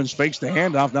Zach Clemens, fakes the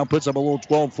handoff, now puts up a little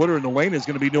 12-footer in the lane. It's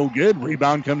going to be no good.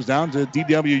 Rebound comes down to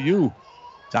DWU.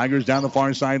 Tigers down the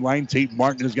far sideline. Tate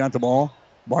Martin has got the ball.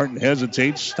 Martin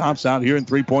hesitates, stops out here in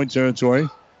three-point territory.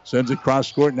 Sends it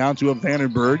cross court now to a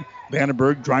Vandenberg.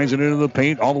 Vandenberg drives it into the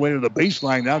paint all the way to the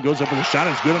baseline now. Goes up with a shot.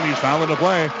 It's good, and he's fouling the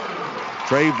play.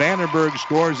 Trey Vandenberg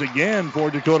scores again for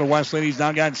Dakota Wesleyan. He's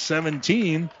now got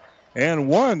 17 and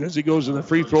 1 as he goes to the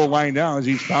free throw line now as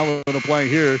he's fouling the play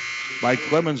here by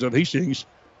Clemens of Hastings.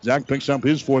 Zach picks up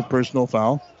his fourth personal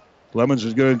foul. Clemens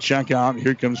is going to check out.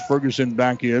 Here comes Ferguson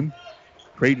back in.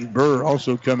 Creighton Burr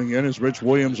also coming in as Rich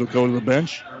Williams will go to the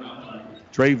bench.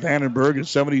 Trey Vandenberg, a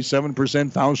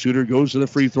 77% foul shooter, goes to the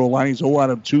free throw line. He's 0 out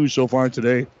of 2 so far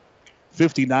today.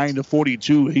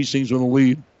 59-42, Hastings with the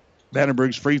lead.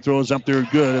 Vandenberg's free throw is up there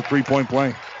good, a three-point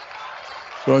play.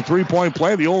 So a three-point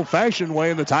play the old-fashioned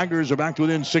way, and the Tigers are back to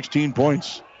within 16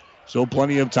 points. So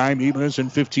plenty of time, 8 minutes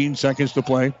and 15 seconds to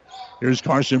play. Here's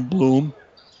Carson Bloom.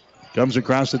 Comes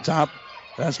across the top.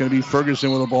 That's going to be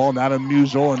Ferguson with the ball, not a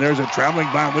Musel. And there's a traveling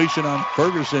violation on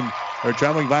Ferguson, or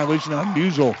traveling violation on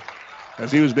Musel as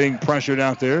he was being pressured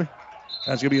out there.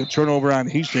 That's going to be a turnover on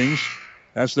Hastings.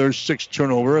 That's their sixth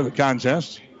turnover of the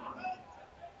contest.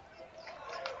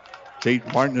 Tate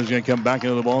Martin is going to come back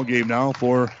into the ball game now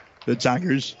for the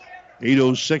Tigers.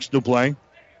 8:06 to play.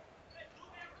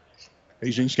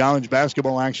 Hastings College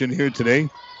basketball action here today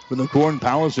from the Corn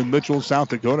Palace in Mitchell, South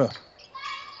Dakota.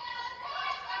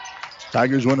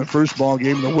 Tigers won the first ball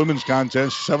game in the women's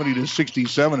contest,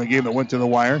 70-67, a game that went to the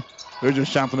wire. There's a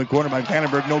shot from the corner by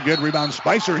Vandenberg, no good. Rebound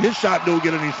Spicer, his shot no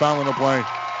good, and he's fouling the play.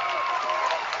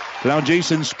 So now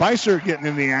Jason Spicer getting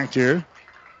in the act here.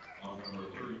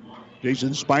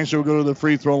 Jason Spicer will go to the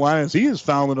free throw line as he is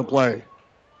fouling the play.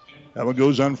 That one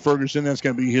goes on Ferguson. That's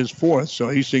going to be his fourth. So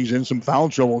Hastings in some foul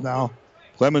trouble now.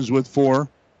 Clemens with 4.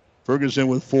 Ferguson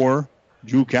with 4.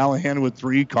 Drew Callahan with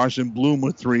 3. Carson Bloom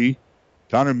with 3.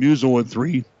 Connor Musel with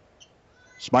 3.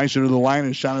 Spicer to the line.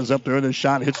 His shot is up there. The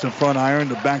shot hits the front iron,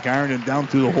 the back iron, and down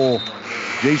through the hole.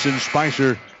 Jason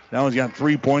Spicer now has got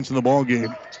 3 points in the ball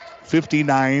game.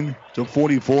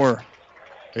 59-44.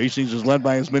 Hastings is led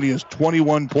by as many as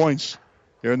 21 points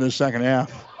here in the second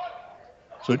half.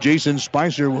 So Jason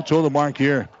Spicer will toe the mark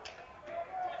here.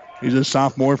 He's a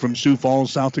sophomore from Sioux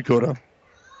Falls, South Dakota.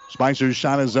 Spicer's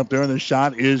shot is up there, and the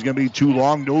shot is going to be too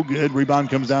long. No good. Rebound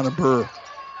comes down to Burr.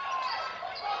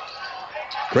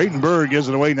 Creighton Burr gives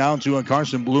it away now to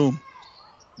Carson Bloom.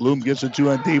 Bloom gets it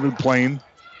to David Plain.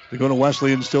 Dakota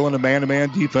Wesleyan still in a man-to-man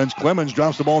defense. Clemens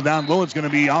drops the ball down low. It's going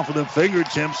to be off of the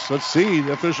fingertips. Let's see.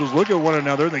 The officials look at one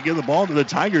another. They give the ball to the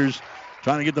Tigers.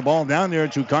 Trying to get the ball down there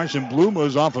to Carson Bloom.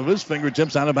 Was off of his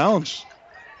fingertips out of bounds.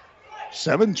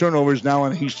 7 turnovers now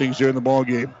on Hastings here in the ball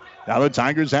game. Now the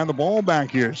Tigers have the ball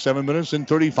back here. 7 minutes and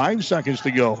 35 seconds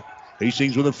to go.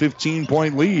 Hastings with a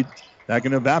 15-point lead. That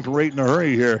can evaporate in a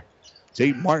hurry here.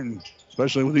 Tate Martin,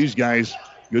 especially with these guys,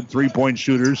 good three-point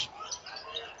shooters.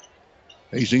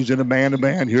 Hastings in a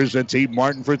man-to-man. Here's a Tate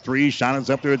Martin for 3. Shot is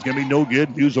up there. It's going to be no good.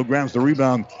 Musel grabs the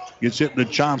rebound. Gets hit in the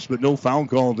chops, but no foul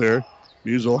call there.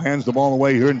 Musel hands the ball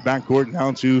away here in backcourt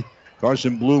now to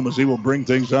Carson Bloom as he will bring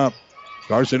things up.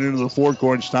 Carson into the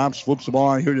forecourt, stops, flips the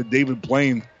ball out here to David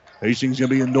Plain. Hastings going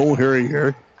to be in no hurry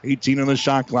here. 18 on the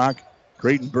shot clock.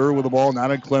 Creighton Burr with the ball, now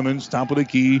to Clemens, top of the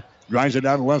key. Drives it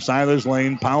down the left side of this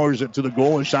lane, powers it to the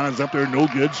goal, and shot is up there, no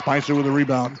good. Spicer with a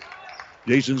rebound.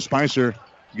 Jason Spicer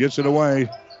gets it away.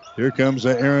 Here comes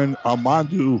Aaron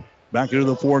Amadou back into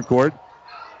the forecourt.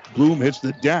 Bloom hits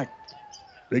the deck.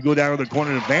 They go down to the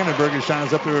corner to Vandenberg, and shot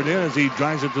is up there and in as he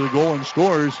drives it to the goal and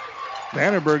scores.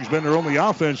 Vandenberg's been their only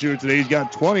offense here today. He's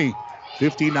got 20,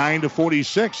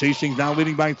 59-46. Hastings now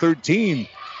leading by 13.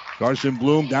 Carson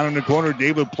Bloom down in the corner.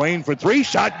 David Plain for three.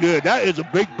 Shot good. That is a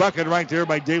big bucket right there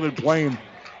by David Plain.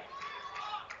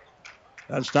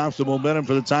 That stops the momentum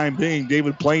for the time being.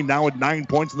 David Plain now with 9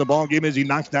 points in the ball game as he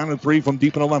knocks down a three from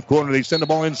deep in the left corner. They send the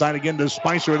ball inside again to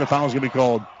Spicer, and the foul's going to be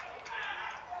called.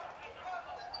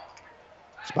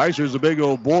 Spicer's a big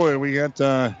old boy. We got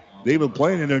David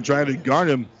Plain in there trying to guard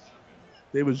him.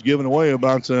 David's giving away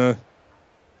about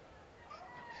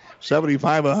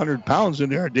 75, 100 pounds in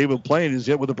there. David Plain is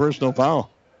hit with a personal foul.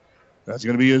 That's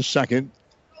going to be his second.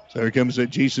 So here comes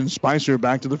Jason Spicer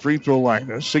back to the free throw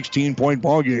line. A 16-point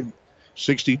ball game,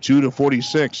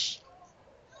 62-46.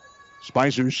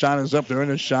 Spicer's shot is up there,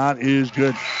 and the shot is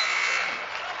good.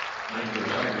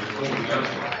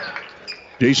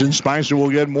 Jason Spicer will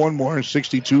get one more,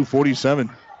 62-47.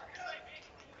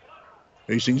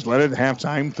 Hastings led at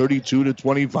halftime,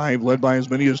 32-25, led by as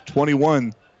many as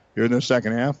 21 here in the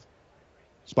second half.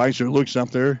 Spicer looks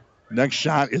up there. Next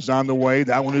shot is on the way.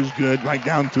 That one is good, right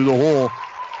down through the hole.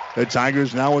 The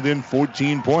Tigers now within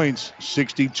 14 points,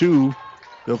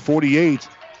 62-48.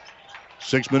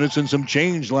 6 minutes and some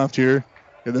change left here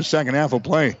in the second half of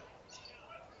play.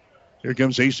 Here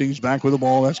comes Hastings back with the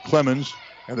ball. That's Clemens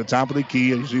at the top of the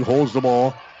key as he holds the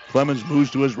ball. Clemens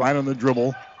moves to his right on the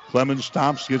dribble. Clemens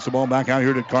stops, gets the ball back out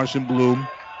here to Carson Bloom.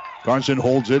 Carson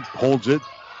holds it.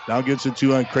 Now gets it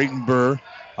to Creighton Burr.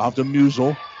 Off to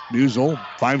Musel.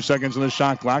 5 seconds on the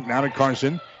shot clock. Now to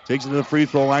Carson. Takes it to the free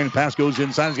throw line. Pass goes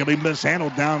inside. It's going to be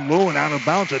mishandled down low and out of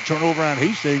bounds. A turnover on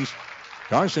Hastings.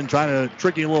 Carson trying to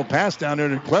tricky little pass down there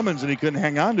to Clemens, and he couldn't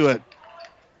hang on to it.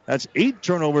 That's 8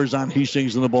 turnovers on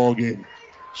Hastings in the ball game.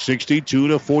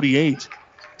 62-48.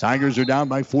 Tigers are down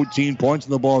by 14 points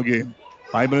in the ball game.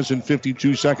 5 minutes and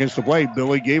 52 seconds to play.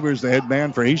 Billy Gavers, the head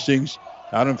man for Hastings,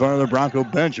 out in front of the Bronco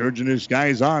bench, urging his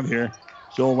guys on here.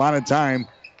 So a lot of time.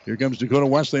 Here comes Dakota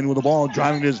Wesleyan with the ball,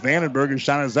 driving to his Vandenberg. His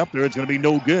shot is up there. It's going to be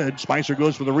no good. Spicer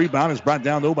goes for the rebound. It's brought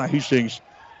down, though, by Hastings.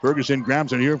 Ferguson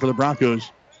grabs it here for the Broncos.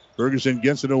 Ferguson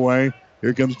gets it away.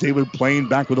 Here comes David Plain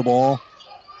back with the ball.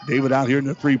 David out here in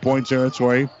the three-point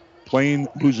territory. Plain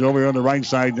moves it over here on the right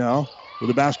side now. With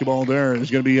the basketball there,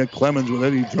 there's going to be Clemens with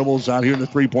it. He dribbles out here in the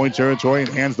three-point territory and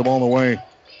hands the ball away.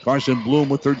 Carson Bloom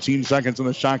with 13 seconds on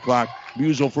the shot clock.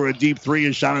 Musel for a deep three.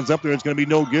 His shot is up there. It's going to be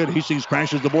no good. Hastings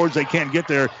crashes the boards. They can't get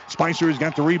there. Spicer has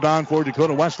got the rebound for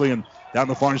Dakota Wesleyan. Down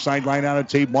the far sideline out of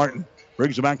Tate Martin.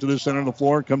 Brings it back to the center of the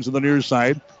floor. Comes to the near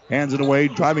side. Hands it away.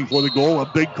 Driving for the goal.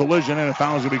 A big collision, and a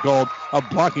foul is going to be called. A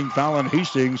blocking foul on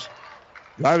Hastings.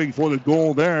 Driving for the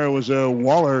goal there was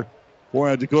Waller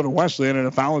for Dakota Wesleyan, and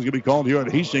a foul is going to be called here at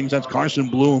Hastings. That's Carson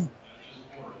Bloom.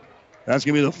 That's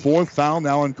going to be the fourth foul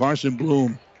now on Carson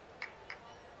Bloom.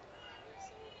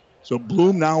 So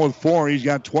Bloom now with 4. He's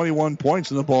got 21 points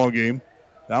in the ball game.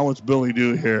 Now what's Billy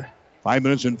do here? 5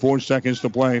 minutes and 4 seconds to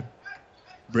play.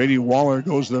 Brady Waller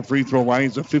goes to the free throw line.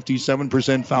 He's a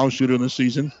 57% foul shooter in the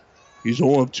season. He's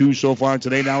 0 of 2 so far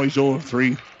today. Now he's 0 of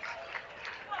 3.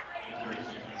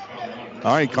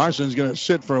 All right, Carson's going to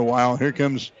sit for a while. Here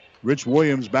comes Rich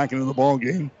Williams back into the ball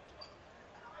game.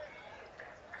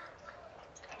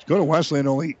 Let's go to Wesleyan,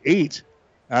 only 8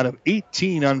 out of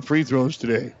 18 on free throws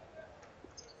today.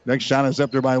 Next shot is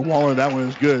up there by Waller. That one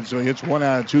is good. So he hits 1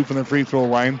 out of 2 from the free throw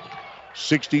line.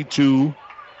 62-49.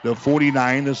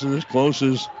 This is as close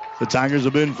as the Tigers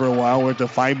have been for a while. We're at the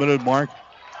 5-minute mark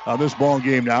of this ball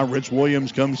game now. Rich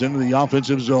Williams comes into the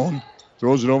offensive zone.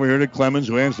 Throws it over here to Clemens,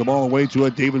 who hands the ball away to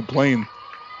David Plain.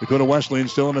 Dakota Wesleyan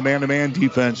still in the man-to-man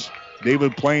defense.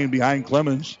 David Plain behind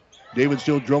Clemens. David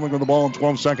still dribbling with the ball in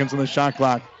 12 seconds on the shot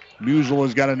clock. Musel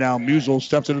has got it now. Musel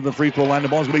steps into the free throw line. The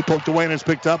ball's going to be poked away, and it's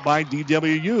picked up by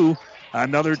DWU.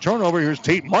 Another turnover. Here's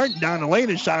Tate Martin down the lane.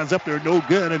 His shot is up there, no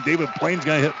good, and David Plain's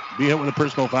going to be hit with a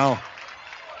personal foul.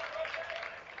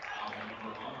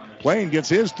 Plain gets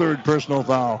his third personal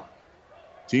foul.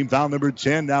 Team foul number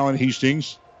 10 now in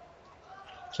Hastings.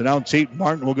 So now Tate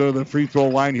Martin will go to the free throw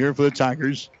line here for the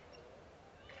Tigers.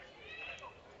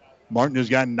 Martin has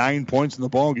got 9 points in the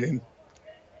ball game.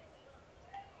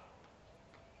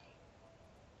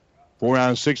 4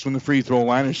 out of 6 from the free throw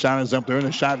line. His shot is up there, and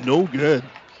the shot no good.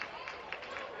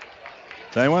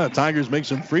 Tell you what, the Tigers make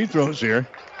some free throws here.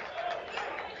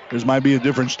 This might be a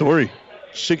different story.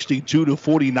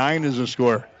 62-49 is the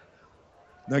score.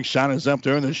 Next shot is up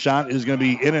there, and the shot is going to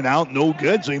be in and out. No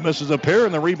good, so he misses a pair,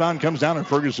 and the rebound comes down to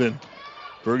Ferguson.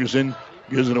 Ferguson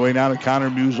gives it away now to Connor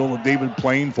Musel and David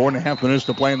Plain. 4.5 minutes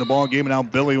to play in the ball game, and now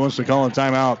Billy wants to call a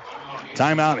timeout.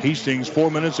 Timeout, Hastings.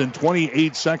 4 minutes and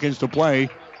 28 seconds to play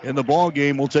in the ball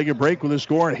game. We'll take a break with a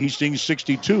score. Hastings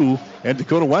 62 and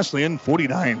Dakota Wesleyan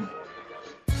 49.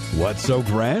 What's so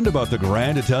grand about the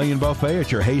Grand Italian Buffet at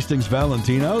your Hastings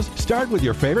Valentino's? Start with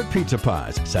your favorite pizza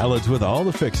pies, salads with all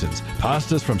the fixins,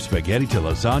 pastas from spaghetti to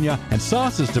lasagna, and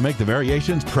sauces to make the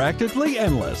variations practically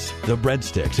endless. The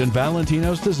breadsticks and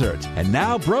Valentino's desserts, and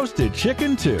now broasted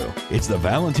chicken too. It's the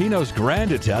Valentino's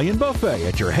Grand Italian Buffet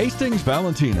at your Hastings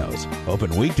Valentino's.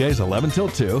 Open weekdays 11 till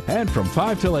 2 and from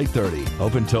 5 till 8:30.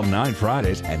 Open till 9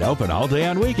 Fridays and open all day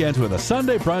on weekends with a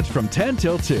Sunday brunch from 10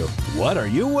 till 2. What are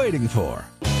you waiting for?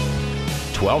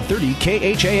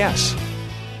 1230 KHAS.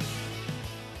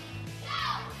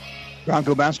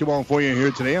 Bronco basketball for you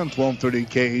here today on 1230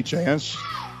 KHAS.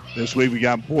 This week we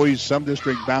got boys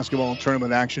sub-district basketball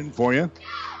tournament action for you.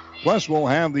 Plus we'll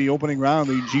have the opening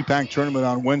round of the GPAC tournament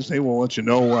on Wednesday. We'll let you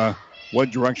know what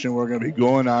direction we're going to be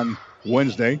going on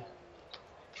Wednesday.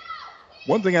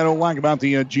 One thing I don't like about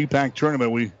the GPAC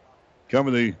tournament, we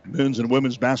cover the men's and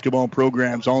women's basketball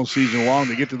programs all season long.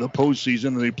 They get to the postseason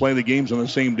and they play the games on the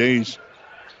same days.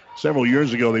 Several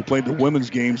years ago, they played the women's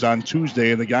games on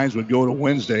Tuesday, and the guys would go to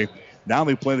Wednesday. Now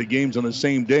they play the games on the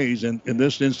same days, and in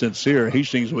this instance here,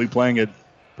 Hastings will be playing at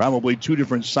probably two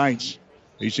different sites.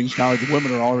 Hastings College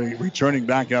women are already returning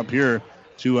back up here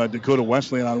to Dakota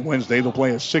Wesleyan on Wednesday. They'll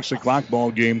play a 6 o'clock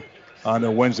ball game on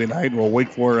a Wednesday night, and we'll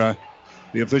wait for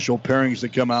the official pairings to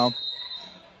come out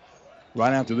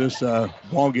right after this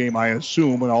ball game, I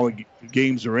assume, when all the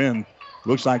games are in.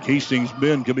 Looks like Hastings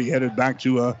men could be headed back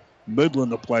to Midland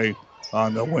to play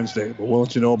on Wednesday, but we'll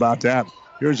let you know about that.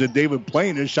 Here's a David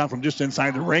Plain. His shot from just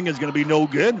inside the ring is going to be no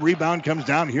good. Rebound comes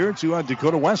down here to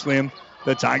Dakota Wesleyan.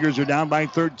 The Tigers are down by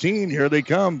 13. Here they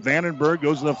come. Vandenberg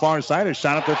goes to the far side. A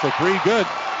shot up there for 3. Good.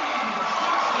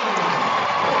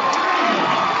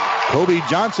 Kobe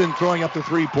Johnson throwing up the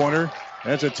three-pointer.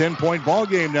 That's a 10-point ball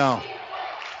game now.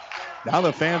 Now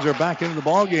the fans are back into the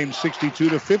ball game,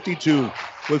 62-52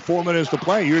 with 4 minutes to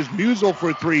play. Here's Musel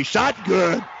for 3. Shot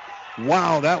good.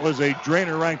 Wow, that was a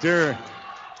drainer right there.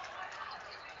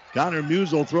 Connor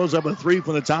Musel throws up a 3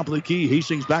 from the top of the key.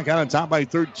 Hastings back out on top by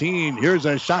 13. Here's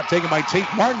a shot taken by Tate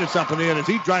Martin. It's up and in as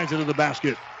he drives into the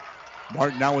basket.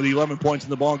 Martin now with 11 points in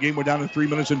the ball game. We're down to 3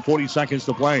 minutes and 40 seconds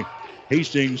to play.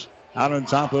 Hastings out on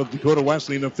top of Dakota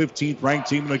Wesleyan, the 15th ranked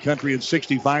team in the country at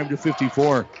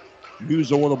 65-54.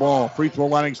 Musel with the ball. Free throw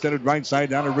line extended right side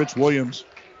down to Rich Williams.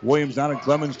 Williams down at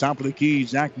Clemens, top of the key.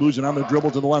 Zach Boozen on the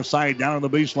dribble to the left side, down on the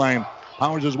baseline.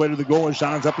 Powers his way to the goal. His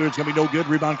shot is up there. It's going to be no good.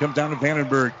 Rebound comes down to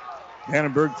Vandenberg.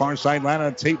 Vandenberg, far sideline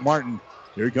on Tate Martin.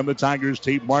 Here come the Tigers.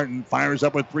 Tate Martin fires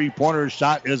up a three-pointer.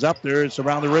 Shot is up there. It's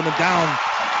around the rim and down.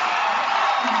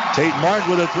 Tate Martin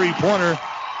with a three-pointer.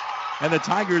 And the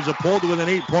Tigers are pulled within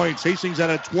 8 points. Hastings had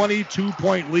a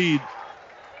 22-point lead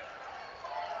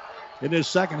in this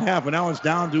second half. And now it's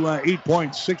down to 8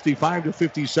 points,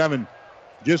 65-57.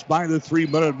 Just by the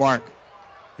 3-minute mark.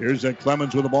 Here's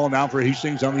Clemens with the ball now for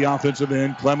Hastings on the offensive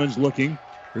end. Clemens looking.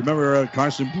 Remember,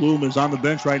 Carson Bloom is on the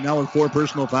bench right now with 4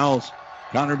 personal fouls.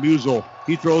 Connor Musel,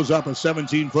 he throws up a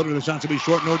 17-footer. The shot's going to be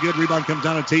short, no good. Rebound comes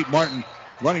down to Tate Martin.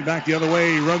 Running back the other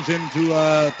way, he runs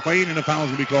into Plain, and a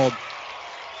foul's going to be called.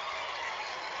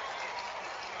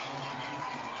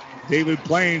 David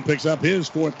Plain picks up his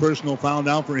 4th personal foul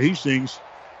now for Hastings.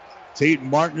 Tate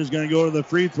Martin is going to go to the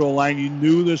free throw line. You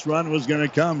knew this run was going to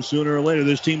come sooner or later.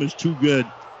 This team is too good.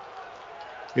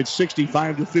 It's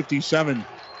 65-57.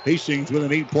 Hastings with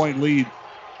an 8-point lead.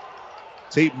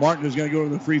 Tate Martin is going to go to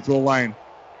the free throw line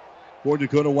for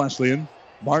Dakota Wesleyan.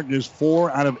 Martin is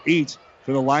 4 out of 8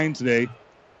 for the line today.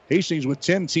 Hastings with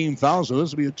 10 team fouls, so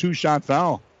this will be a 2-shot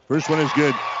foul. First one is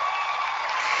good.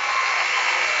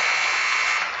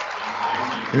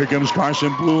 Here comes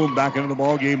Carson Bloom back into the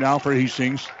ball game now for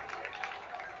Hastings.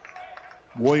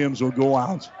 Williams will go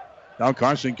out. Now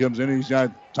Carson comes in. He's got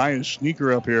to tie his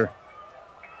sneaker up here.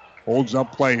 Holds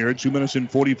up play here. 2 minutes and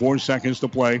 44 seconds to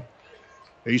play.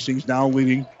 Hastings now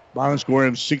leading by a score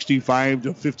of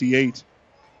 65-58.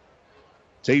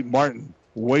 Tate Martin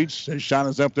waits. His shot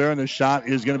is up there, and the shot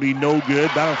is going to be no good.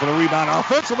 Battle for the rebound.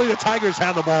 Offensively, the Tigers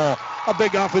have the ball. A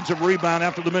big offensive rebound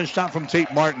after the missed shot from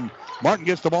Tate Martin. Martin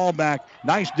gets the ball back.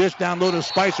 Nice dish down low to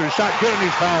Spicer. Shot good, and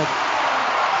he's fouled.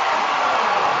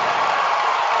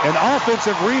 An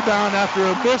offensive rebound after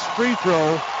a missed free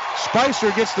throw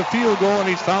Spicer gets the field goal, and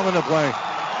he's fouling the play.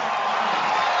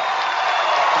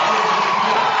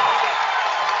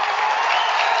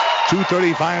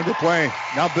 .235 to play.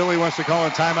 Now Billy wants to call a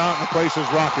timeout, and the place is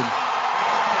rocking.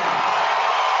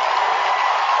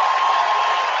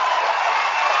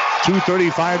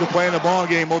 .235 to play in the ball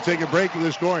game. We'll take a break with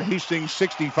the score. Hastings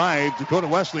 65, Dakota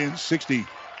Wesleyan 60.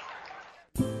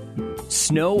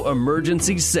 Snow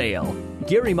emergency sale.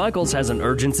 Gary Michaels has an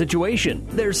urgent situation.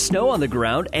 There's snow on the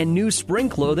ground and new spring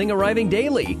clothing arriving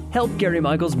daily. Help Gary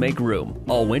Michaels make room.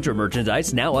 All winter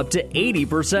merchandise now up to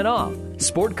 80% off.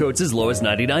 Sport coats as low as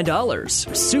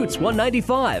 $99. Suits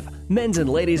 $195. Men's and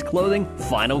ladies clothing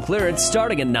final clearance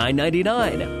starting at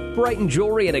 $9.99. Brighton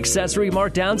jewelry and accessory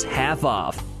markdowns half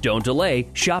off. Don't delay.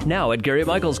 Shop now at Gary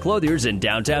Michaels Clothiers in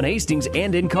downtown Hastings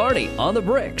and in Kearney on the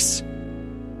Bricks.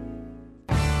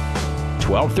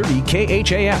 1230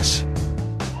 KHAS.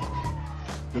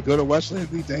 Dakota Wesleyan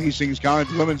beat the Hastings College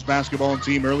women's basketball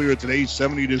team earlier today,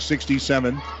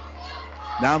 70-67.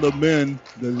 Now the men,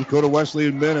 the Dakota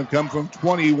Wesleyan men, have come from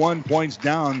 21 points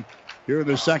down here in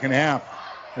the second half.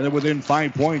 And they're within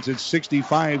 5 points. It's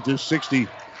 65-60.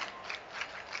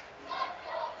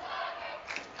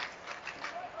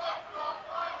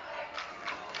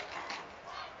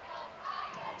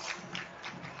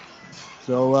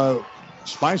 So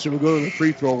Spicer will go to the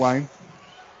free throw line.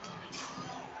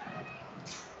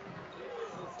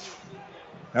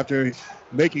 After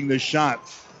making the shot.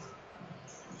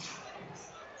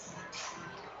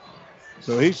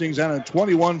 So Hastings had a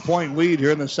 21-point lead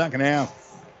here in the second half.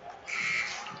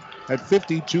 At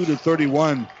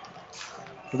 52-31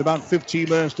 with about 15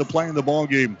 minutes to play in the ball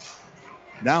game.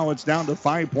 Now it's down to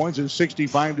 5 points. It's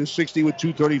 65-60 with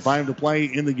 2:35 to play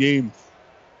in the game.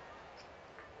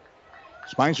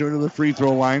 Spicer into the free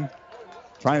throw line.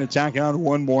 Trying to tack on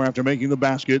one more after making the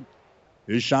basket.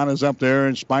 His shot is up there,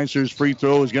 and Spicer's free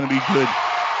throw is going to be good.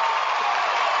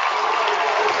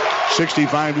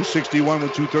 65-61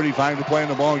 with 2:35 to play in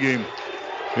the ball game.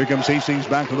 Here comes Hastings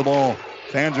back to the ball.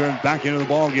 Fans are back into the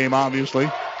ball game, obviously.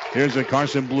 Here's a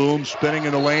Carson Bloom spinning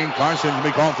in the lane. Carson's going to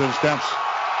be called to the steps.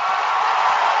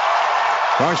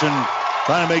 Carson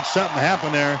trying to make something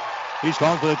happen there. He's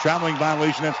called for the traveling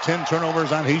violation. That's 10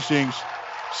 turnovers on Hastings.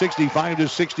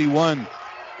 65-61.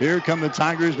 Here come the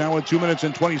Tigers now with 2 minutes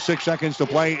and 26 seconds to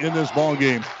play in this ball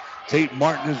game. Tate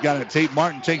Martin has got it. Tate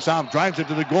Martin takes off, drives it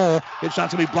to the goal. It's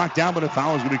not going to be blocked down, but a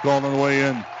foul is going to be called on the way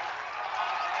in.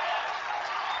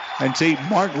 And Tate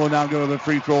Martin will now go to the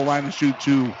free throw line to shoot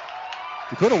two.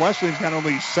 Dakota Wesleyan's got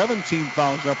only 17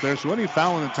 fouls up there, so any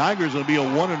foul in the Tigers will be a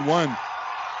 1-and-1.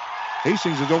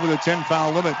 Hastings is over the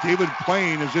 10-foul limit. David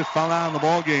Plain has just fouled out in the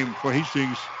ball game for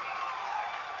Hastings.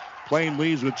 Plain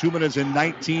leads with 2 minutes and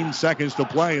 19 seconds to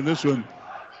play in this one.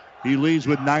 He leads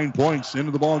with 9 points.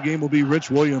 Into the ball game will be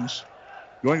Rich Williams.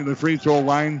 Going to the free throw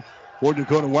line for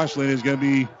Dakota Wesleyan is going to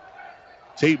be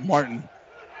Tate Martin.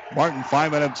 Martin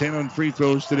 5 out of 10 on free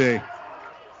throws today.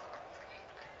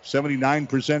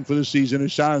 79% for the season.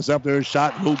 His shot is up there. His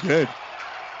shot no good.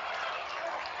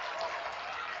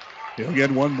 He'll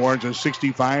get one more. It's a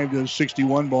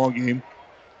 65-61 ball game.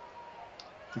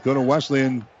 Dakota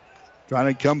Wesleyan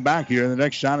trying to come back here. The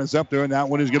next shot is up there, and that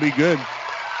one is going to be good.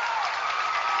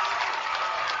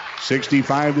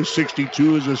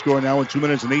 65-62 is the score now with 2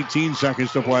 minutes and 18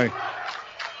 seconds to play.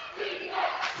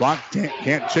 Clock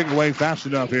can't tick away fast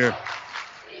enough here.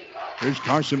 Here's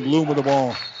Carson Bloom with the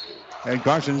ball. And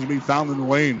Carson is going to be fouled in the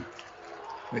lane.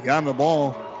 They got him the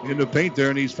ball in the paint there,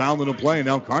 and he's fouled in the play.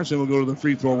 Now Carson will go to the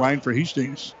free throw line for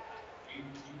Hastings.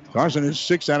 Carson is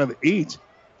 6 out of 8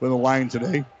 for the line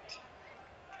today.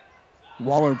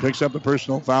 Waller picks up the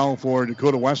personal foul for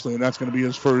Dakota Wesleyan. That's going to be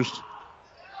his first.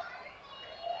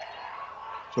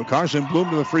 So Carson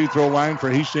Bloom to the free throw line for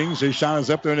Hastings. His shot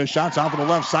is up there, and his shot's off on the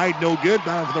left side. No good.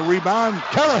 Down for the rebound.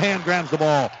 Callahan grabs the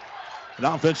ball. An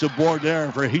offensive board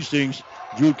there for Hastings.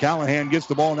 Drew Callahan gets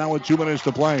the ball now with 2 minutes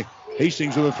to play.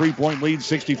 Hastings with a 3-point lead,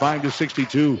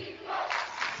 65-62.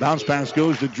 Bounce pass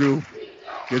goes to Drew.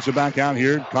 Gets it back out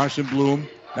here. Carson Bloom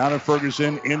now to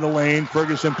Ferguson in the lane.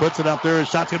 Ferguson puts it up there. His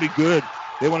shot's going to be good.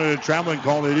 They wanted a traveling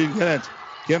call. They didn't get it.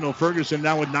 Kendall Ferguson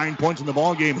now with 9 points in the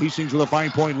ball game. Hastings with a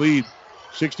 5-point lead.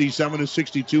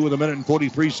 67-62 with a minute and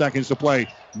 43 seconds to play.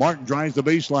 Martin drives the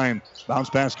baseline. Bounce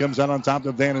pass comes out on top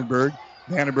to Vandenberg.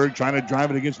 Vandenberg trying to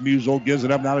drive it against Musial. Gives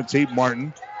it up now to Tate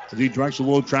Martin. As he directs a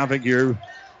little traffic here.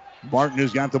 Martin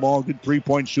has got the ball. Good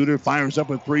 3-point shooter. Fires up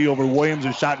with 3 over Williams.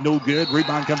 A shot no good.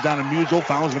 Rebound comes down to Musial.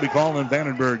 Foul's going to be called on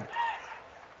Vandenberg.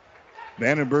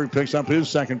 Vandenberg picks up his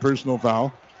second personal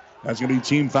foul. That's going to be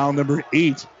team foul number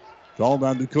 8. Called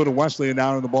on Dakota Wesleyan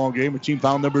down in the ball game. With team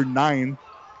foul number 9.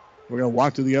 We're going to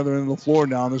walk to the other end of the floor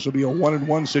now. This will be a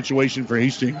 1-and-1 situation for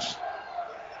Hastings.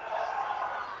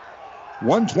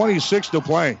 1:26 to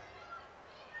play.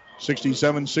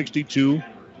 67-62.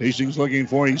 Hastings looking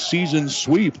for a season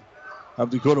sweep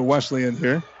of Dakota Wesleyan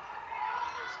here.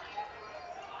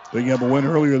 They have a win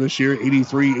earlier this year,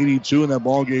 83-82 in that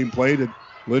ball game played at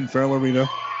Lynn Farrell Arena.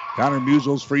 Connor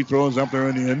Musel's free throw is up there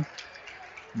in the end.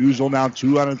 Musel now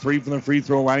 2 out of 3 from the free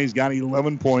throw line. He's got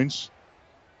 11 points.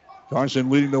 Carson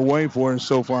leading the way for us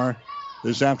so far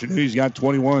this afternoon. He's got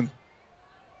 21.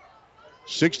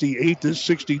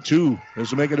 68-62.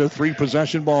 This will make it a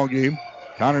 3-possession ball game.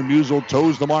 Connor Musel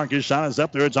toes the mark. His shot is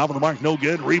up there. It's off of the mark. No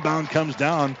good. Rebound comes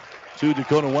down to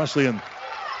Dakota Wesleyan.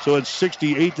 So it's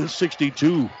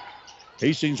 68-62.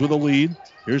 Hastings with a lead.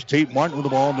 Here's Tate Martin with the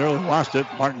ball. Nearly lost it.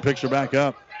 Martin picks her back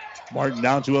up. Martin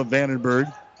down to a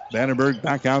Vandenberg. Vandenberg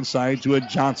back outside to a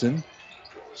Johnson.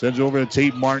 Sends it over to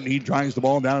Tate Martin. He drives the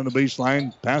ball down in the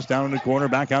baseline. Pass down in the corner.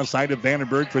 Back outside to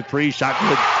Vandenberg for 3. Shot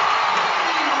good.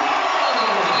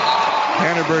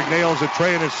 Vandenberg nails a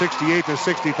tray and it's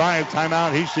 68-65.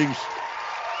 Timeout Hastings.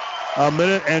 1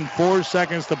 minute and 4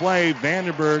 seconds to play.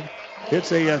 Vandenberg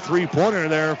hits a 3-pointer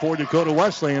there for Dakota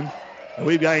Wesleyan. And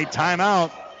we've got a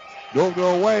timeout. Don't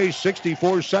go away.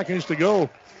 64 seconds to go.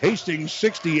 Hastings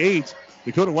 68.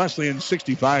 Dakota Wesleyan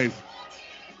 65.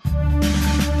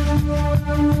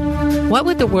 What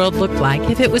would the world look like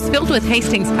if it was filled with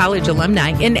Hastings College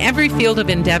alumni in every field of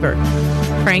endeavor?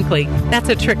 Frankly, that's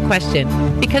a trick question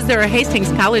because there are Hastings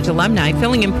College alumni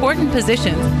filling important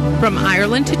positions from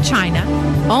Ireland to China,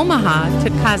 Omaha to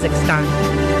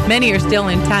Kazakhstan. Many are still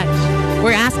in touch.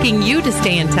 We're asking you to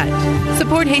stay in touch.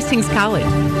 Support Hastings College.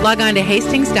 Log on to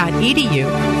hastings.edu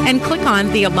and click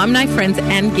on the Alumni Friends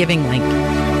and Giving link.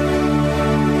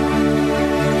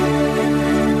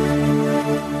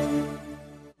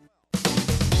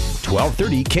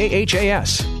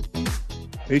 KHAS.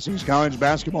 Hastings College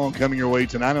basketball coming your way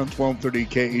tonight on 1230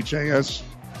 KHAS.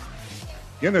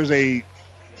 Again, there's a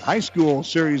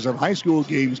series of high school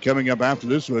games coming up after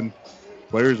this one.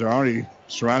 Players are already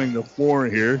surrounding the floor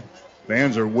here.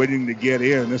 Fans are waiting to get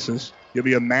in. This is going to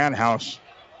be a madhouse.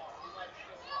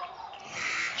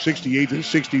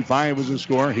 68-65 was the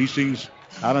score. Hastings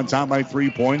out on top by 3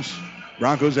 points.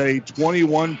 Broncos had a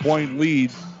 21-point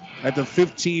lead at the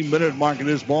 15-minute mark in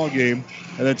this ball game,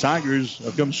 and the Tigers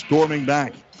have come storming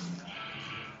back.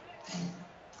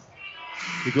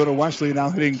 Dakota Wesleyan now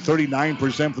hitting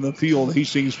 39% from the field.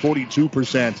 Hastings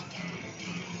 42%.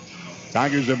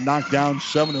 Tigers have knocked down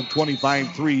 7 of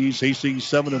 25 threes. Hastings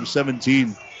 7 of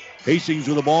 17. Hastings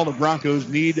with the ball. The Broncos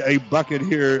need a bucket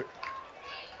here.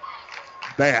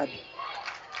 Bad.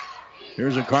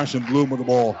 Here's a Carson Bloom with the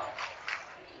ball.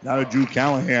 Now to Drew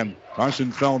Callahan.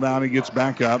 Carson fell down. He gets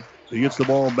back up. He gets the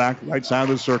ball back right side of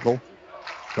the circle.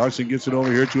 Carson gets it over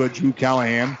here to a Drew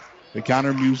Callahan. To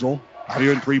Connor Musel. Out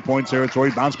here in 3-point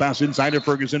territory. Bounce pass inside to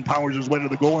Ferguson. Powers his way to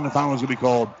the goal, and a foul is going to be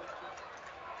called.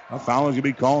 A foul is going to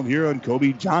be called here on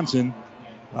Kobe Johnson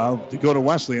of Dakota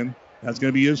Wesleyan. That's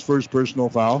going to be his first personal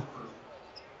foul.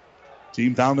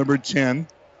 Team foul number 10.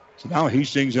 So now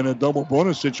Hastings in a double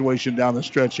bonus situation down the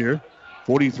stretch here.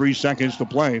 43 seconds to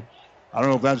play. I don't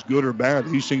know if that's good or bad.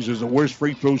 Hastings is the worst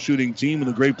free throw shooting team in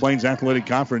the Great Plains Athletic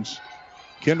Conference.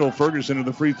 Kendall Ferguson at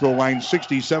the free throw line,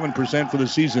 67% for the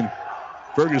season.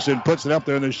 Ferguson puts it up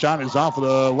there, and the shot is off of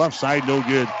the left side, no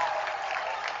good.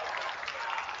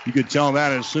 You could tell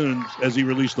that as soon as he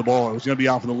released the ball. It was going to be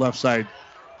off of the left side.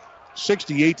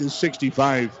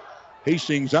 68-65.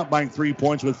 Hastings up by 3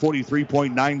 points with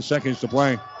 43.9 seconds to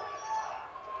play.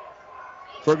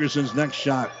 Ferguson's next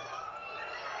shot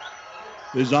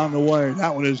is on the way.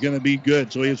 That one is going to be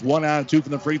good. So he has 1 out of 2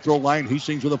 from the free throw line.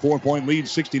 Hastings with a 4-point lead,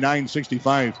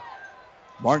 69-65.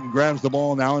 Martin grabs the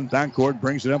ball now in backcourt,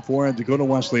 brings it up for Dakota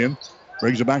Wesleyan.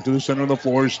 Brings it back to the center of the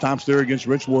floor, stops there against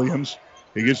Rich Williams.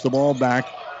 He gets the ball back.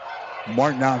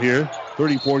 Martin out here,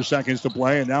 34 seconds to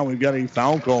play, and now we've got a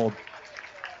foul called.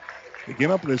 He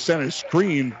came up with a center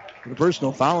screen. The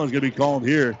personal foul is going to be called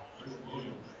here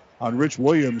on Rich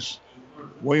Williams.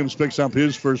 Williams picks up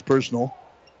his first personal.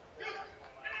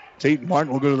 Tate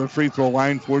Martin will go to the free throw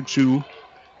line for 2.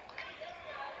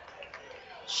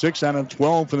 6 out of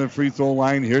 12 from the free throw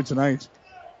line here tonight.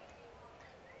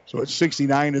 So it's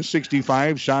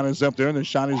 69-65. Shot is up there, and the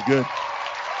shot is good.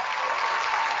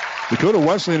 Dakota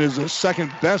Wesleyan is the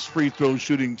second best free throw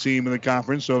shooting team in the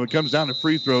conference, so if it comes down to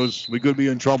free throws, we could be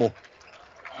in trouble.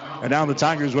 And now the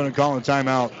Tigers going to call a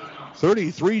timeout.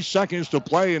 33 seconds to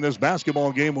play in this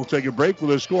basketball game. We'll take a break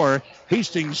with a score.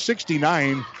 Hastings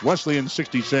 69, Wesleyan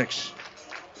 66.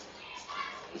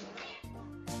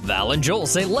 Val and Joel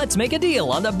say let's make a deal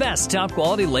on the best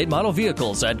top-quality late-model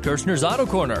vehicles at Kirshner's Auto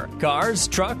Corner. Cars,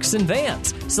 trucks, and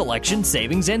vans. Selection,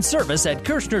 savings, and service at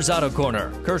Kirshner's Auto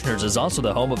Corner. Kirshner's is also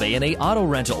the home of A&A Auto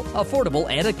Rental, affordable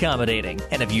and accommodating.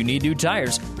 And if you need new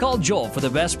tires, call Joel for the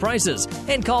best prices.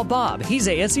 And call Bob. He's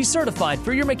ASE certified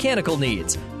for your mechanical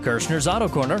needs. Kirshner's Auto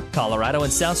Corner, Colorado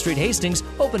and South Street, Hastings,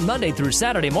 open Monday through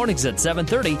Saturday mornings at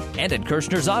 7:30 and at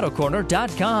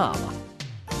Kirshner'sAutoCorner.com.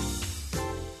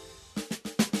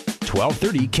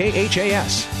 1230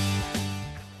 KHAS.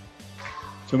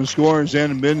 Some scores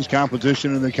and men's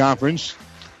competition in the conference.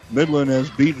 Midland has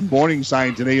beaten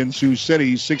Morningside today in Sioux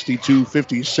City,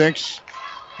 62-56.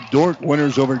 Dordt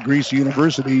winners over Greece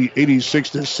University,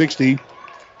 86-60.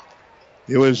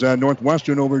 It was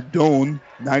Northwestern over Doane,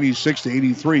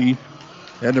 96-83.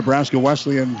 And Nebraska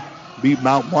Wesleyan beat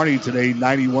Mount Marty today,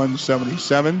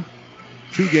 91-77.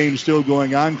 Two games still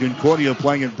going on. Concordia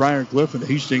playing at Briar Cliff and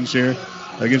Hastings here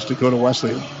against Dakota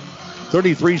Wesleyan.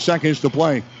 33 seconds to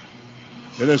play.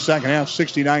 In the second half,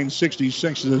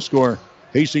 69-66 is the score.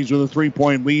 Hastings with a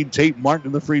three-point lead. Tate Martin to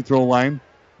the free throw line.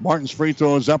 Martin's free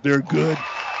throw is up there, good.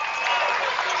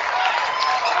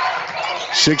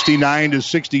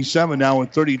 69-67 now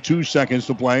with 32 seconds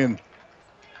to play. And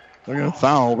they're going to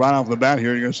foul right off the bat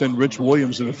here. They're going to send Rich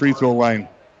Williams to the free throw line.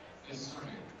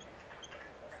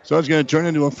 So it's going to turn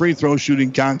into a free throw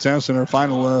shooting contest in our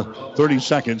final 30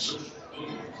 seconds.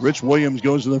 Rich Williams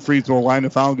goes to the free throw line. The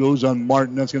foul goes on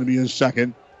Martin. That's going to be his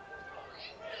second.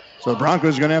 So the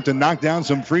Broncos are going to have to knock down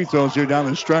some free throws here down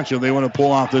the stretch if they want to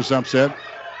pull off this upset.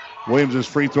 Williams'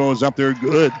 free throw is up there,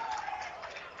 good.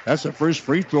 That's the first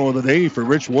free throw of the day for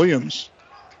Rich Williams.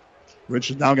 Rich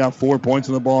has now got 4 points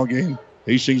in the ball game.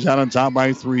 Hastings out on top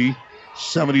by 3,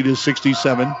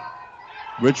 70-67.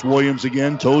 Rich Williams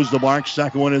again, toes the mark.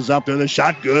 Second one is up there. The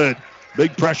shot, good.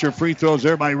 Big pressure free throws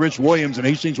there by Rich Williams, and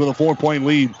Hastings with a 4-point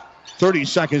lead. 30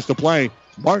 seconds to play.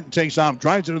 Martin takes off,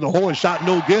 drives into the hole. His shot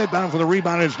no good. Bound for the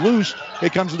rebound. It's loose.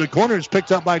 It comes to the corner. It's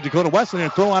picked up by Dakota Wesleyan.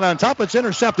 Throw out on top. It's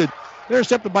intercepted.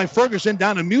 Intercepted by Ferguson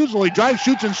down to Musel. He drives,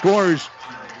 shoots, and scores.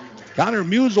 Connor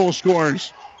Musel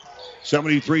scores.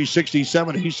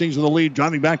 73-67. Hastings in the lead.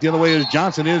 Driving back the other way as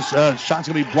Johnson is. Shot's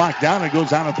going to be blocked down. It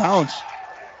goes out of bounds.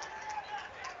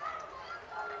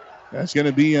 That's going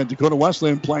to be Dakota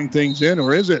Wesleyan playing things in,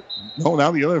 or is it? No, now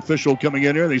the other official coming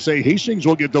in here. They say Hastings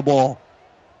will get the ball.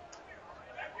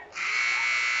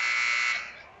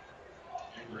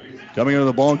 Coming into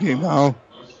the ball game now.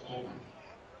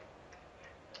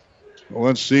 Well,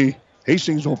 let's see.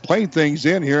 Hastings will play things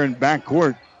in here in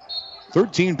backcourt.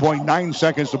 13.9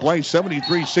 seconds to play,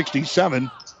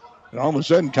 73-67. And all of a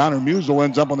sudden, Connor Musel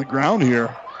ends up on the ground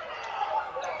here.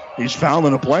 He's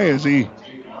fouling a play as he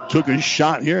took a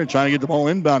shot here trying to get the ball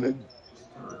inbounded.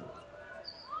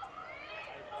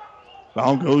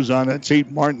 Foul goes on Tate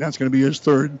Martin. That's going to be his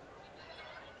third.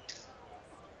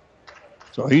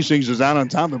 So Hastings is out on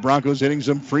top. The Broncos hitting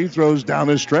some free throws down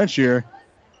the stretch here.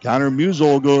 Connor Musel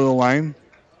will go to the line.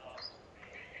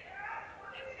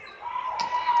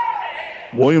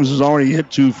 Williams has already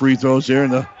hit 2 free throws here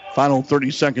in the final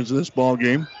 30 seconds of this ball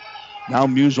game. Now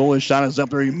Musel, his shot is up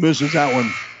there. He misses that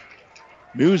one.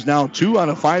 Muse now 2 out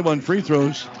of 5 on free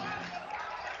throws.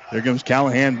 There comes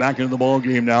Callahan back into the ball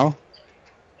game now.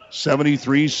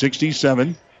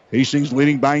 73-67. Hastings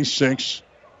leading by 6.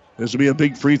 This will be a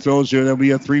big free throws here. There'll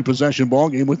be a 3-possession ball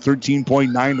game with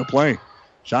 13.9 to play.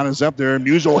 Shot is up there.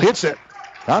 Musel hits it.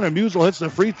 Connor Musel hits the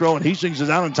free throw, and Hastings is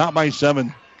out on top by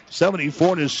 7.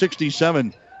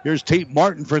 74-67. Here's Tate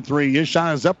Martin for 3. His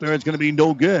shot is up there. It's going to be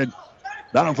no good.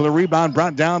 Battle for the rebound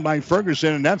brought down by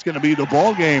Ferguson, and that's going to be the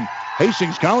ball game.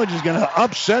 Hastings College is going to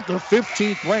upset the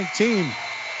 15th ranked team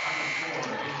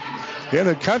in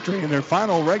the country in their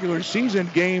final regular season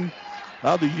game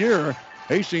of the year.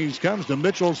 Hastings comes to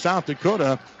Mitchell, South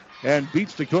Dakota, and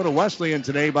beats Dakota Wesleyan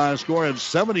today by a score of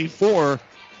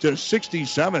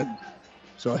 74-67.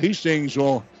 So Hastings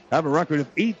will have a record of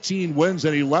 18 wins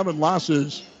and 11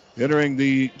 losses entering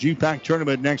the GPAC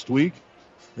tournament next week.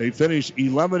 They finish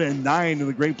 11-9 in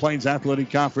the Great Plains Athletic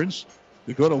Conference.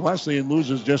 Dakota Wesleyan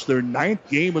loses just their 9th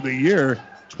game of the year,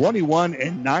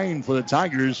 21-9 for the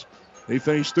Tigers. They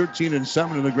finish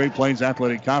 13-7 in the Great Plains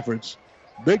Athletic Conference.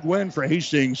 Big win for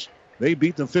Hastings. They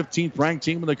beat the 15th ranked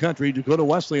team in the country, Dakota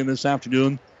Wesleyan, this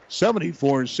afternoon,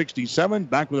 74-67.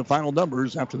 Back with the final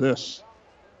numbers after this.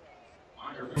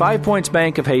 5 Points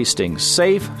Bank of Hastings,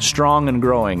 safe, strong, and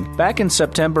growing. Back in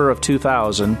September of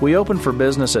 2000, we opened for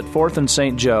business at 4th and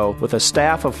St. Joe with a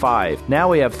staff of 5. Now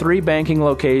we have 3 banking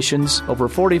locations, over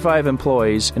 45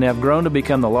 employees, and have grown to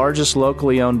become the largest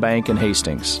locally owned bank in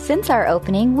Hastings. Since our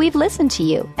opening, we've listened to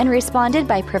you and responded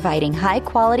by providing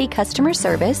high-quality customer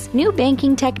service, new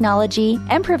banking technology,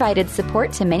 and provided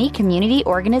support to many community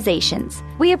organizations.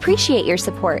 We appreciate your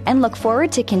support and look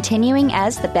forward to continuing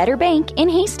as the better bank in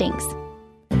Hastings.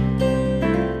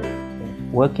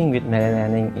 Working with Mary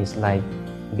Lanning is like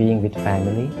being with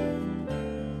family.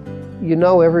 You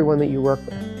know everyone that you work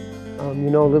with. You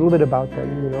know a little bit about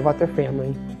them. You know about their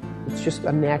family. It's just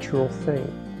a natural thing.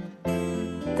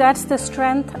 That's the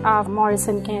strength of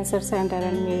Morrison Cancer Center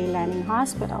and Mary Lanning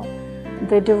Hospital,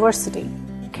 the diversity,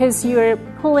 because you're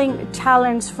pulling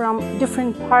talents from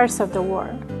different parts of the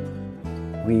world.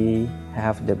 We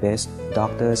have the best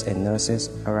doctors and nurses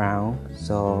around,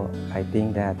 so I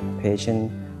think that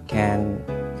patients can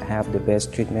have the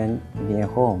best treatment near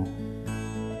home.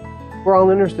 We're all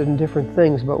interested in different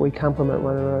things, but we complement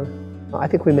one another. I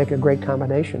think we make a great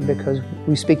combination because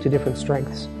we speak to different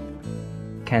strengths.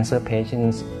 Cancer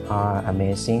patients are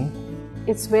amazing.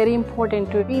 It's very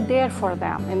important to be there for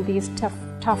them in these tough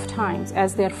times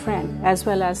as their friend as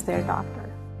well as their doctor.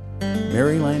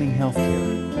 Mary Lanning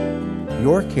Healthcare.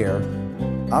 Your care,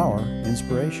 our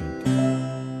inspiration.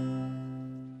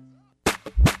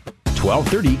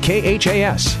 1230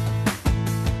 KHAS.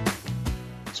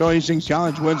 So Hastings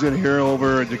College wins it here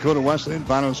over Dakota Wesleyan.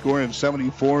 Final score of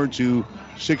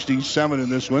 74-67 in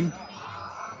this one.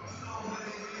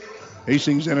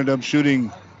 Hastings ended up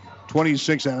shooting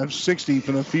 26 out of 60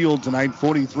 from the field tonight,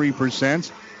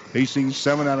 43%. Hastings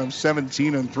 7 out of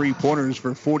 17 on three-pointers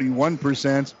for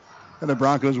 41%. And the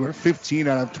Broncos were 15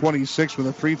 out of 26 from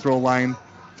the free throw line,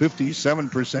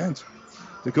 57%.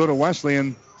 Dakota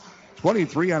Wesleyan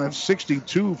 23 out of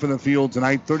 62 from the field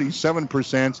tonight,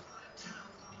 37%.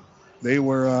 They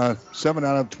were 7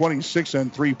 out of 26 on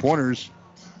three-pointers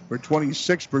for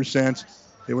 26%.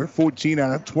 They were 14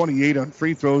 out of 28 on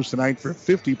free throws tonight for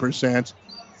 50%.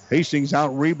 Hastings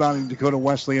out-rebounding Dakota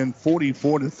Wesleyan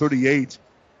 44-38.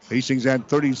 Hastings had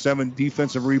 37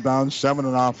 defensive rebounds, 7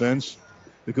 on offense.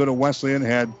 Dakota Wesleyan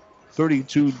had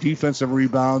 32 defensive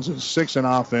rebounds and 6 on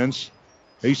offense.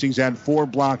 Hastings had 4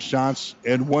 block shots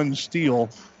and 1 steal.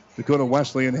 Dakota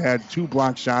Wesleyan had 2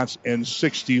 block shots and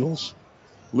 6 steals.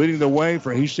 Leading the way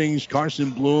for Hastings,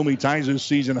 Carson Bloom. He ties his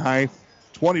season high,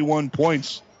 21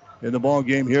 points in the ball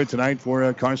game here tonight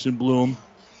for Carson Bloom.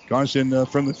 Carson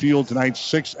from the field tonight,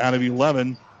 6 out of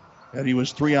 11. And he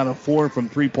was 3 out of 4 from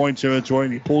three-point territory,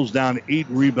 and he pulls down 8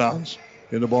 rebounds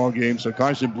in the ball game. So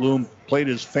Carson Bloom played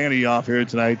his fanny off here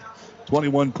tonight.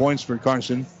 21 points for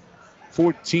Carson,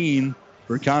 14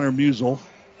 for Connor Musel,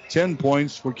 10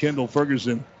 points for Kendall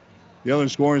Ferguson. The other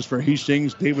scorers for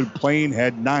Hastings, David Plain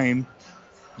had 9.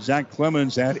 Zach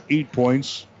Clemens had 8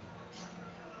 points.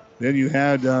 Then you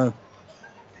had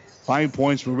 5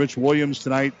 points for Rich Williams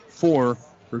tonight, 4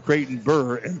 for Creighton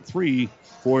Burr, and 3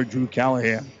 for Drew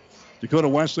Callahan. Dakota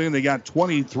Wesleyan, they got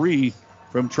 23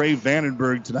 from Trey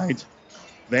Vandenberg tonight.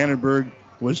 Vandenberg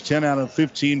was 10 out of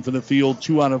 15 from the field,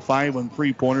 2 out of 5 on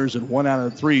three-pointers, and 1 out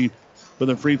of 3 for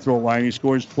the free throw line. He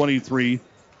scores 23,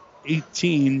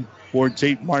 18 for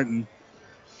Tate Martin,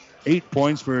 8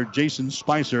 points for Jason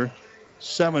Spicer,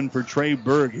 7 for Trey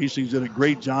Berg. Hastings did a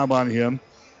great job on him.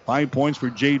 5 points for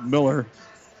Jade Miller,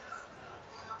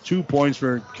 2 points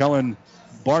for Kellen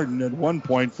Barton, and 1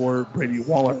 point for Brady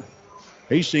Waller.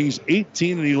 Hastings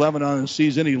 18-11 on the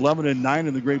season, 11-9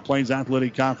 in the Great Plains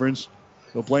Athletic Conference.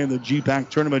 They'll play in the GPAC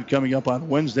tournament coming up on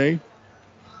Wednesday.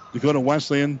 Dakota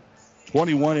Wesleyan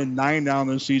 21-9 now in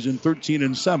the season,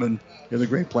 13-7 in the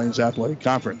Great Plains Athletic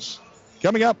Conference.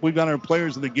 Coming up, we've got our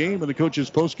players of the game and the coaches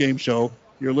post-game show.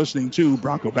 You're listening to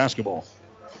Bronco Basketball.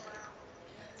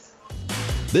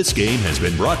 This game has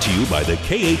been brought to you by the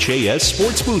KHAS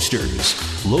Sports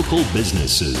Boosters. Local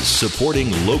businesses supporting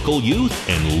local youth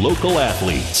and local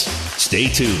athletes. Stay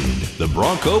tuned. The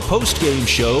Bronco post-game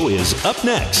show is up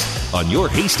next on your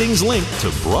Hastings link to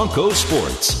Bronco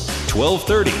Sports.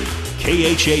 1230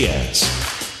 KHAS.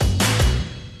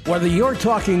 Whether you're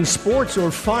talking sports or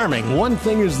farming, one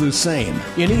thing is the same.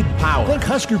 You need power. Think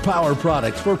Husker Power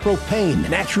products for propane,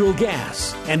 natural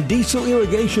gas, and diesel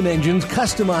irrigation engines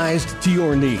customized to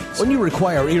your needs. When you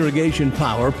require irrigation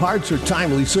power, parts, or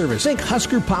timely service, think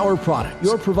Husker Power products,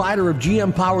 your provider of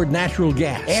GM-powered natural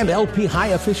gas and LP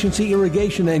high-efficiency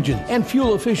irrigation engine and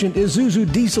fuel-efficient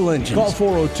Isuzu diesel engines. Call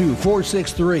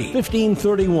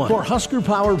 402-463-1531 for Husker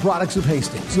Power Products of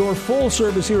Hastings, your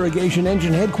full-service irrigation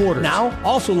engine headquarters. Now,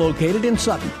 also located in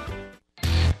Sutton.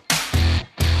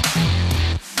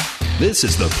 This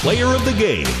is the Player of the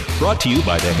Game, brought to you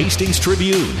by the Hastings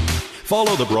Tribune.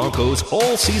 Follow the Broncos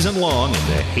all season long in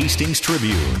the Hastings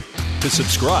Tribune. To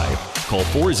subscribe, call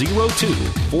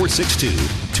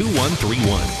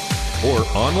 402-462-2131 or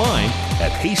online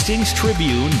at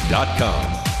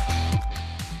hastingstribune.com.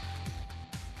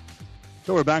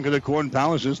 So we're back at the Corn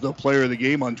Palace. This is the Player of the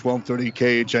Game on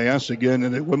 1230 KHAS. Again,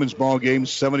 in the women's ball game,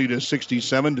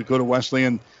 70-67. Dakota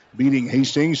Wesleyan beating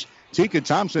Hastings. Tika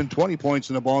Thompson, 20 points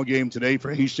in the ball game today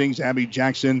for Hastings. Abby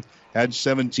Jackson had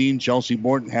 17. Chelsea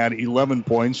Morton had 11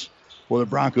 points for the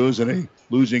Broncos in a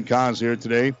losing cause here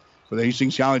today. For the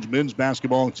Hastings College men's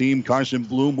basketball team, Carson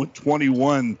Bloom with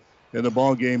 21 in the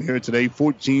ball game here today.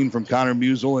 14 from Connor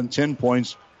Musel and 10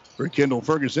 points for Kendall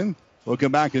Ferguson. We'll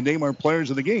come back and name our players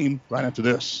of the game right after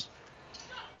this.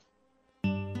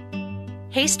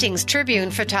 Hastings Tribune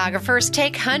photographers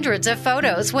take hundreds of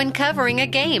photos when covering a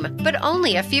game, but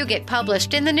only a few get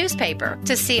published in the newspaper.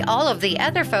 To see all of the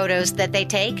other photos that they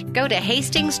take, go to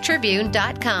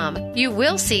hastingstribune.com. You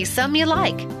will see some you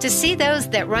like. To see those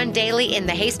that run daily in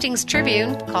the Hastings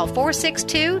Tribune, call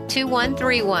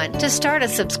 462-2131 to start a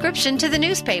subscription to the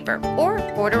newspaper or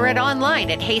order it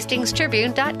online at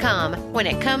hastingstribune.com. When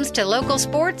it comes to local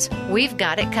sports, we've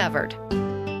got it covered.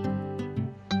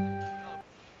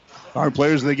 Our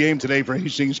players of the game today for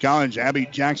Hastings College, Abby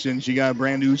Jackson, she got a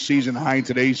brand new season high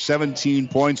today, 17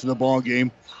 points in the ball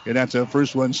game. And that's her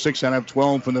first one, 6 out of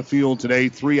 12 from the field today,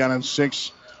 3 out of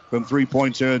 6 from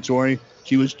three-point territory.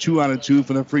 She was 2 out of 2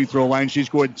 from the free throw line. She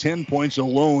scored 10 points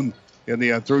alone in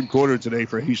the third quarter today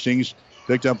for Hastings.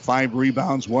 Picked up 5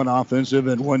 rebounds, 1 offensive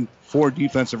and 4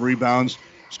 defensive rebounds.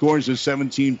 Scores of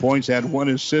 17 points, had 1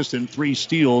 assist and 3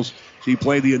 steals. She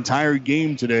played the entire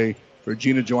game today for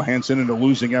Gina Johansson in a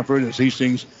losing effort as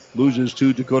Hastings loses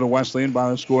to Dakota Wesleyan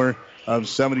by a score of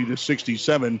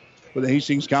 70-67. For the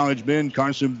Hastings College men,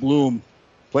 Carson Bloom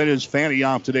played his fanny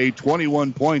off today,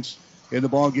 21 points in the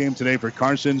ball game today for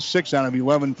Carson, 6 out of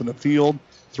 11 from the field,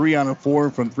 3 out of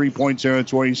 4 from three-point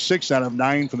territory, 6 out of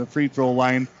 9 from the free throw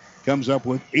line, comes up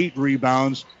with 8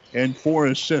 rebounds and 4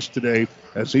 assists today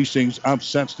as Hastings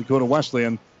upsets Dakota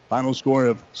Wesleyan, final score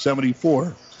of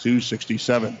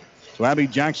 74-67. So Abby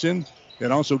Jackson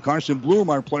and also Carson Bloom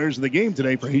are players of the game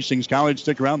today for Hastings College.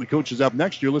 Stick around. The coach is up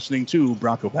next. You're listening to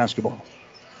Bronco Basketball.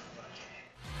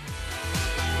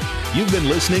 You've been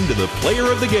listening to the Player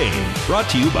of the Game, brought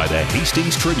to you by the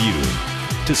Hastings Tribune.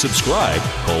 To subscribe,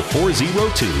 call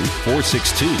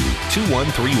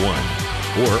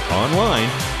 402-462-2131 or online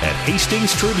at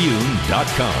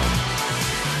hastingstribune.com.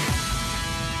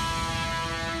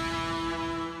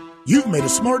 You've made a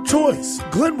smart choice.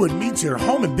 Glenwood meets your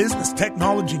home and business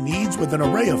technology needs with an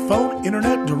array of phone,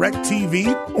 internet, direct TV,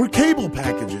 or cable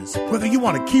packages. Whether you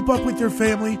want to keep up with your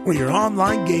family or your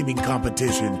online gaming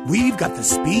competition, we've got the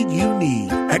speed you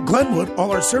need. At Glenwood,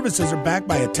 all our services are backed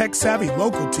by a tech-savvy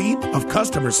local team of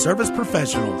customer service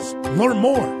professionals. Learn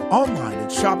more online at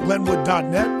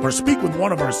shopglenwood.net or speak with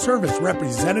one of our service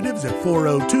representatives at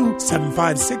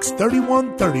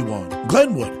 402-756-3131.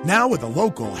 Glenwood, now with a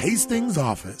local Hastings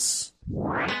office.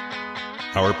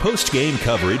 Our post-game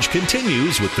coverage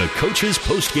continues with the Coach's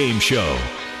Post-Game Show.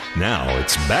 Now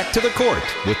it's back to the court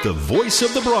with the voice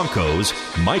of the Broncos,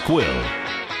 Mike Will.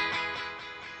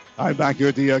 All right, back here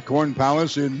at the Corn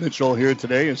Palace in Mitchell here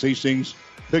today as Hastings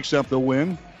picks up the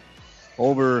win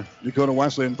over Dakota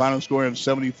Wesleyan. Final score of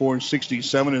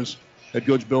 74-67 as head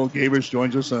coach Bill Gavers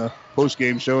joins us on a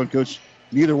post-game show. And, Coach,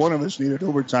 neither one of us needed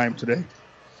overtime today.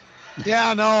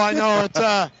 Yeah, no, I know. It's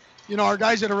our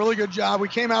guys did a really good job. We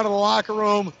came out of the locker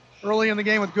room early in the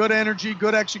game with good energy,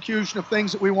 good execution of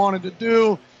things that we wanted to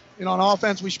do. On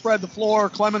offense, we spread the floor.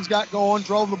 Clemens got going,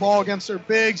 drove the ball against their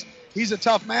bigs. He's a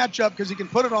tough matchup because he can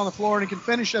put it on the floor and he can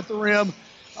finish at the rim.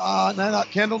 And then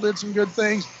Kendall did some good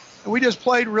things. And we just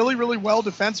played really, really well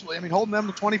defensively. Holding them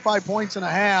to 25 points and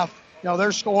a half.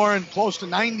 They're scoring close to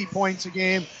 90 points a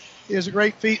game is a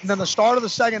great feat. And then the start of the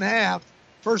second half,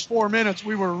 first 4 minutes,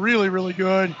 we were really, really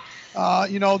good.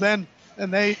 Then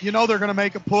they're going to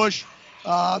make a push.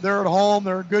 They're at home.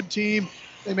 They're a good team.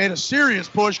 They made a serious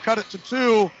push, cut it to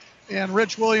 2, and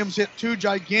Rich Williams hit 2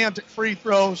 gigantic free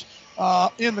throws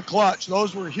in the clutch.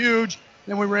 Those were huge.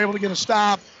 Then we were able to get a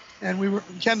stop, and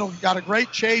Kendall got a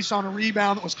great chase on a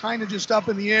rebound that was kind of just up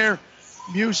in the air.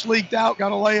 Muse leaked out,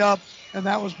 got a layup, and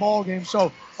that was ball game.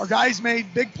 So our guys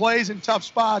made big plays in tough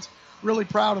spots. Really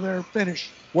proud of their finish.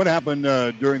 What happened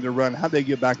during the run? How'd they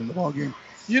get back in the ball game?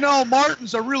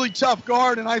 Martin's a really tough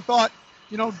guard, and I thought,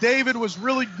 David was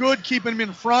really good keeping him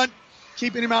in front,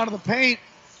 keeping him out of the paint,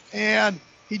 and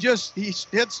the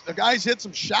guys hit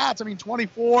some shots.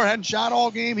 24, hadn't shot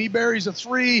all game. He buries a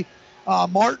 3.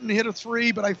 Martin hit a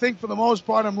 3, but I think for the most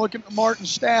part, I'm looking at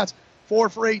Martin's stats, 4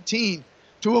 for 18,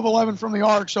 2 of 11 from the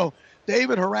arc. So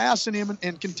David harassing him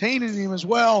and containing him as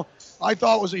well, I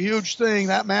thought was a huge thing.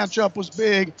 That matchup was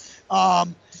big.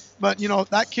 But,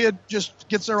 that kid just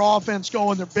gets their offense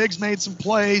going. Their bigs made some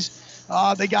plays.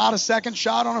 They got a second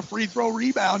shot on a free throw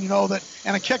rebound,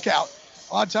 and a kick out.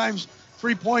 A lot of times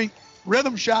 3-point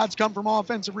rhythm shots come from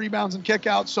offensive rebounds and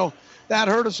kickouts, so that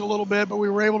hurt us a little bit, but we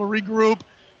were able to regroup.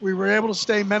 We were able to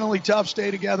stay mentally tough, stay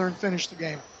together, and finish the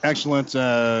game. Excellent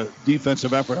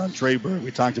defensive effort on Trey Bird.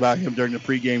 We talked about him during the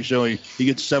pregame show. He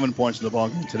gets 7 points in the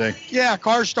ballgame today. Yeah,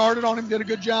 Carr started on him, did a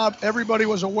good job. Everybody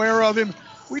was aware of him.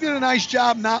 We did a nice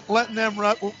job not letting them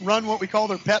run what we call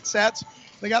their pet sets.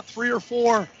 They got 3 or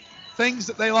 4 things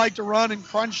that they like to run in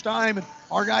crunch time, and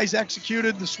our guys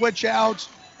executed the switch outs,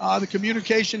 the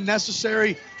communication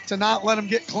necessary to not let them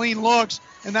get clean looks.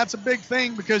 And that's a big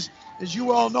thing because, as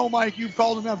you all know, Mike, you've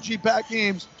called enough GPAC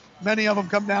games. Many of them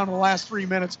come down to the last 3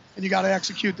 minutes, and you got to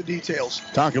execute the details.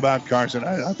 Talk about Carson.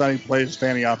 I thought he played his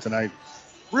fanny out tonight.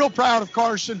 Real proud of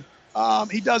Carson.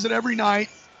 He does it every night.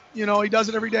 He does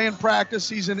it every day in practice.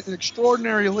 He's an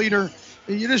extraordinary leader.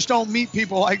 You just don't meet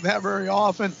people like that very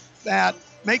often that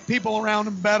make people around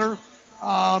him better.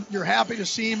 You're happy to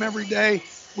see him every day.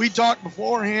 We talked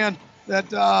beforehand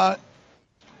that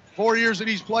 4 years that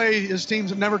he's played, his teams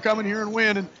have never come in here and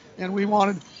win, and we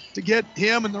wanted to get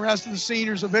him and the rest of the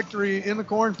seniors a victory in the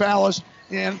Corn Palace,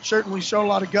 and certainly showed a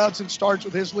lot of guts, and starts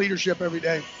with his leadership every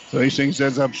day. So Hastings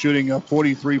ends up shooting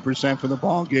 43% from the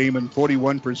ball game and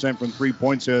 41% from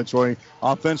three-point territory.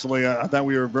 Offensively, I thought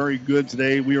we were very good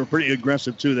today. We were pretty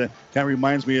aggressive, too. That kind of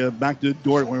reminds me of back to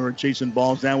Dort when we were chasing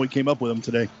balls down. We came up with them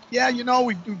today. Yeah,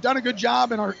 we've done a good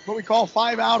job in our what we call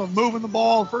 5-out of moving the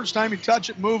ball. First time you touch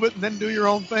it, move it, and then do your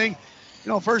own thing.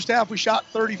 First half we shot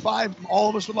 35. All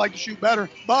of us would like to shoot better.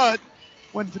 But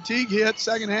when fatigue hit,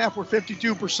 second half we're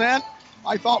 52%.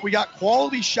 I thought we got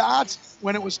quality shots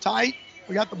when it was tight.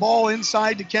 We got the ball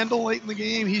inside to Kendall late in the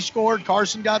game. He scored.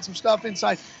 Carson got some stuff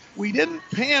inside. We didn't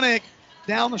panic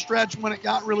down the stretch when it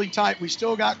got really tight. We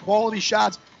still got quality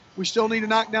shots. We still need to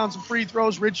knock down some free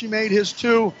throws. Richie made his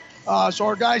 2. So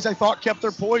our guys, I thought, kept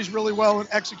their poise really well and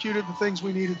executed the things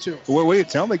we needed to. Well, what do you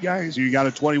tell the guys? You got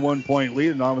a 21-point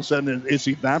lead, and all of a sudden it's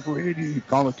evaporated. You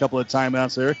call a couple of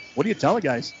timeouts there. What do you tell the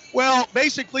guys? Well,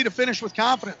 basically to finish with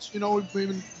confidence. We've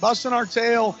been busting our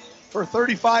tail for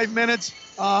 35 minutes.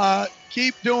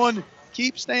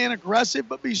 Keep staying aggressive,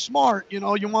 but be smart. You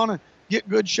want to get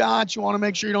good shots. You want to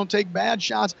make sure you don't take bad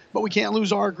shots, but we can't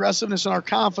lose our aggressiveness and our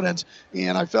confidence.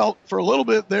 And I felt for a little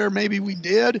bit there maybe we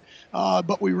did,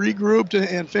 but we regrouped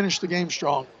and finished the game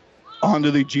strong. On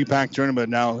to the GPAC tournament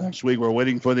now next week. We're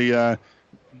waiting for the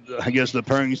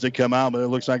pairings to come out, but it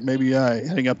looks like maybe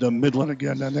heading up to Midland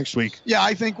again next week. Yeah,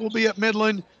 I think we'll be at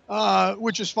Midland,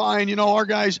 which is fine. Our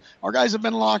guys have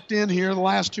been locked in here the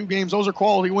last 2 games. Those are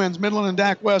quality wins. Midland and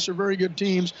Dak West are very good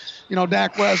teams.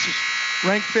 Dak West is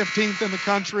ranked 15th in the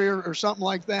country or something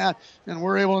like that, and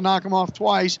we're able to knock them off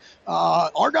twice.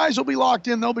 Our guys will be locked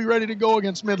in. They'll be ready to go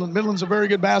against Midland. Midland's a very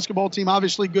good basketball team,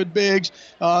 obviously good bigs.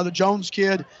 The Jones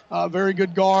kid, very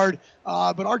good guard.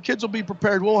 But our kids will be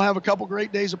prepared. We'll have a couple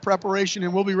great days of preparation,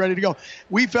 and we'll be ready to go.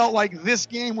 We felt like this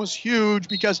game was huge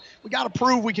because we got to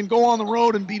prove we can go on the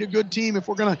road and beat a good team if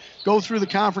we're going to go through the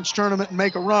conference tournament and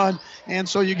make a run. And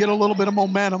so you get a little bit of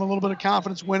momentum, a little bit of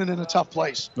confidence winning in a tough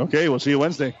place. Okay, we'll see you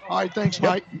Wednesday. All right, thanks,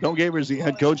 Mike. Bill Gaber is the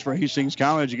head coach for Hastings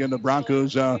College. Again, the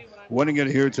Broncos winning it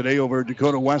here today over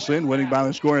Dakota Wesleyan, winning by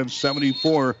the score of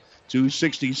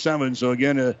 74-67. So,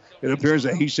 again, it appears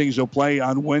that Hastings will play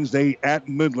on Wednesday at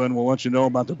Midland. We'll let you know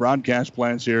about the broadcast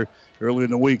plans here early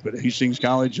in the week. But Hastings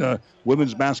College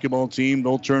women's basketball team,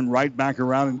 they'll turn right back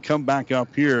around and come back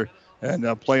up here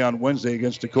and play on Wednesday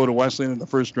against Dakota Wesleyan in the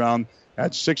first round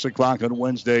at 6 o'clock on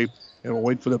Wednesday. And we'll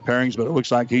wait for the pairings, but it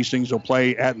looks like Hastings will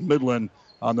play at Midland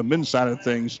on the men's side of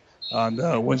things on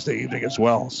Wednesday evening as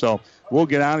well. So we'll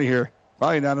get out of here.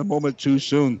 Probably not a moment too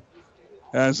soon,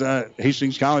 as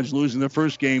Hastings College losing their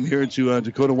first game here to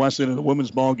Dakota Wesleyan in the women's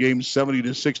ball game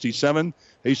 70-67.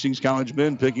 Hastings College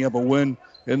men picking up a win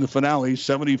in the finale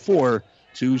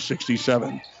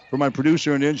 74-67. For my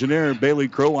producer and engineer, Bailey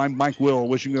Crow, I'm Mike Will,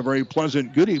 wishing you a very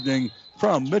pleasant good evening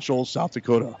from Mitchell, South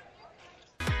Dakota.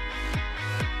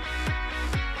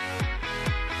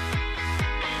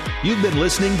 You've been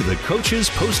listening to the Coach's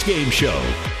Post-Game Show.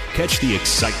 Catch the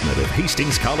excitement of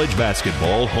Hastings College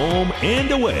basketball home and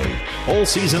away all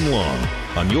season long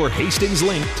on your Hastings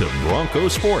link to Bronco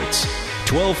Sports,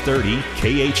 1230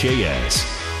 KHAS.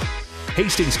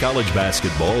 Hastings College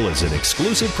basketball is an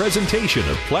exclusive presentation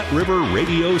of Platte River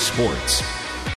Radio Sports.